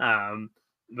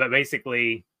 But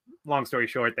basically, long story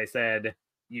short, they said,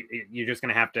 you're just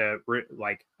going to have to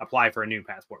apply for a new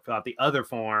passport, fill out the other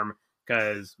form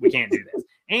because we can't do this.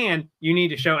 And you need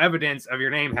to show evidence of your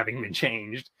name having been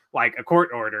changed, like a court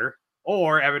order,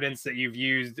 or evidence that you've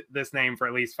used this name for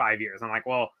at least 5 years. I'm like,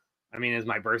 well, I mean, is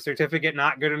my birth certificate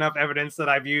not good enough evidence that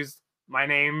I've used my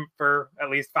name for at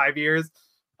least 5 years?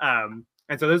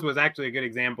 And so this was actually a good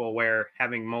example where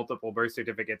having multiple birth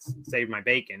certificates saved my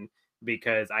bacon,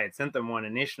 because I had sent them one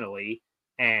initially.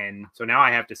 And so now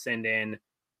I have to send in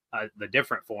the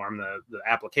different form, the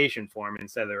application form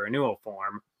instead of the renewal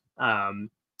form. And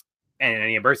I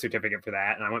need a birth certificate for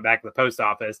that. And I went back to the post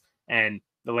office and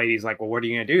the lady's like, well, what are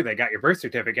you going to do? They got your birth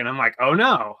certificate. And I'm like, oh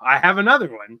no, I have another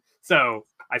one. So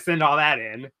I send all that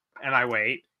in and I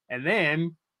wait. And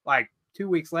then like 2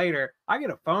 weeks later, I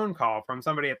get a phone call from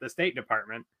somebody at the State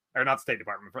Department, or not State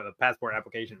Department, for the passport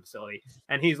application facility.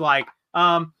 And he's like,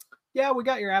 yeah, we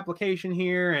got your application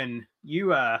here and you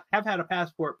have had a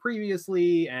passport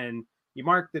previously and you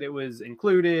marked that it was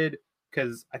included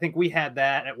because I think we had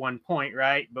that at one point,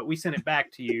 right? But we sent it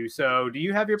back to you. So do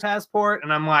you have your passport?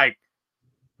 And I'm like,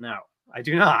 no, I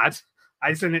do not.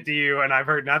 I sent it to you and I've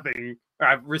heard nothing, or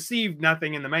I've received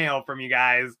nothing in the mail from you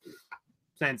guys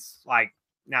since I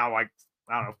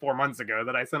don't know, 4 months ago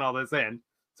that I sent all this in.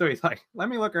 So he's like, let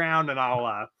me look around and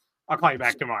I'll call you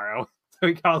back tomorrow. So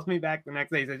he calls me back the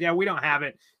next day. He says, yeah, we don't have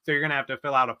it. So you're going to have to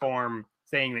fill out a form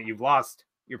saying that you've lost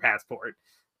your passport.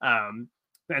 And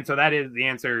so that is the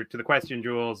answer to the question,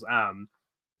 Jules.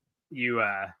 You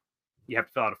have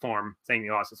to fill out a form saying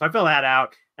you lost it. So I fill that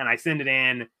out and I send it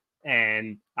in,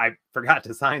 and I forgot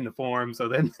to sign the form. So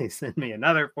then they send me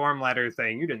another form letter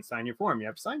saying you didn't sign your form. You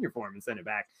have to sign your form and send it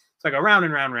back. So I go round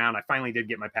and round and round. I finally did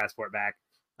get my passport back.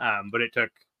 But it took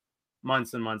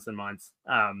months and months and months.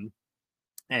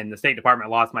 And the State Department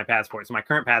lost my passport. So my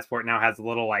current passport now has a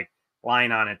little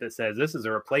line on it that says this is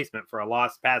a replacement for a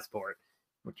lost passport,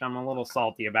 which I'm a little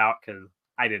salty about because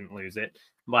I didn't lose it,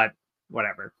 but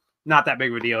whatever. Not that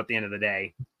big of a deal at the end of the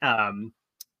day.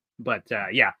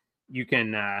 Yeah, you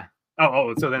can.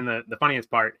 So then the funniest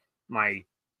part, my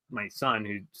son,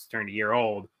 who just turned a year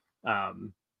old,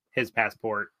 his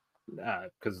passport,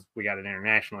 because we got it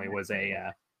internationally, was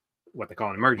a what they call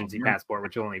an emergency passport,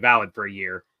 which is only valid for a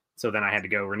year. So then I had to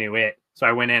go renew it. So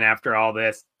I went in after all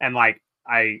this, and like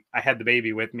I had the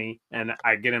baby with me, and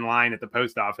I get in line at the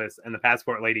post office, and the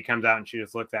passport lady comes out and she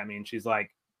just looks at me and she's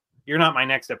like, "You're not my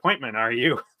next appointment, are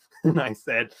you?" And I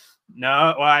said,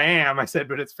 "No, well, I am." I said,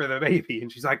 "But it's for the baby."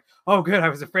 And she's like, "Oh, good. I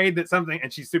was afraid that something,"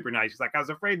 and she's super nice. She's like, "I was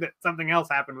afraid that something else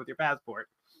happened with your passport."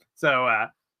 So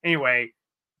anyway,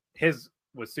 his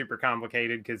was super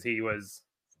complicated because he was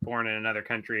born in another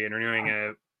country and renewing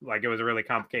it was a really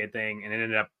complicated thing. And it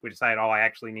ended up, we decided all I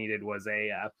actually needed was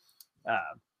a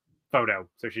photo.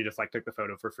 So she just like took the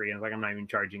photo for free and was like, "I'm not even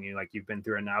charging you. Like, you've been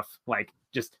through enough. Like,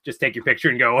 just take your picture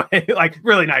and go away." Like,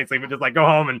 really nicely, but just like go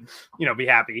home and, be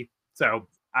happy. So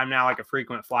I'm now like a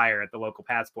frequent flyer at the local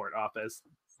passport office,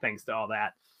 thanks to all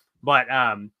that. But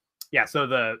yeah, so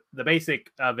the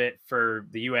basic of it for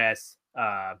the US,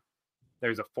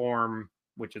 there's a form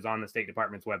which is on the State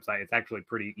Department's website. It's actually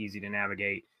pretty easy to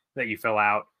navigate, that you fill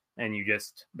out, and you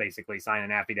just basically sign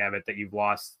an affidavit that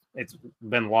it's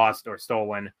been lost or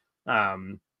stolen.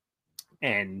 And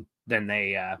then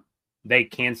they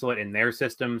cancel it in their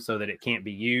system so that it can't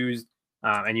be used.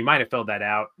 And you might have filled that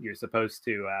out. You're supposed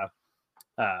to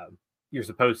fill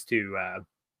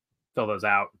those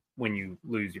out when you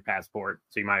lose your passport.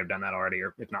 So you might have done that already,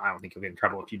 or if not, I don't think you'll get in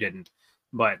trouble if you didn't.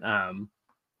 But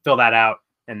fill that out,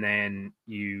 and then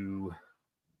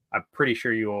I'm pretty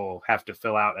sure you'll have to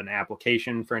fill out an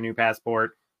application for a new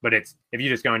passport. But if you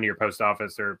just go into your post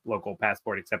office or local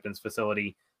passport acceptance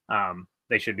facility,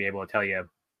 they should be able to tell you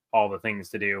all the things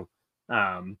to do.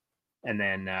 And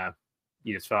then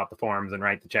you just fill out the forms and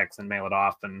write the checks and mail it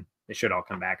off, and it should all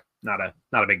come back. Not a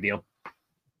big deal.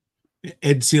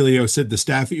 Ed Celio said the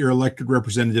staff at your elected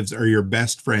representatives are your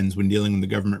best friends when dealing with the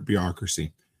government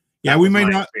bureaucracy. Yeah, we might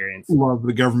not love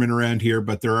the government around here,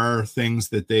 but there are things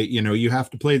that you have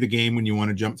to play the game when you want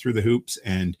to jump through the hoops.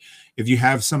 And if you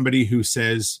have somebody who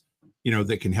says,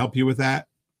 that can help you with that,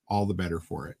 all the better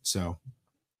for it. So,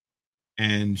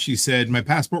 and she said, my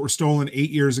passport was stolen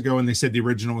 8 years ago and they said the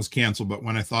original was canceled. But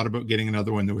when I thought about getting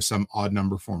another one, there was some odd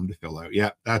number form to fill out. Yeah,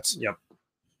 Yep.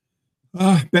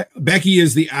 Becky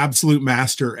is the absolute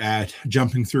master at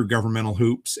jumping through governmental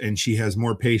hoops, and she has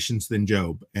more patience than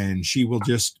Job, and she'll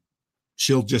just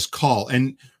call.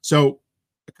 And so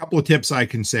a couple of tips I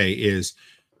can say is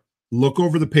look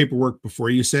over the paperwork before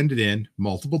you send it in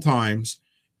multiple times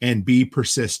and be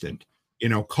persistent.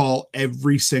 Call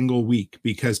every single week,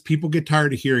 because people get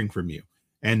tired of hearing from you.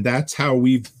 And that's how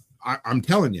I'm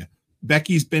telling you,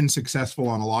 Becky's been successful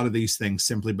on a lot of these things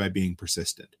simply by being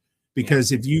persistent.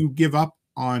 Because if you give up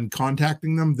on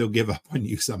contacting them, they'll give up on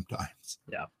you sometimes.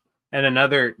 Yeah. And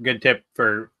another good tip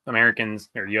for Americans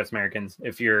or US Americans,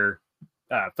 if you're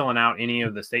filling out any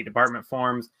of the State Department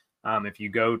forms, if you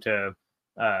go to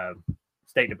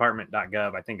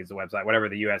statedepartment.gov, I think is the website, whatever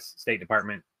the US State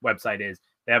Department website is,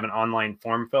 they have an online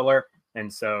form filler.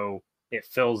 And so it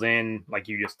fills in, like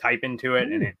you just type into it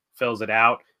and it fills it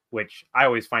out, which I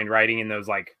always find writing in those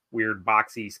like weird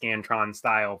boxy Scantron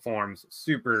style forms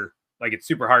it's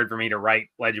super hard for me to write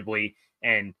legibly.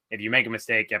 And if you make a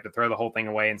mistake, you have to throw the whole thing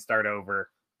away and start over.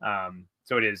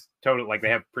 So it is totally, like, they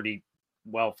have pretty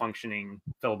well functioning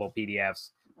fillable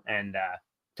PDFs, and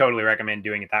totally recommend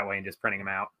doing it that way and just printing them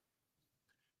out.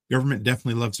 Government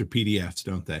definitely loves their PDFs,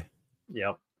 don't they?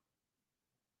 Yep.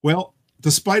 Well,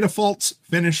 despite a false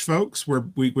finish, folks,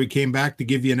 we came back to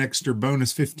give you an extra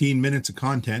bonus 15 minutes of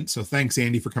content. So thanks,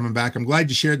 Andy, for coming back. I'm glad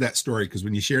you shared that story, because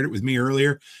when you shared it with me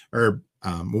earlier, or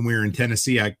when we were in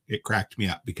Tennessee, it cracked me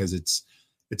up, because it's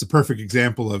a perfect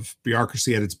example of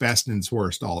bureaucracy at its best and its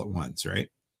worst all at once, right?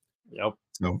 Yep.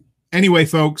 So anyway,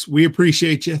 folks, we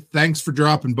appreciate you. Thanks for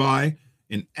dropping by.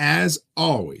 And as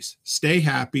always, stay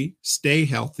happy, stay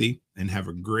healthy, and have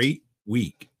a great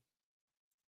week.